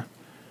try to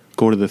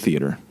go to the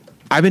theater.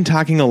 I've been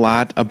talking a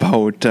lot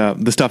about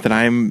the stuff that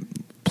I'm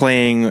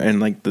playing and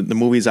like the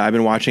movies I've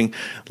been watching.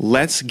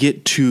 Let's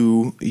get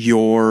to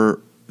your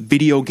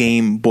video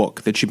game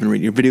book that you've been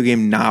reading, your video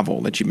game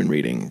novel that you've been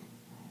reading.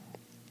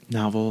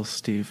 Novels,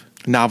 Steve.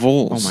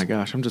 Novels. Oh my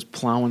gosh, I'm just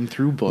plowing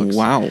through books.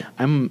 Wow.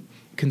 I'm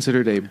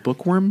considered a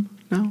bookworm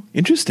now.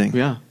 Interesting.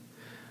 Yeah.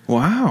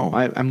 Wow.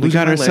 I'm we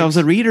got ourselves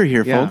legs. A reader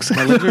here, folks.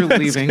 My legs are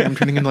leaving. I'm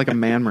turning into like a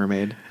man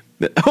mermaid.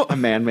 A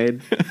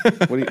man-maid.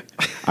 What do you?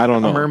 I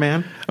don't know. A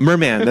merman? A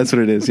merman. That's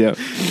what it is. Yeah.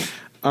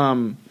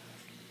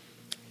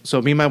 So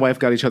me and my wife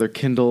got each other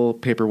Kindle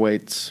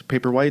Paperlights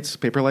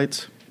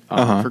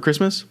for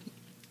Christmas.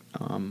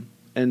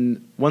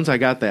 And once I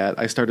got that,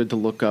 I started to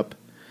look up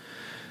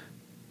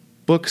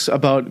books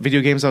about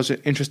video games I was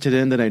interested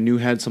in that I knew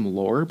had some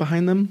lore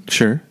behind them.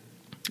 Sure.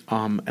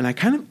 And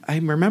I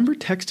remember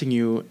texting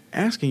you,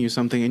 asking you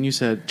something, and you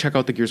said, check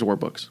out the Gears of War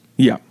books.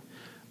 Yeah.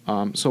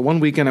 So one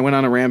weekend I went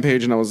on a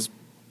rampage and I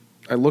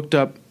looked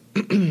up,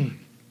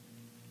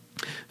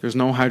 there's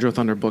no Hydro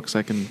Thunder books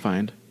I can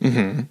find.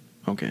 Mm-hmm.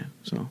 Okay.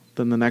 So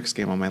then the next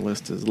game on my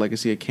list is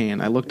Legacy of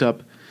Kain. I looked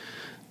up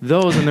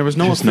those and there was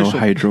no There's official. no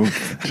Hydro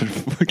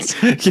books.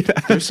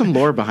 There's some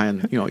lore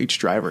behind, each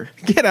driver.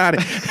 Get out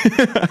of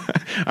here.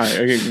 All right.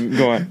 Okay.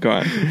 Go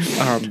on.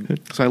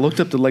 So I looked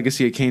up the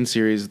Legacy of Kain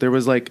series. There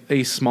was like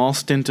a small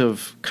stint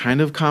of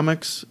kind of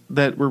comics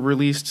that were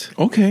released.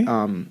 Okay.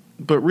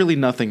 But really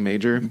nothing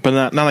major.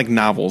 But not like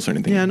novels or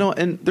anything. Yeah, no,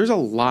 and there's a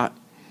lot.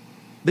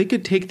 They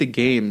could take the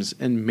games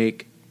and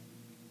make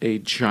a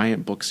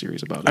giant book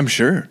series about it. I'm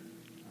sure.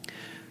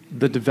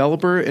 The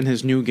developer in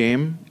his new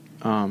game,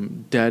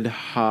 Dead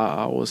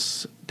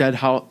House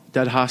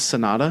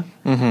Sonata,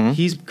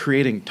 he's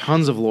creating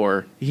tons of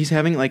lore. He's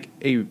having like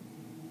a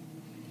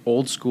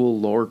old school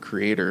lore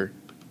creator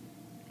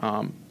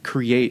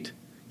create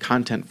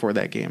content for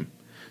that game.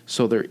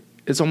 So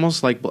it's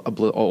almost like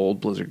a old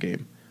Blizzard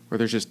game, where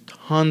there's just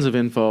tons of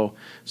info.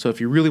 So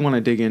if you really want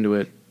to dig into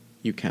it,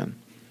 you can.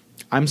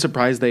 I'm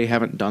surprised they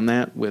haven't done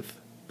that with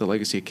the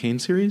Legacy of Kain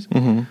series.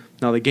 Mm-hmm.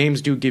 Now, the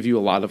games do give you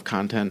a lot of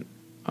content.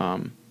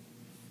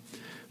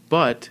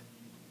 But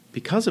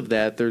because of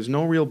that, there's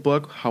no real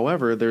book.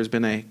 However, there's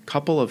been a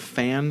couple of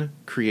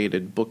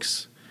fan-created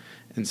books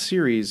and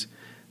series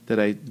that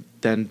I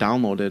then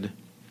downloaded,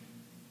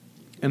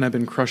 and I've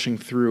been crushing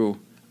through.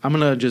 I'm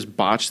going to just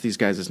botch these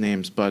guys'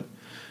 names, but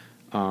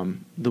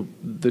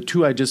the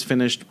two I just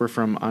finished were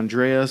from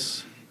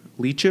Andreas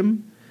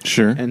Leacham.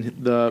 Sure. And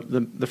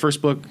the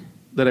first book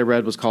that I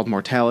read was called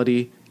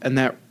Mortality, and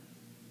that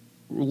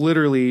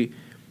literally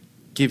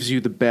gives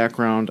you the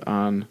background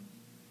on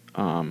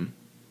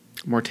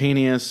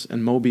Mortanius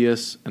and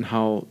Mobius and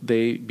how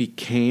they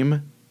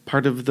became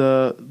part of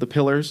the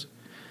pillars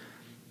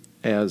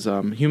as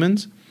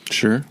humans.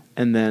 Sure.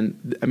 And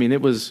then, I mean,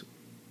 it was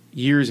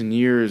years and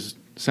years,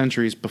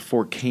 centuries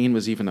before Cain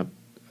was even a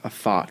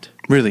thought.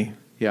 Really?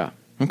 Yeah.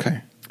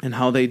 Okay. And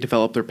how they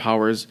develop their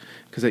powers,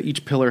 because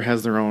each pillar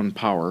has their own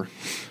power.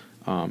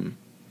 And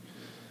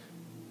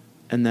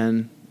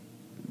then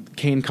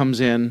Cain comes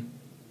in,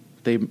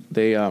 they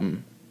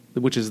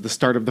which is the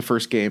start of the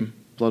first game,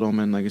 Blood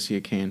Omen, Legacy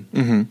of Cain.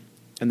 Mm-hmm.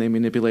 And they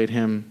manipulate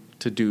him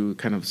to do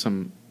kind of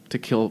to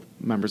kill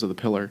members of the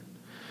pillar.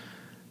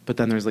 But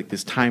then there's like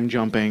this time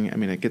jumping. I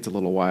mean, it gets a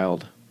little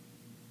wild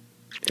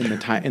in the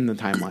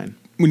timeline.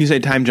 When you say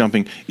time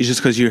jumping, it's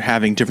just because you're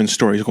having different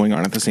stories going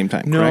on at the same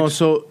time, No,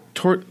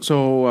 correct?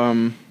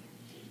 so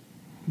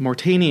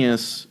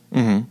Mortanius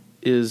Mm-hmm.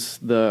 is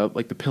the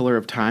pillar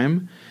of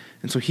time,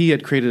 and so he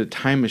had created a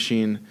time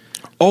machine.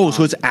 Oh,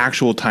 so it's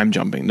actual time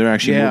jumping. They're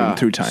actually moving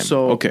through time.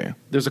 So okay.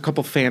 there's a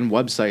couple fan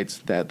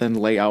websites that then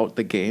lay out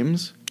the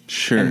games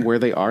Sure. and where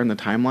they are in the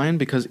timeline,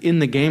 because in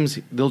the games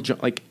they'll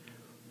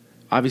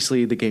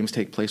obviously the games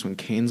take place when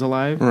Cain's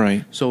alive.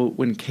 Right. So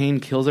when Cain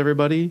kills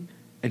everybody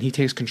and he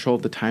takes control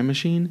of the time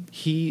machine,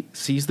 he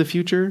sees the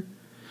future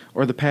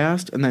or the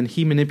past, and then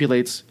he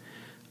manipulates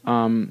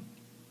points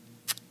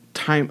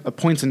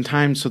in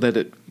time so that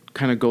it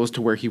kind of goes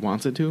to where he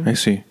wants it to. I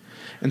see.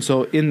 And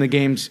so in the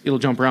games, it'll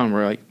jump around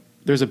where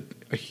there's a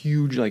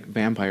huge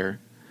vampire,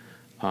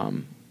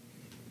 and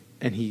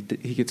he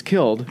gets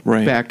killed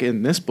Right. back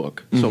in this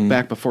book. So Mhm.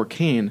 back before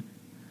Cain,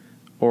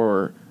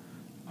 or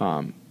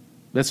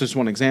that's just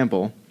one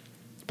example.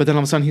 But then all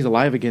of a sudden he's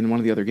alive again in one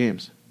of the other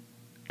games,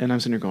 and I'm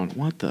sitting here going,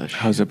 "What the?"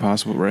 How's it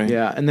possible, right?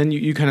 Yeah, and then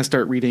you kind of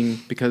start reading,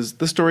 because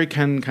the story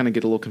can kind of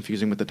get a little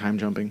confusing with the time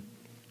jumping.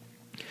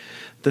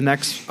 The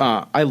next,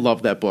 I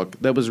love that book.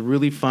 That was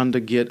really fun to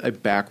get a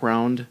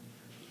background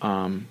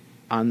on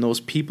those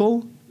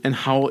people and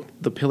how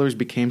the pillars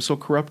became so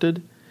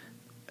corrupted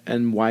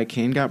and why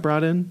Cain got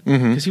brought in.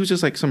 Because he was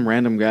just like some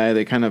random guy.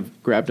 They kind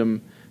of grabbed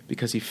him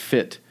because he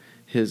fit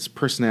his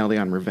personality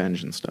on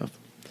revenge and stuff.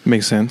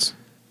 Makes sense.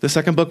 The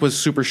second book was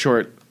super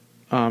short.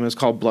 It's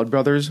called Blood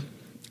Brothers,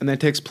 and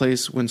that takes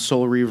place when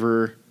Soul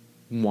Reaver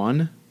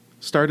 1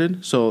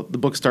 started. So the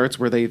book starts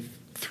where they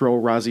throw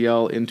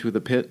Raziel into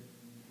the pit,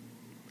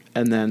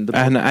 and then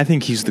And I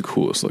think he's the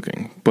coolest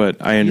looking, but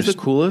I he's understand.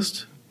 the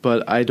coolest,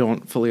 but I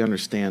don't fully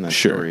understand that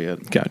story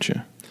yet.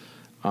 Gotcha.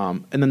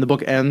 And then the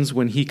book ends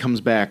when he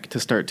comes back to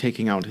start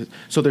taking out his...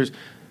 So there's...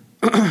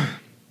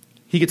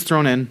 he gets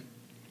thrown in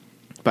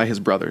by his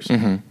brothers.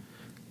 Mm-hmm.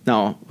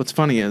 Now, what's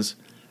funny is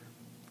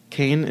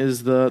Cain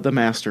is the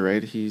master,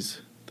 right?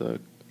 He's the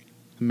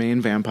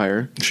main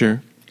vampire.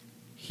 Sure.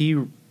 He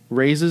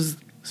raises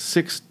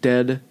 6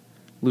 dead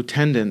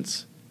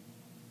lieutenants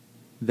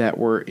that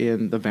were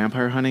in the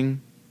vampire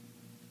hunting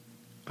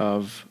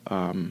of...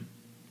 oh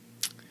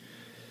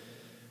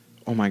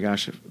my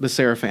gosh, the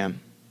Seraphan.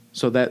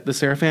 So that the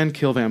Seraphan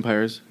kill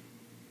vampires.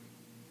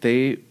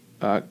 They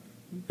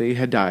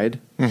had died.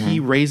 Mm-hmm. He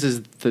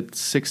raises the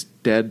 6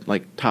 dead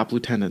top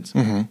lieutenants,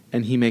 Mm-hmm.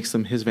 and he makes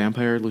them his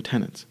vampire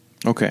lieutenants.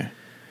 Okay.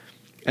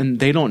 And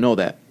they don't know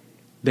that.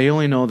 They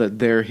only know that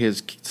they're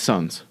his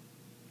sons,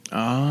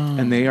 Oh.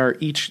 and they are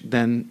each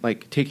then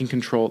taking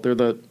control.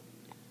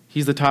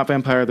 He's the top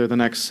vampire. They're the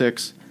next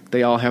 6.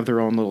 They all have their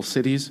own little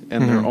cities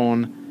and their Mm-hmm.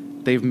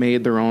 own. They've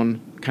made their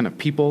own kind of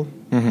people.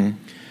 Mm-hmm.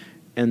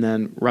 And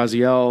then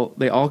Raziel,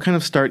 they all kind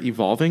of start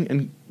evolving.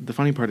 And the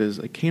funny part is,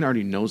 Cain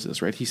already knows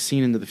this, right? He's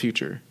seen into the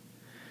future.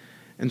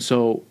 And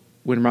so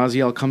when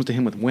Raziel comes to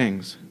him with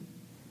wings,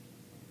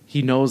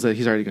 he knows that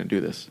he's already going to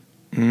do this.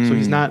 So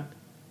he's not...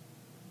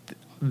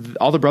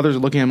 all the brothers are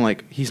looking at him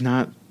like, he's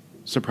not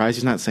surprised,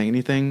 he's not saying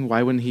anything.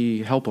 Why wouldn't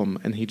he help him?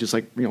 And he just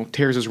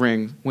tears his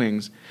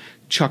wings,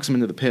 chucks him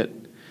into the pit,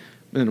 and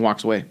then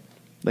walks away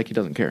like he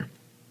doesn't care.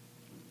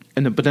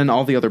 But then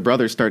all the other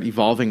brothers start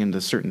evolving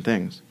into certain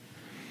things.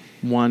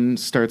 One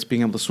starts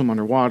being able to swim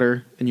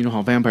underwater, and you know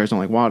how vampires don't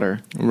like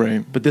water.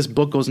 Right. But this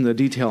book goes into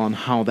detail on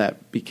how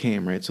that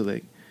became, right? So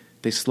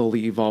they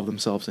slowly evolve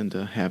themselves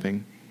into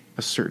having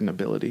a certain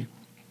ability.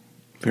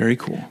 Very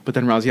cool. But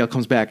then Raziel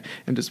comes back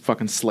and just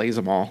fucking slays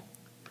them all.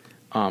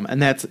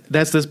 And that's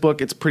this book.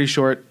 It's pretty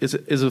short. It's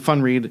a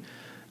fun read.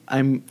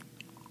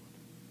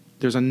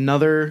 There's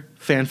another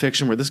fan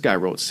fiction where this guy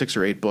wrote 6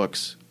 or 8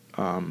 books,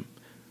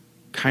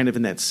 kind of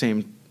in that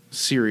same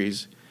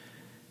series.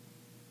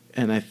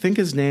 And I think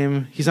his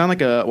name, he's on a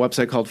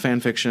website called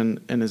Fanfiction,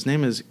 and his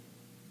name is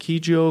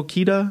Kijo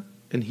Kida,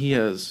 and he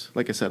has,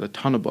 like I said, a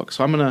ton of books.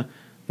 So I'm going to,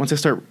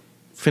 once I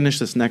finish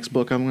this next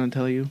book I'm going to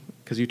tell you,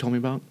 because you told me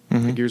about,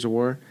 the Gears of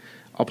War,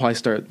 I'll probably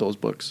start those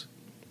books.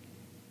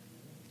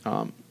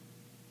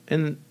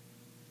 And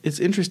it's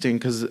interesting,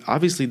 because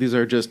obviously these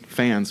are just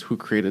fans who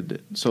created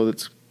it. So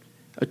it's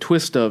a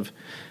twist of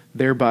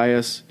their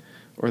bias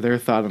or their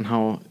thought on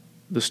how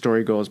the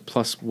story goes,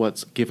 plus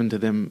what's given to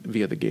them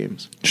via the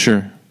games.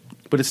 Sure.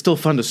 But it's still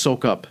fun to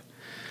soak up.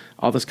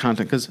 all this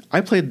content, because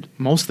I played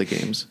most of the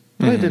games,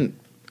 but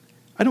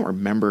I don't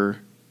remember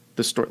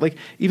the story. Like,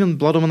 even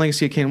Blood Omen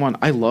Legacy of Kain 1,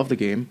 I love the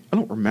game. I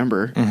don't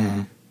remember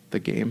the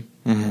game.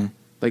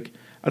 Like,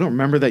 I don't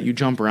remember that you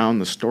jump around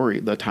the story,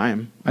 the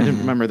time. I didn't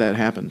remember that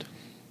happened.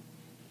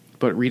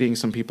 But reading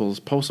some people's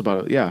posts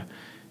about it,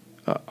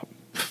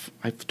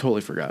 I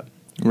totally forgot.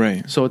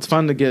 Right. So it's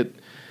fun to get,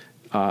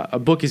 a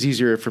book is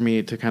easier for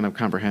me to kind of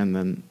comprehend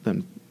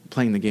than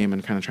playing the game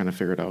and kind of trying to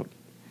figure it out.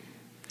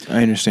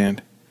 I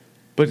understand.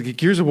 But the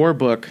Gears of War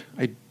book,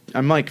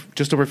 I'm like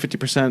just over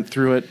 50%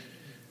 through it.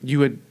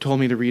 You had told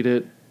me to read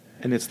it,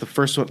 and it's the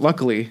first one.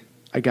 Luckily,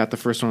 I got the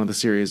first one of the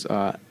series,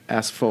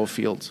 Aspho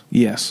Fields.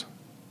 Yes.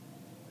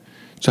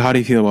 So how do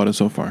you feel about it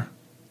so far?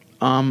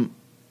 I'm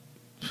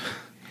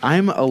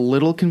a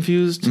little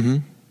confused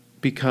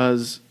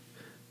because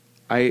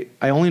I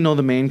only know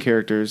the main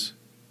characters,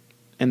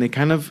 and they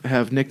kind of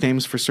have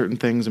nicknames for certain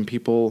things and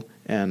people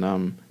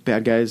and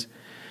bad guys.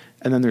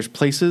 And then there's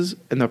places,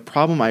 and the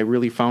problem I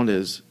really found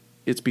is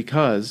it's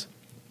because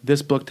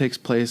this book takes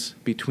place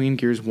between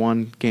Gears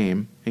 1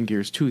 game and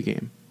Gears 2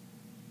 game.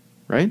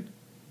 Right?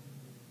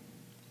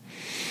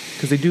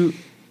 Because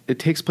it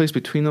takes place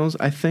between those,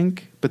 I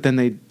think, but then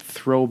they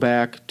throw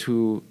back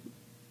to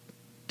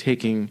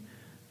taking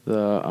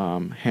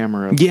the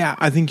hammer of... Yeah,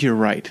 I think you're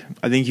right.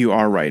 I think you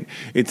are right.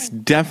 It's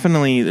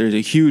definitely, there's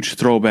a huge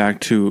throwback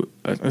to,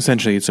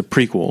 essentially it's a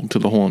prequel to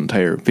the whole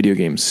entire video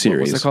game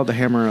series. What's it called? The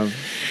Hammer of...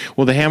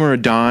 Well, the Hammer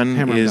of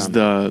Dawn is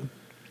the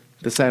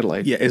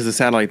satellite. Yeah, is the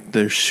satellite.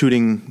 They're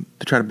shooting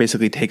to try to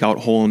basically take out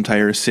whole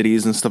entire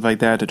cities and stuff like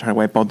that, to try to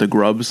wipe out the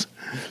grubs.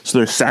 So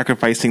they're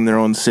sacrificing their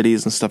own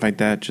cities and stuff like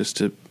that just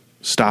to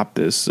stop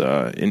this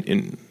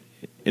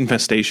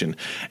infestation.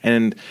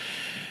 And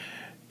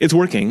it's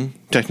working,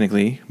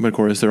 technically, but of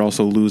course they're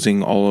also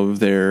losing all of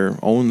their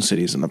own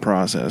cities in the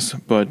process.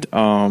 But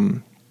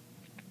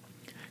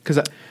because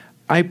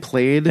I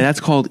played, and that's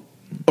called,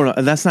 or no,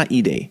 that's not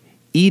E-Day.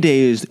 E-Day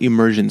is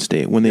Emergence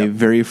Day, when they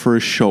very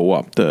first show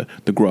up, the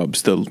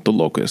grubs, the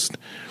locust.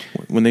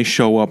 When they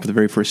show up the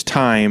very first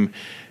time,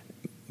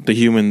 the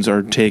humans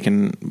are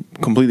taken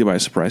completely by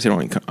surprise. They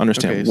don't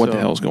understand what the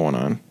hell's going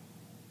on.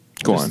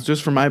 Go on.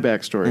 Just for my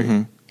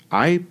backstory,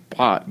 I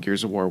bought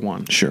Gears of War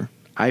 1. Sure.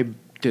 I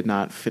did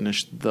not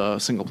finish the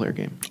single-player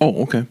game.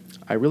 Oh, okay.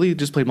 I really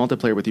just played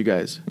multiplayer with you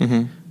guys.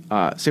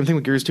 Same thing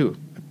with Gears 2.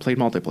 I played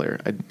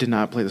multiplayer. I did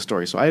not play the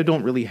story, so I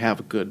don't really have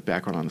a good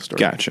background on the story.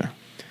 Gotcha.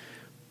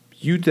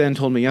 You then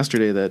told me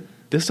yesterday that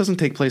this doesn't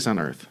take place on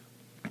Earth.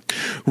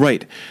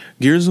 Right.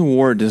 Gears of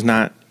War is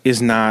not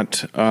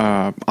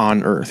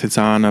on Earth. It's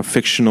on a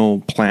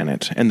fictional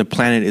planet, and the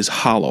planet is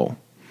hollow.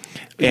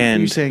 And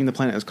are you saying the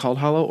planet is called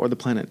Hollow, or the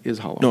planet is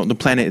hollow? No, the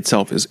planet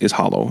itself is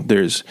hollow.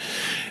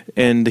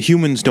 And the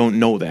humans don't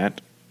know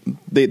that.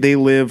 They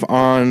live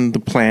on the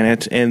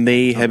planet, and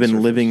they have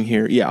been living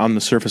here. Yeah, on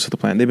the surface of the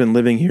planet. They've been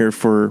living here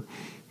for,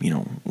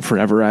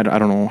 forever. I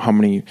don't know how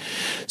many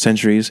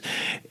centuries.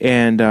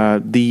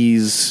 And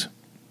these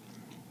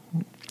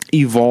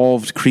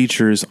evolved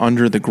creatures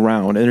under the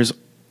ground, and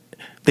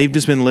they've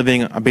just been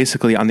living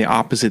basically on the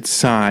opposite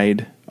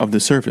side of the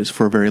surface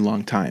for a very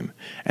long time.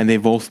 And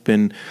they've both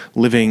been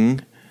living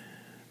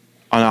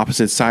on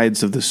opposite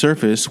sides of the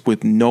surface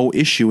with no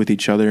issue with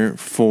each other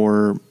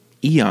for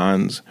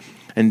eons,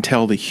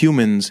 until the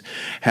humans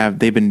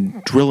they've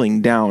been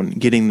drilling down,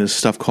 getting this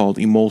stuff called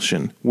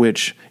emulsion,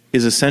 which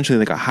is essentially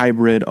like a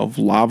hybrid of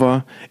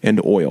lava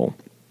and oil.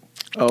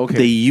 Oh, okay.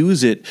 They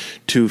use it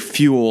to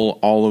fuel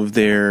all of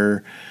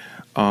their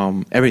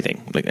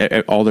everything,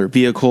 like all their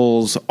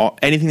vehicles,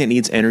 anything that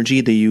needs energy,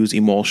 they use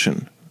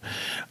emulsion.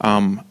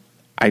 I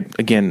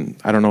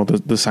don't know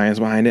the science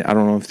behind it. I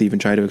don't know if they even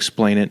try to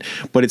explain it,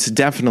 but it's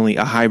definitely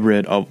a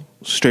hybrid of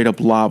straight up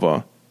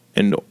lava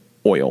and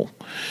oil.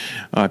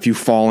 If you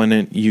fall in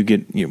it,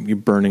 you're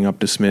burning up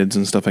to smids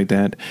and stuff like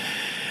that.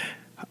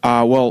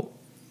 Well,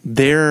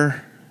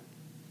 their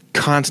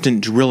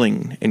constant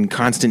drilling and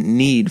constant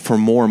need for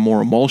more and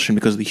more emulsion,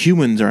 because the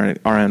humans are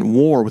at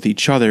war with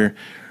each other.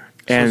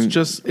 And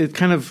it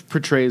kind of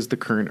portrays the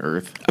current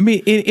Earth. I mean,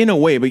 in a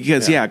way,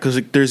 because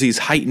there's these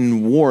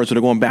heightened wars that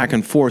are going back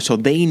and forth, so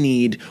they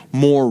need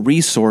more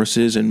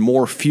resources and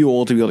more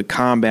fuel to be able to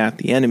combat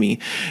the enemy.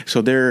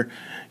 So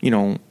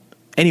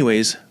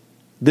anyways,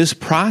 this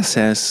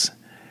process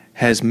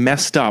has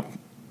messed up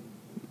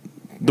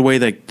the way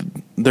that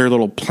their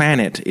little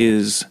planet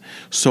is.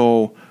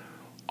 So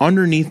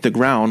underneath the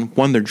ground,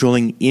 they're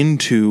drilling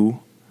into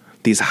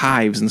these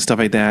hives and stuff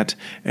like that,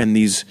 and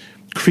these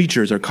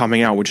creatures are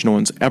coming out, which no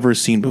one's ever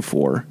seen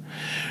before.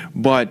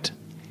 But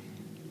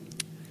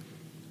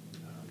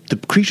the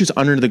creatures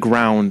under the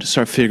ground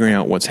start figuring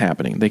out what's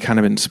happening. They kind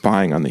of been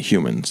spying on the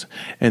humans,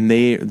 and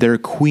their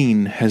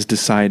queen has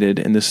decided,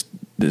 and this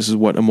is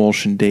what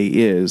Emulsion Day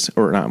is,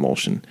 or not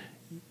Emulsion,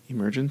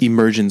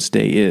 Emergence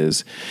Day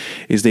is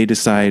they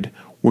decide,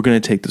 we're going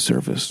to take the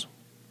surface.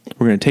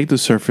 We're going to take the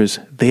surface.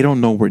 They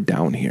don't know we're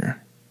down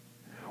here.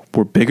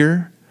 We're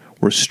bigger.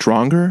 We're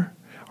stronger.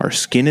 Our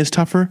skin is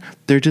tougher.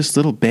 They're just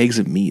little bags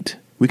of meat.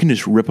 We can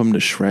just rip them to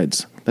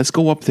shreds. Let's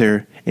go up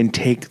there and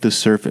take the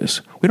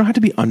surface. We don't have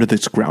to be under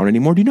this ground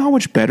anymore. Do you know how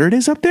much better it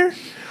is up there?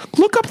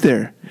 Look up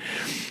there.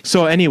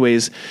 So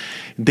anyways,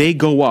 they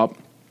go up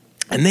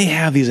and they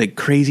have these like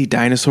crazy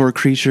dinosaur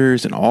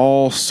creatures and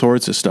all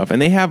sorts of stuff.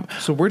 And they have...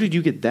 So where did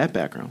you get that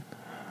background?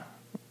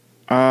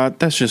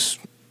 That's just...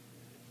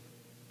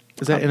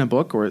 Is that in a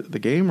book or the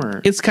game,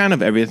 or it's kind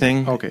of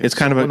everything? Okay, it's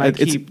kind so of when I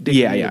keep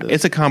digging into this-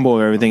 It's a combo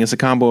of everything. It's a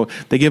combo.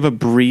 They give a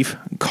brief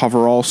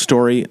coverall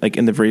story, like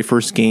in the very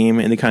first game,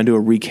 and they kind of do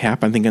a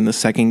recap. I think in the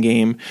second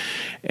game,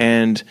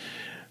 and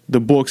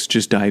the books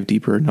just dive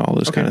deeper into all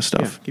this kind of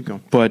stuff. Yeah, keep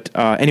going. But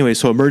anyway,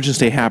 so Emergence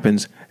Day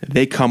happens.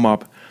 They come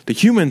up. The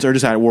humans are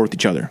just at war with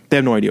each other. They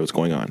have no idea what's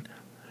going on.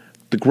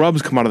 The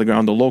grubs come out of the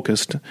ground, the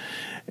locust,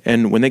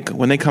 and when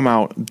they come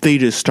out, they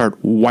just start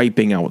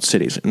wiping out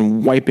cities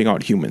and wiping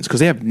out humans because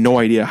they have no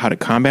idea how to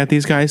combat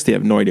these guys. They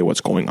have no idea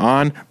what's going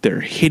on.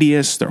 They're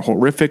hideous. They're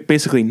horrific.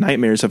 Basically,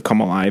 nightmares have come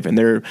alive, and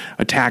they're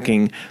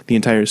attacking the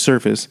entire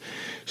surface.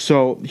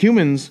 So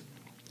humans,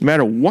 no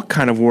matter what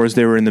kind of wars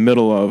they were in the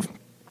middle of,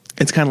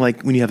 it's kind of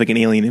like when you have like an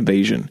alien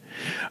invasion.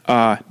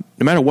 No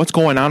matter what's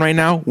going on right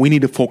now, we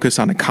need to focus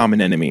on a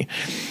common enemy.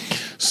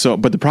 So,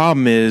 but the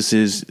problem is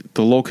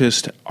the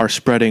locusts are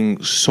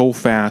spreading so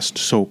fast,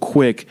 so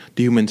quick,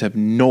 the humans have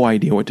no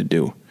idea what to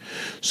do.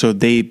 So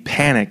they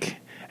panic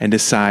and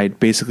decide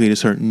basically to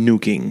start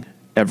nuking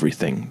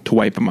everything to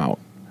wipe them out.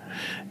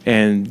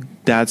 And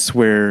that's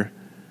where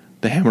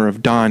the Hammer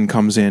of Dawn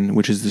comes in,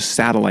 which is the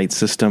satellite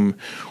system,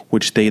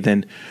 which they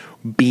then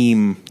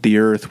beam the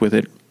Earth with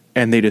it.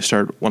 And they just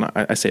start, well,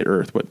 I say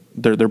Earth, but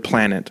their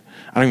planet.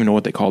 I don't even know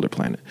what they call their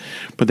planet.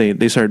 But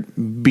they start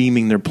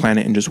beaming their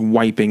planet and just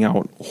wiping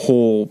out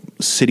whole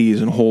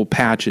cities and whole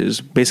patches.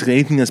 Basically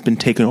anything that's been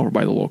taken over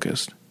by the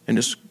locust. And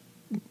just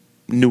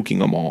nuking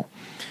them all.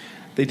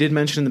 They did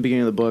mention in the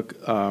beginning of the book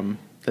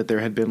that there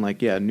had been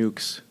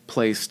nukes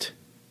placed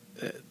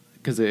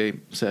because they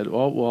said,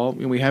 well,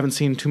 we haven't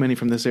seen too many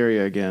from this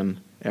area again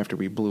after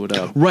we blew it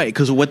up. Right,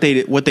 because what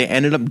they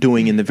ended up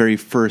doing in the very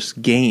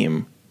first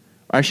game...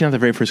 Actually, not the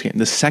very first game.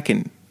 The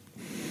second.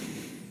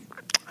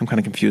 I'm kind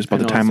of confused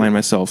about the timeline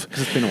myself.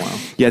 It's been a while.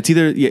 Yeah,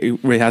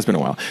 it has been a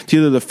while. It's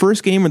either the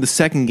first game or the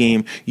second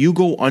game. You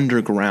go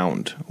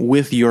underground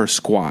with your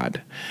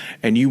squad,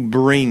 and you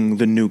bring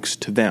the nukes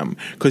to them.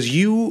 Because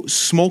you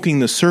smoking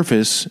the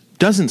surface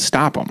doesn't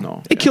stop them.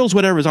 No. It kills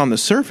whatever's on the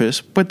surface,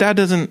 but that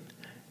doesn't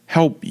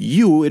help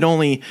you. It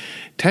only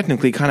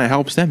technically kind of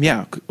helps them.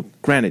 Yeah,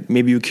 granted,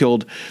 maybe you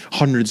killed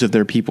hundreds of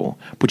their people,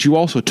 but you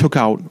also took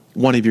out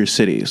one of your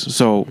cities.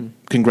 So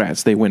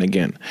congrats, they win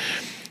again.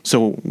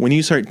 So when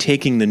you start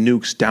taking the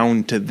nukes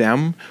down to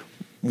them,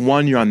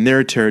 one, you're on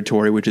their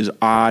territory, which is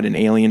odd and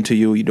alien to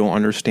you. You don't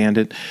understand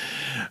it.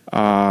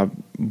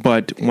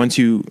 But once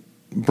you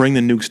bring the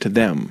nukes to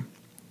them,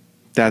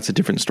 that's a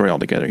different story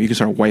altogether. You can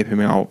start wiping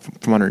them out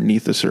from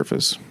underneath the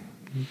surface.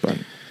 But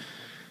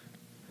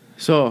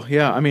so,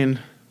 yeah, I mean,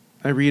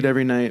 I read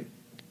every night.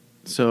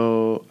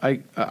 So I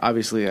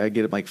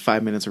get like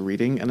 5 minutes of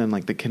reading, and then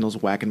like the Kindle's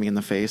whacking me in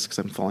the face because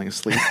I'm falling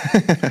asleep.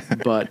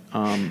 But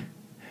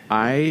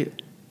I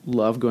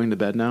love going to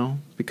bed now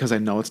because I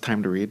know it's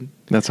time to read.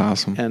 That's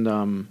awesome.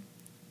 And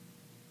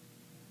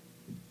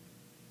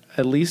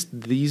at least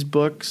these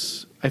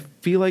books, I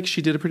feel like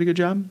she did a pretty good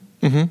job.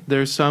 Mm-hmm.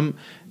 There's some.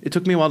 It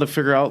took me a while to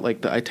figure out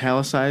like the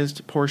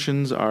italicized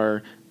portions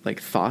are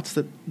like thoughts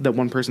that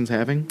one person's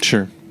having.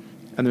 Sure.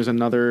 And there's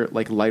another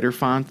like lighter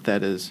font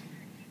that is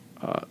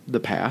the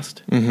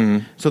past. Mm-hmm.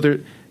 So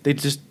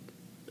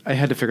I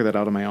had to figure that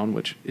out on my own,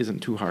 which isn't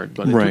too hard.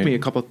 But it Right. took me a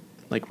couple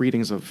like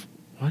readings of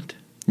what?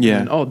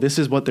 Yeah. And, this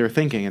is what they're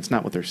thinking. It's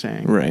not what they're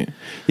saying. Right.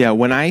 Yeah,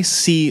 when I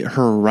see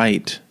her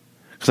write,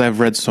 because I've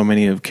read so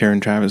many of Karen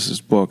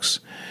Travis's books,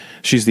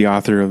 she's the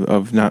author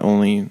of not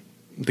only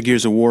the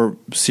Gears of War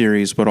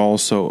series, but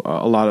also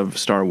a lot of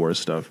Star Wars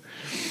stuff.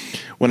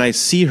 When I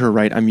see her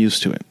write, I'm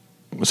used to it.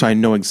 So I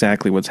know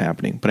exactly what's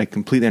happening. But I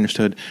completely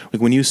understood.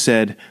 Like when you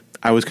said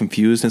I was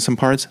confused in some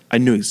parts, I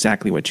knew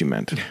exactly what you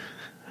meant.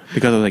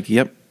 Because I was like,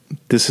 yep,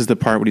 this is the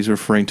part what he's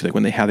referring to. Like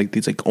when they have like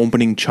these like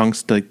opening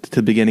chunks to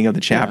the beginning of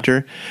the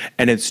chapter. Yeah.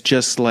 And it's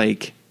just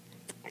like,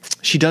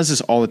 she does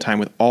this all the time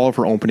with all of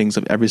her openings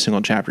of every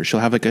single chapter. She'll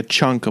have like a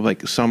chunk of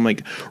like some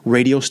like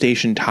radio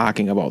station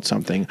talking about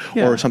something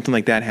or something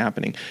like that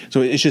happening.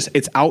 So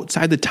it's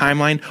outside the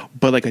timeline,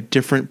 but like a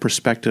different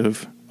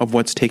perspective of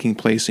what's taking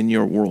place in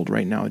your world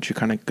right now that you're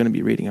kind of going to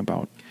be reading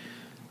about.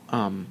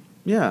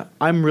 Yeah,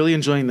 I'm really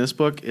enjoying this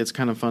book. It's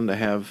kind of fun to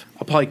have.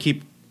 I'll probably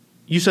keep.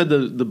 You said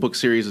the book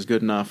series is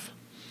good enough.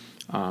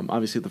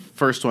 Obviously, the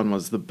first one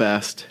was the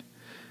best,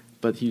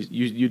 but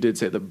you did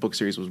say the book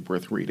series was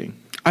worth reading.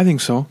 I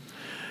think so.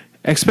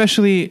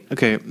 Especially,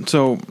 okay,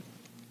 so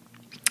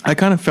I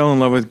kind of fell in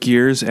love with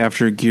Gears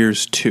after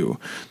Gears 2.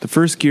 The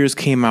first Gears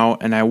came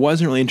out, and I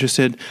wasn't really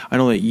interested. I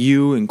know that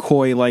you and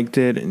Coy liked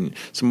it, and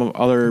some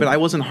other... But I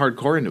wasn't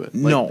hardcore into it.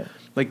 No.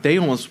 Like, they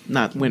almost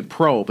not went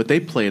pro, but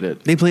they played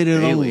it. They played it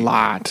daily. a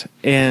lot.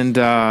 And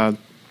I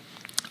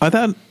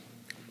thought...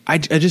 I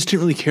just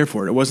didn't really care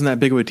for it. It wasn't that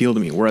big of a deal to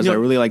me, whereas I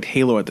really liked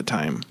Halo at the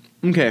time.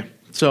 Okay.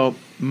 So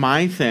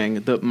my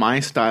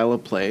style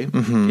of play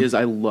is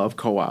I love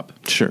co-op.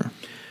 Sure.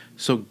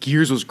 So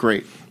Gears was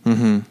great.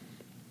 But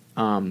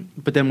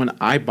then when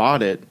I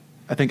bought it,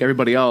 I think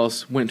everybody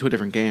else went to a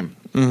different game.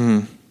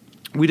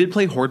 We did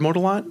play Horde mode a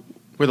lot,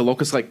 where the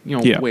locusts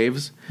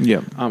waves.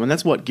 Yeah. And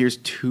that's what, Gears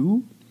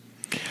 2?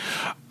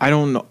 I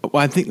don't know.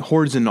 Well, I think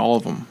Horde's in all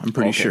of them. I'm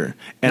pretty sure.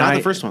 And Not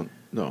the first one,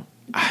 though.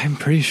 I'm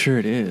pretty sure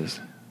it is.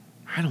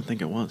 I don't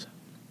think it was.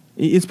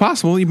 It's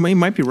possible. You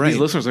might be right. These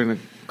listeners are going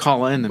to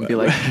call in and be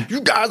like,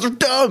 "You guys are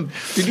dumb.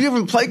 Did you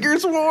even play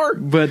Gears of War?"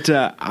 But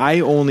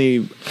I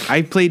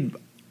played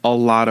a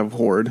lot of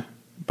Horde,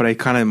 but I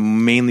kind of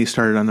mainly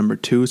started on number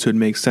 2, so it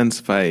makes sense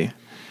if I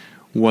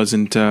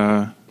wasn't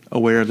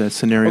aware of that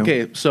scenario.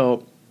 Okay,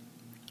 so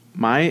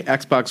my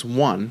Xbox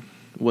One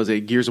was a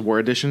Gears of War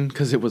edition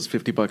because it was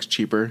 $50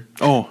 cheaper.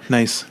 Oh,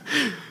 nice.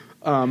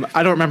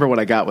 I don't remember what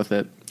I got with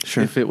it.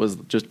 Sure. If it was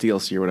just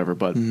DLC or whatever,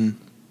 but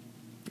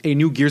a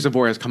new Gears of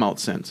War has come out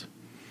since.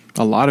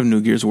 A lot of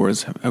new Gears of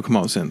Wars have come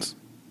out since.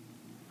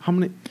 How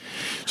many?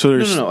 So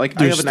there's No. Like,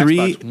 there's I have an 3.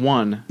 Xbox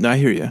One. No, I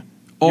hear you.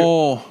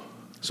 Oh,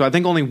 So I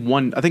think only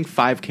one. I think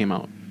 5 came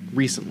out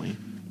recently,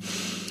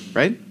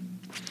 right?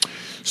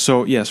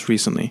 so yes,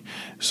 recently.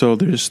 So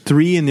there's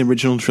 3 in the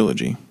original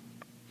trilogy,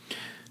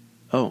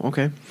 Oh,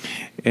 okay.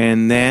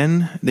 and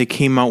then they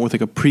came out with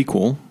like a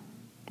prequel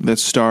that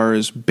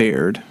stars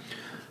Baird,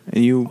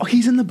 and Oh,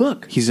 he's in the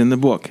book. he's in the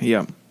book.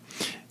 Yeah,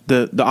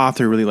 the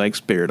author really likes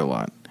Baird a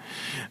lot.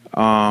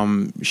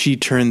 She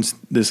turns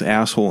this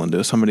asshole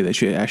into somebody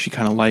that you actually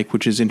kind of like,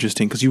 which is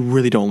interesting because you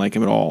really don't like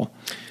him at all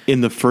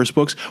in the first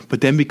books.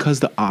 But then because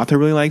the author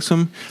really likes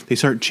him, they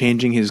start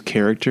changing his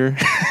character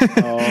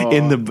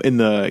in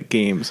the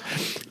games.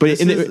 But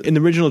in the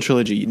original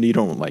trilogy, you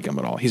don't like him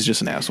at all. He's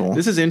just an asshole.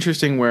 This is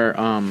interesting where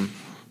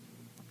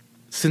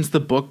since the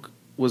book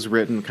was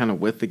written kind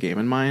of with the game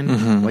in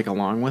mind, like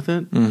along with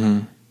it,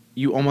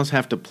 you almost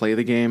have to play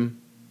the game,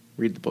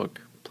 read the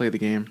book. Play the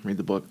game, read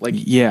the book,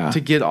 to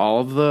get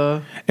all of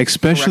the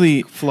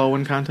especially flow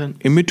and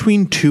content. In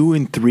between 2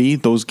 and 3,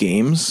 those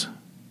games,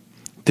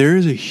 there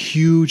is a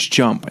huge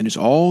jump, and there's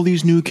all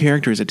these new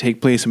characters that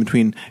take place in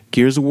between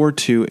Gears of War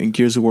 2 and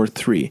Gears of War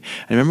 3.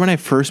 I remember when I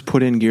first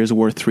put in Gears of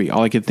War 3,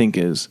 all I could think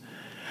is,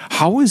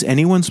 how is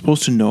anyone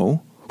supposed to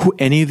know who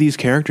any of these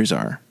characters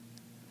are?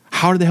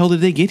 How the hell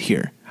did they get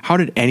here? How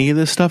did any of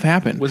this stuff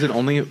happen? Was it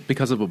only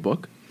because of a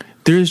book?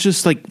 There's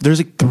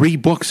 3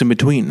 books in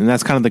between, and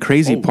that's kind of the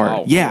crazy part.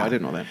 Wow. Yeah, Oh, I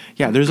didn't know that.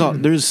 Yeah,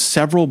 there's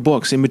several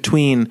books in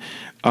between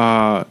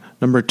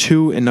number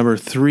 2 and number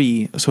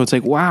 3. So it's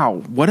like,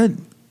 wow,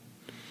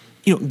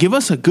 give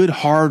us a good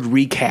hard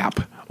recap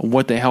of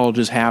what the hell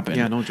just happened.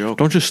 Yeah, no joke.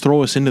 Don't just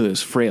throw us into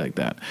this fray like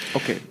that.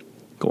 Okay,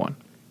 Go on.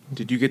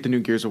 did you get the new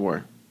Gears of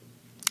War?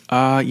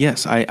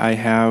 Yes, I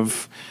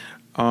have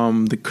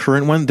the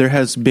current one. There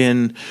has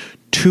been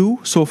 2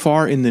 so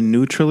far in the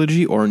new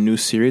trilogy or new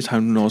series. Who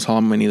knows how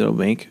many they'll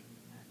make.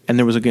 And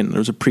there was a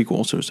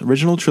prequel. So there's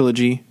original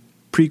trilogy,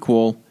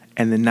 prequel,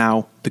 and then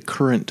now the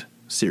current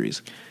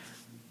series.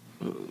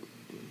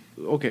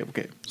 Okay.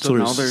 So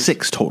now there's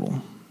 6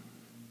 total.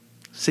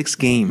 6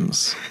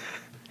 games.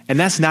 And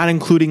that's not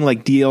including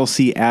like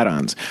DLC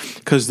add-ons,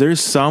 because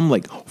there's some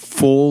like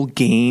full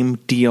game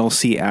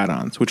DLC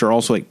add-ons, which are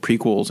also like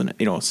prequels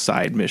and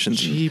side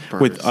missions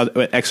with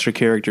extra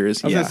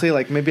characters. I was gonna say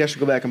like maybe I should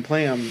go back and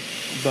play them,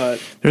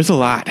 but there's a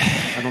lot.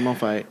 I don't know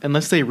if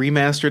unless they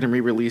remastered and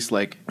re-released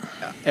like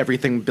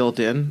everything built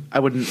in.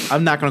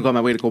 I'm not gonna go on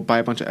my way to go buy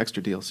a bunch of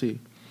extra DLC.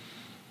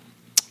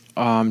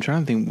 I'm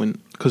trying to think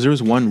because there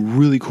was one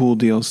really cool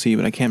DLC,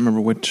 but I can't remember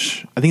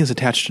which. I think it's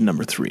attached to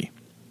number 3.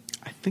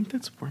 I think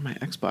that's where my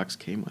Xbox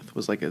came with.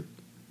 Was like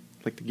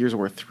the Gears of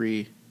War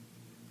 3,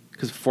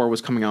 because 4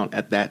 was coming out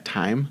at that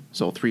time,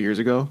 so 3 years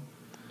ago.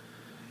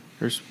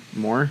 There's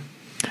more.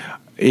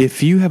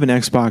 If you have an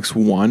Xbox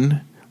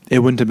One, it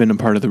wouldn't have been a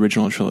part of the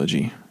original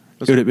trilogy.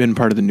 It would have been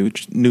part of the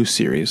new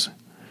series.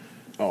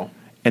 Oh.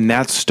 And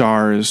that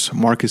stars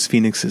Marcus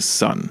Phoenix's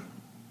son.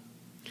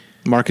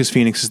 Marcus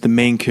Phoenix is the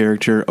main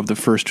character of the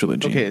first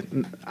trilogy. Okay,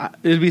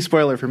 it'd be a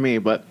spoiler for me,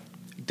 but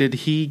did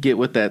he get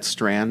with that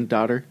Strand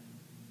daughter?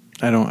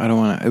 I don't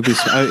want to.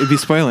 It'd be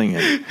spoiling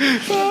it.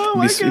 Oh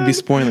my God. It'd be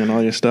spoiling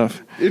all your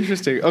stuff.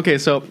 Interesting. Okay,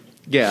 so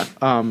yeah.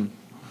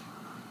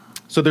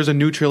 So there's a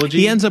new trilogy.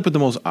 He ends up with the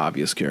most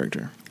obvious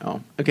character.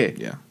 Oh, okay.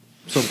 Yeah.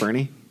 So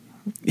Bernie.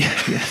 Yeah.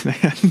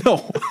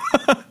 No.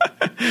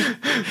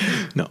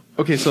 No.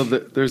 Okay, so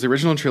there's the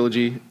original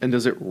trilogy, and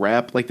does it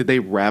wrap? Like, did they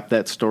wrap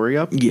that story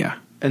up? Yeah.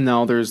 And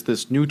now there's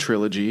this new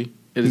trilogy.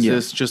 Is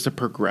this just a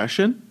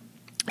progression?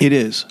 It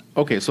is.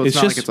 Okay, so it's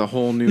not like it's a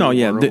whole new. No,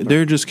 yeah, world.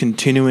 they're just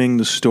continuing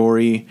the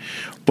story,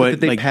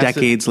 but like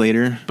decades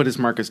later. But is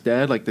Marcus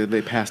dead? Like, did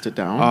they pass it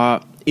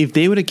down? If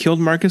they would have killed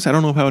Marcus, I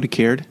don't know if I would have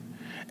cared.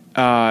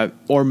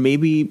 Or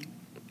maybe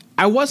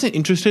I wasn't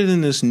interested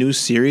in this new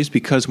series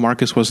because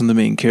Marcus wasn't the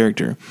main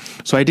character,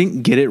 so I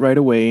didn't get it right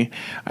away.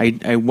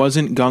 I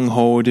wasn't gung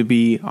ho to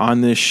be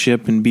on this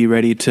ship and be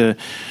ready to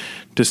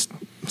just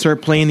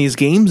start playing these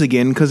games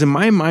again because in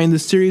my mind the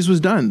series was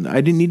done.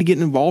 I didn't need to get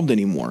involved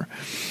anymore,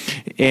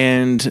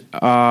 and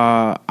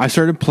I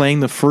started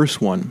playing the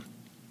first one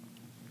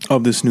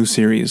of this new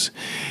series,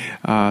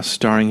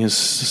 starring his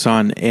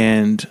son,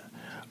 and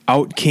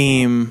out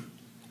came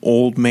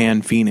Old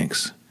Man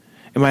Phoenix.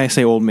 And when I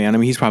say old man, I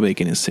mean he's probably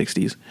like in his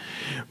 60s.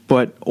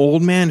 But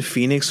Old Man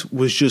Phoenix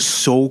was just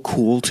so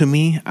cool to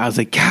me. I was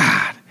like,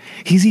 God,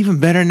 he's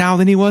even better now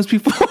than he was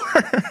before.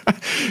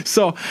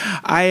 So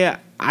I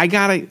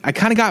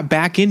kind of got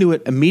back into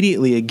it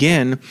immediately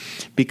again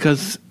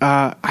because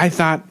I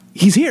thought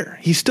he's here.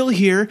 He's still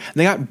here. And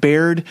they got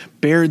Baird.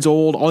 Baird's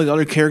old. All these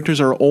other characters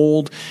are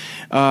old.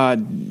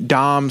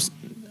 Dom's.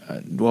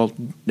 Well,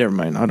 never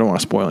mind. I don't want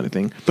to spoil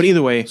anything. But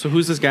either way. So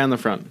who's this guy on the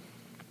front?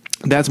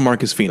 That's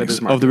Marcus Phoenix. That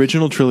is Marcus. Of the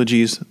original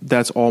trilogies,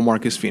 that's all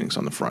Marcus Phoenix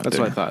on the front. That's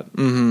there. what I thought.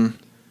 Mm-hmm.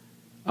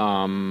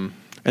 And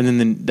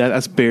then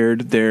that's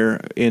Baird there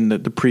in the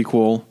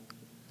prequel.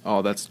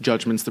 Oh, that's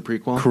Judgment's the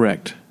prequel?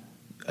 Correct.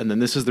 And then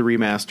this is the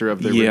remaster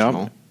of the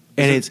original.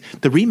 And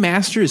the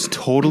remaster is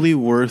totally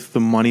worth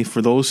the money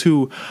for those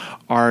who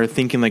are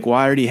thinking like, well,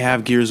 I already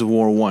have Gears of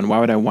War 1. Why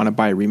would I want to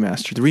buy a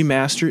remaster? The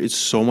remaster is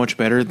so much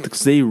better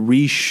because they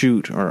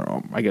reshoot,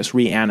 or I guess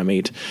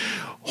reanimate,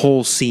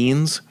 whole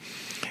scenes,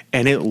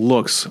 and it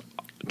looks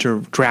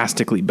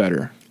drastically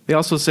better. They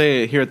also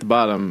say here at the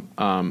bottom,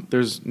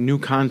 there's new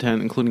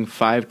content, including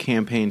 5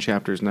 campaign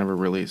chapters never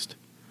released.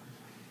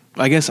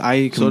 I guess So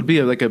it'd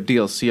be like a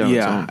DLC on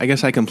its own. I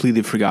guess I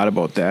completely forgot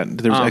about that.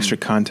 There was extra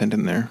content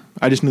in there.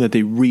 I just knew that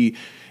they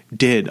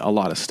redid a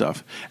lot of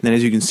stuff. And then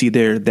as you can see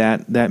there,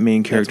 that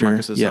main character,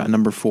 Marcus's son.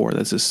 number 4,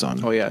 that's his son.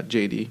 Oh yeah,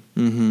 JD.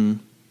 Mm-hmm.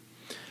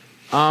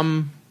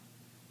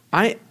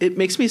 It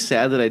makes me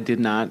sad that I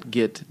did not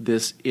get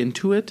this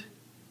into it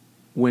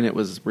when it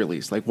was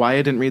released. Like why I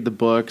didn't read the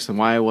books and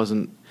why I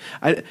wasn't.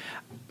 And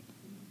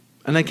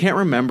I can't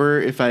remember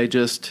if I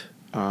just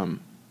I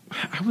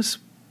was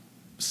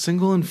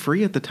single and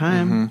free at the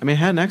time. Mm-hmm. I mean, I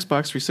had an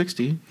Xbox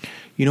 360.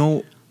 You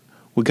know,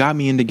 what got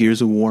me into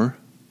Gears of War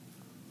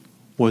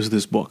was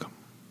this book.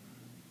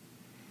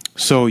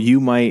 So you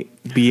might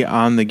be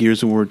on the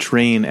Gears of War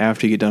train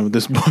after you get done with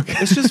this book.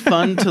 It's just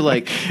fun to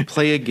like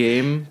play a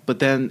game, but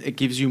then it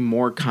gives you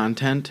more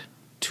content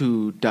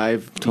to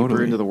dive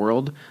deeper into the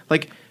world.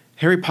 Like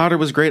Harry Potter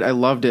was great. I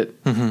loved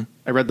it. Mm-hmm.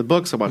 I read the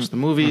books. I watched the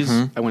movies.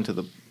 Mm-hmm. I went to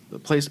the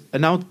place.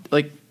 And now,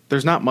 like,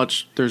 there's not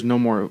much. There's no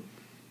more,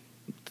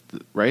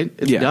 right?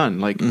 It's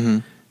done. Like,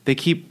 they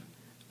keep...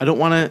 I don't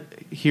want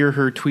to hear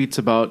her tweets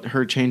about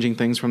her changing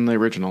things from the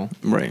original.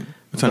 Right.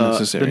 It's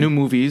unnecessary. The new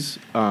movies,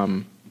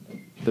 the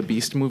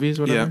Beast movies,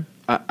 whatever,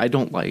 I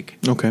don't like.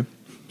 Okay.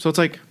 So it's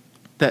like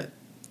that.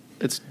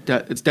 It's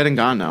dead and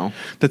gone now.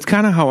 That's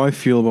kind of how I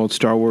feel about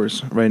Star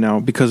Wars right now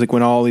because like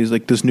when all these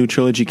like this new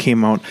trilogy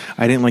came out,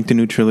 I didn't like the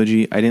new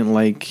trilogy. I didn't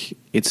like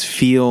its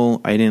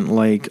feel. I didn't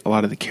like a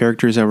lot of the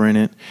characters that were in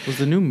it. Was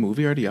the new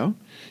movie already out?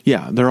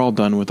 Yeah, they're all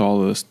done with all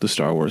this the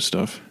Star Wars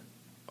stuff.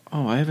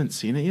 Oh, I haven't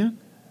seen it yet.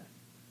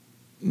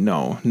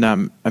 No, not.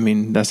 I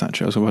mean, that's not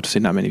true. I was about to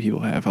say not many people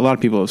have. A lot of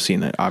people have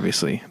seen it.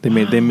 Obviously, they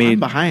made. I'm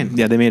behind.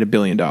 Yeah, they made $1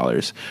 billion,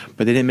 but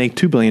they didn't make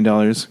 $2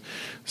 billion.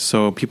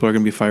 So people are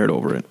going to be fired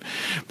over it.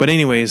 But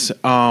anyways,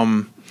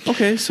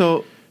 okay.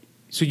 So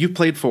you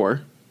played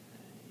 4.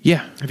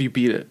 Yeah. Have you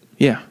beat it?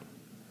 Yeah.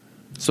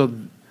 So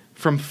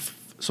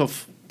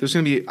there's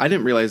going to be. I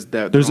didn't realize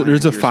that There's a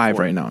Gears 5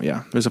 4. right now.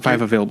 Yeah, there's a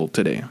 5 available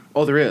today.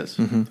 Oh, there is?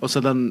 Mm-hmm. Oh, so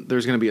then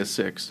there's going to be a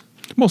 6.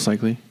 Most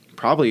likely.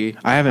 Probably.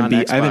 I haven't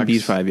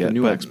beat 5 yet. The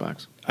new but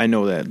Xbox. I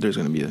know that there's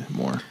going to be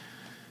more.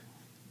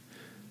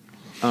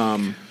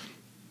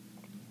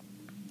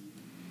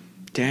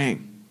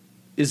 Dang.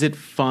 Is it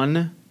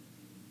fun?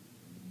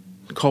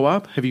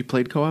 Co-op? Have you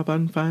played co-op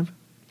on 5?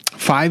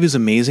 5 is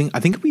amazing. I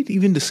think we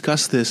even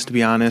discussed this, to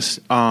be honest,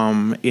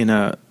 in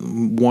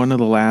one of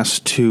the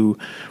last 2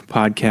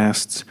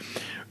 podcasts.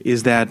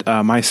 Is that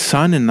my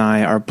son and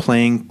I are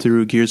playing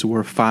through Gears of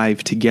War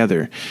 5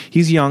 together.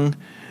 He's young.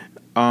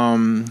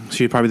 So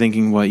you're probably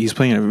thinking, well, he's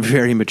playing a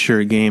very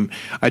mature game.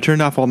 I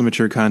turned off all the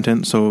mature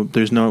content, so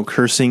there's no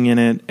cursing in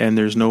it and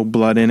there's no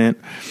blood in it.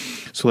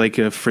 So, like,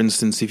 for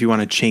instance, if you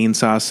want to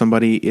chainsaw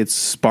somebody, it's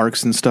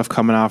sparks and stuff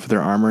coming off of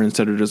their armor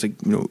instead of just, like,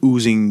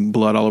 oozing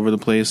blood all over the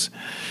place.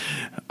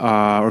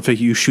 Or if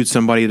you shoot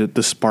somebody,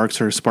 the sparks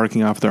are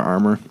sparking off their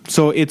armor.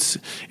 So it's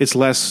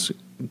less.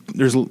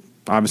 There's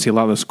obviously a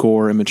lot less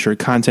gore and mature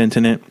content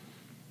in it.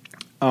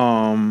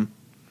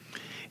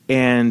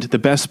 And the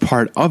best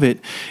part of it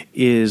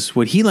is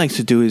what he likes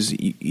to do is,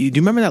 do you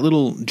remember that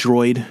little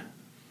droid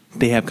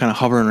they have kind of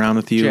hovering around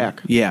with you?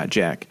 Jack. Yeah,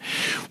 Jack.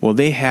 Well,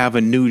 they have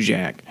a new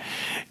Jack.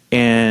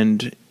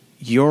 And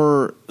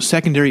your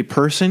secondary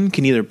person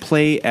can either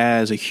play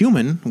as a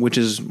human, which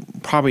is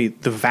probably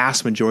the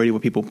vast majority of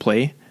what people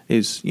play,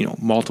 is,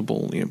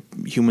 multiple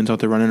humans out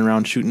there running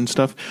around shooting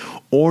stuff.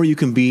 Or you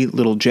can be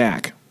little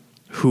Jack,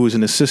 who is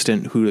an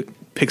assistant who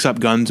picks up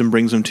guns and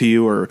brings them to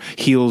you or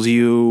heals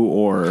you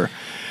or...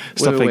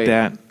 stuff like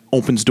that.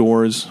 Opens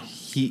doors.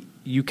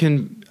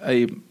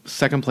 A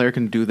second player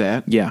can do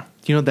that? Yeah.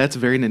 That's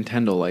very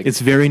Nintendo-like.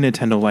 It's very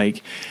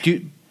Nintendo-like.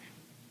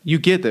 You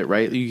get that,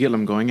 right? You get what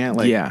I'm going at?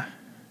 Like, yeah.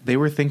 They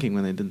were thinking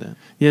when they did that.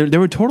 Yeah, they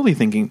were totally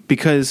thinking,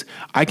 because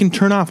I can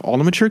turn off all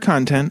the mature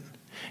content.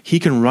 He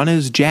can run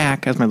as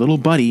Jack, as my little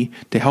buddy,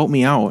 to help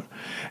me out.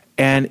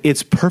 And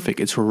it's perfect.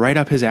 It's right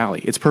up his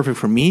alley. It's perfect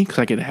for me because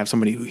I get to have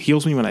somebody who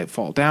heals me when I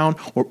fall down,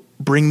 or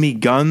bring me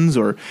guns,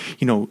 or,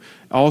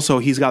 also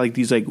he's got like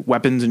these like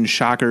weapons and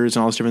shockers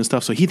and all this different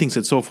stuff. So he thinks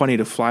it's so funny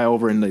to fly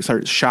over and like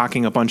start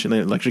shocking a bunch and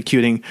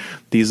electrocuting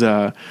these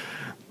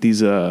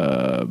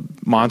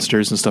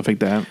monsters and stuff like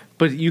that.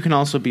 But you can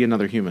also be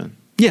another human.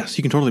 Yes,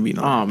 you can totally be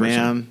another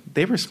person. Man,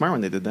 they were smart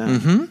when they did that.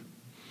 Mm-hmm.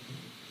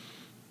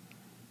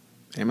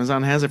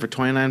 Amazon has it for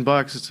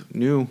 $29. It's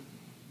new.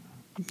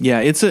 Yeah,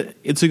 it's a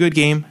good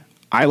game.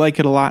 I like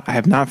it a lot. I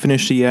have not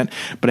finished it yet,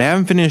 but I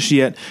haven't finished it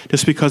yet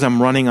just because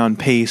I'm running on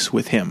pace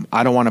with him.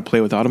 I don't want to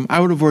play without him. I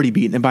would have already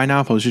beaten it by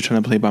now if I was just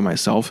trying to play by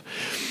myself.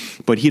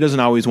 But he doesn't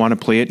always want to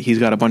play it. He's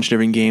got a bunch of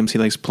different games he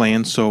likes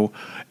playing. So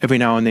every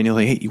now and then he'll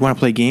like, hey, you want to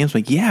play games? I'm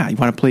like, yeah. You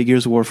want to play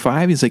Gears of War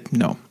 5? He's like,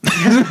 no.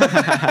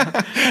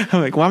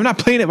 I'm like, well, I'm not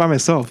playing it by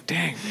myself.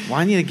 Dang. Well,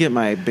 I need to get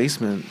my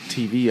basement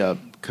TV up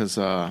because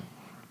I'd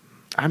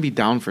be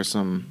down for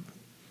some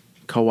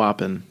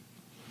co-op and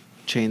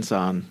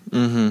chainsaw.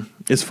 Mm-hmm.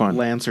 It's fun.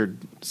 Lancer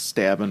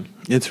stabbing.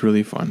 It's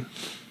really fun.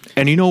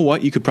 And you know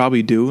what you could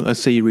probably do? Let's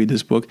say you read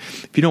this book.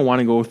 If you don't want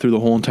to go through the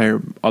whole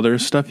entire other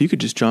stuff, you could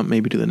just jump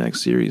maybe to the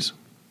next series.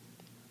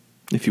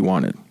 If you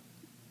wanted.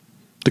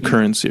 The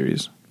current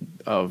series.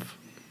 Of?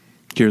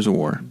 Gears of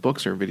War.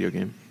 Books or video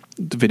game?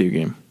 The video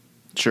game.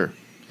 Sure.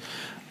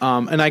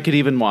 And I could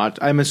even watch,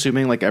 I'm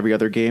assuming like every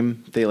other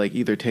game, they like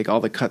either take all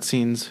the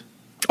cutscenes.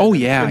 Oh,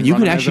 yeah. And You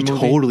run could them as a actually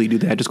movie. totally do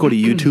that. Just go to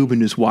YouTube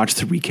and just watch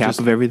the recap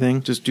of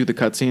everything. Just do the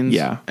cutscenes,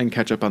 Yeah. and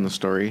catch up on the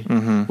story,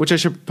 Mhm. which I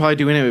should probably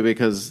do anyway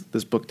because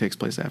this book takes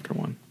place after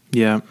one.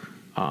 Yeah.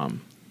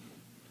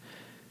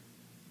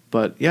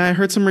 But yeah, I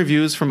heard some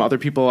reviews from other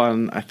people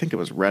on, I think it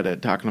was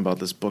Reddit, talking about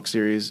this book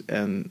series,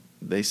 and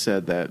they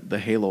said that the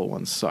Halo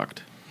one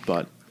sucked.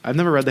 But I've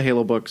never read the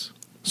Halo books.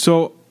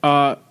 So,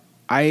 so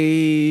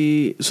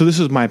this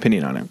is my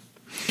opinion on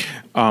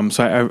it.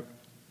 So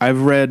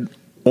I've read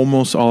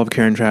almost all of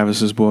Karen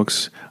Travis's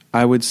books.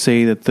 I would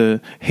say that the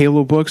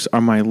Halo books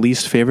are my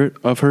least favorite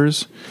of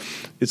hers.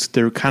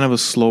 They're kind of a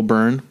slow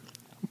burn.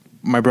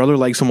 My brother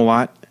likes them a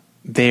lot.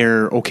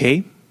 They're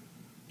okay.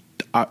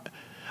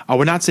 I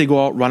would not say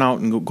run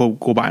out and go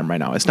buy them right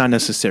now. It's not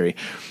necessary.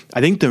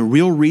 I think the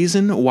real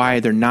reason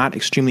why they're not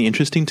extremely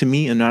interesting to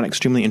me and not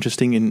extremely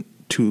interesting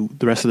to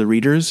the rest of the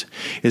readers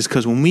is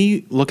because when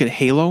we look at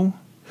Halo,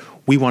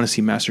 we want to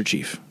see Master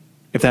Chief,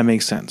 if that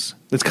makes sense.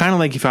 It's kind of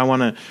like if I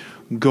want to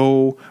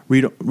go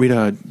read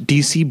a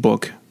DC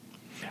book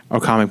or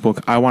comic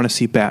book, I want to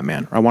see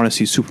Batman or I want to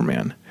see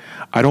Superman.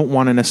 I don't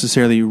want to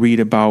necessarily read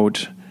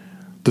about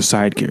the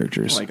side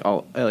characters. Like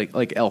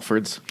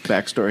Alfred's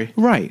backstory.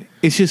 Right.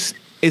 It's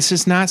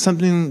just not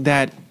something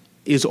that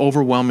is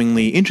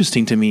overwhelmingly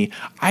interesting to me.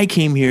 I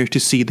came here to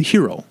see the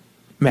hero,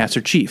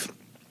 Master Chief.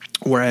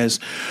 Whereas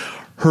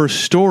her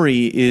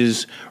story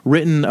is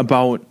written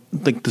about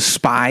like the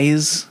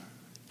spies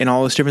and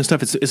all this different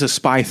stuff. It's a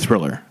spy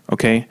thriller,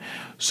 okay?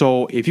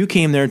 So if you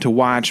came there to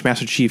watch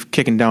Master Chief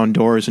kicking down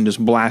doors and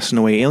just blasting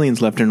away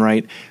aliens left and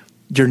right,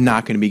 you're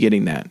not going to be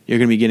getting that. You're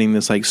going to be getting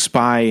this like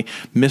spy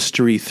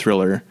mystery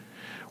thriller,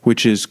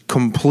 which is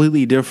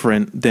completely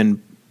different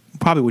than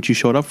probably what you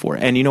showed up for.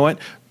 And you know what?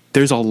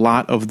 There's a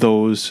lot of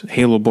those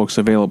Halo books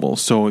available.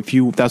 So if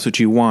that's what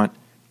you want,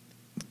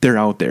 they're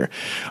out there.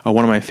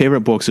 One of my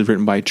favorite books is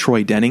written by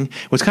Troy Denning.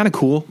 What's kind of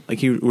cool,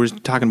 like you were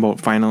talking about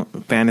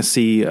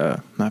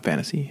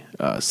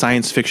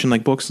science fiction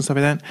like books and stuff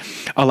like that.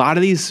 A lot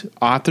of these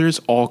authors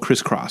all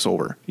crisscross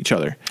over each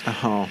other.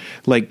 Uh-huh.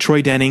 Like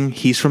Troy Denning,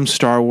 he's from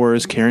Star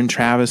Wars. Karen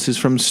Travis is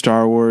from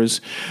Star Wars.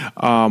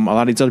 A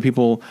lot of these other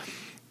people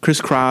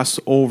crisscross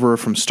over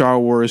from Star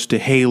Wars to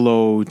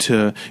Halo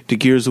to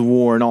Gears of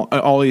War and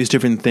all these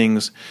different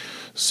things.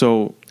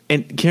 So,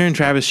 and Karen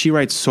Travis, she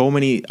writes so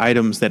many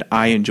items that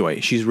I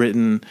enjoy. She's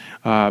written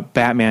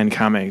Batman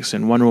comics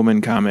and Wonder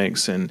Woman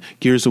comics and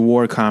Gears of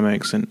War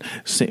comics and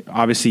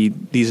obviously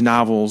these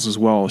novels as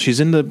well.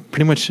 She's into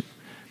pretty much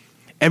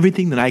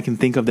everything that I can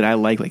think of that I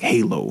like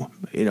Halo,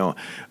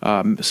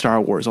 Star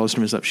Wars, all this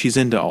different stuff. She's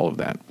into all of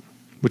that,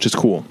 which is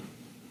cool.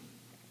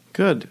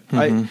 Good.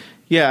 Mm-hmm.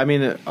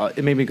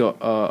 It made me go,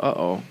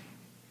 uh-oh.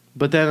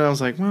 But then I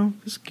was like, well,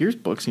 this Gears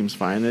book seems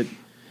fine.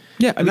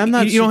 Yeah, and I'm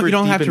not you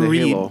don't have to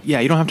read. Halo. Yeah,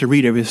 you don't have to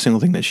read every single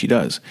thing that she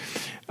does.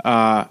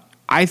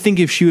 I think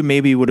if she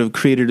would have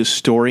created a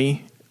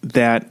story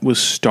that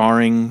was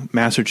starring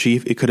Master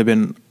Chief, it could have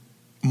been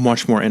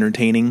much more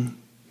entertaining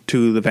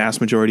to the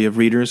vast majority of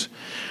readers.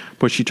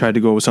 But she tried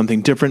to go with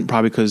something different,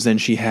 probably because then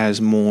she has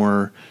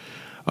more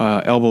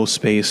elbow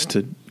space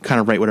to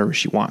kind of write whatever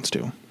she wants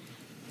to.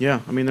 Yeah,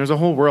 I mean, there's a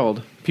whole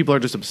world. People are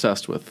just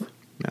obsessed with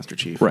Master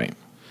Chief. Right.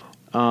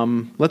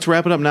 Let's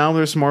wrap it up now.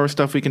 There's some more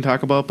stuff we can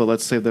talk about, but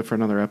let's save that for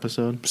another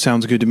episode.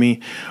 Sounds good to me.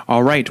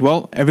 All right.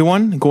 Well,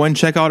 everyone, go ahead and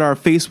check out our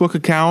Facebook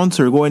accounts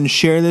or go ahead and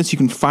share this. You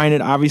can find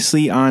it,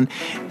 obviously, on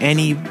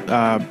any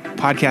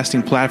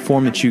podcasting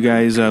platform that you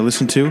guys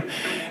listen to.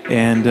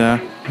 And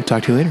we'll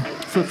talk to you later.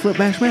 Flip,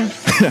 mash, man.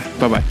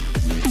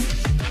 Bye-bye.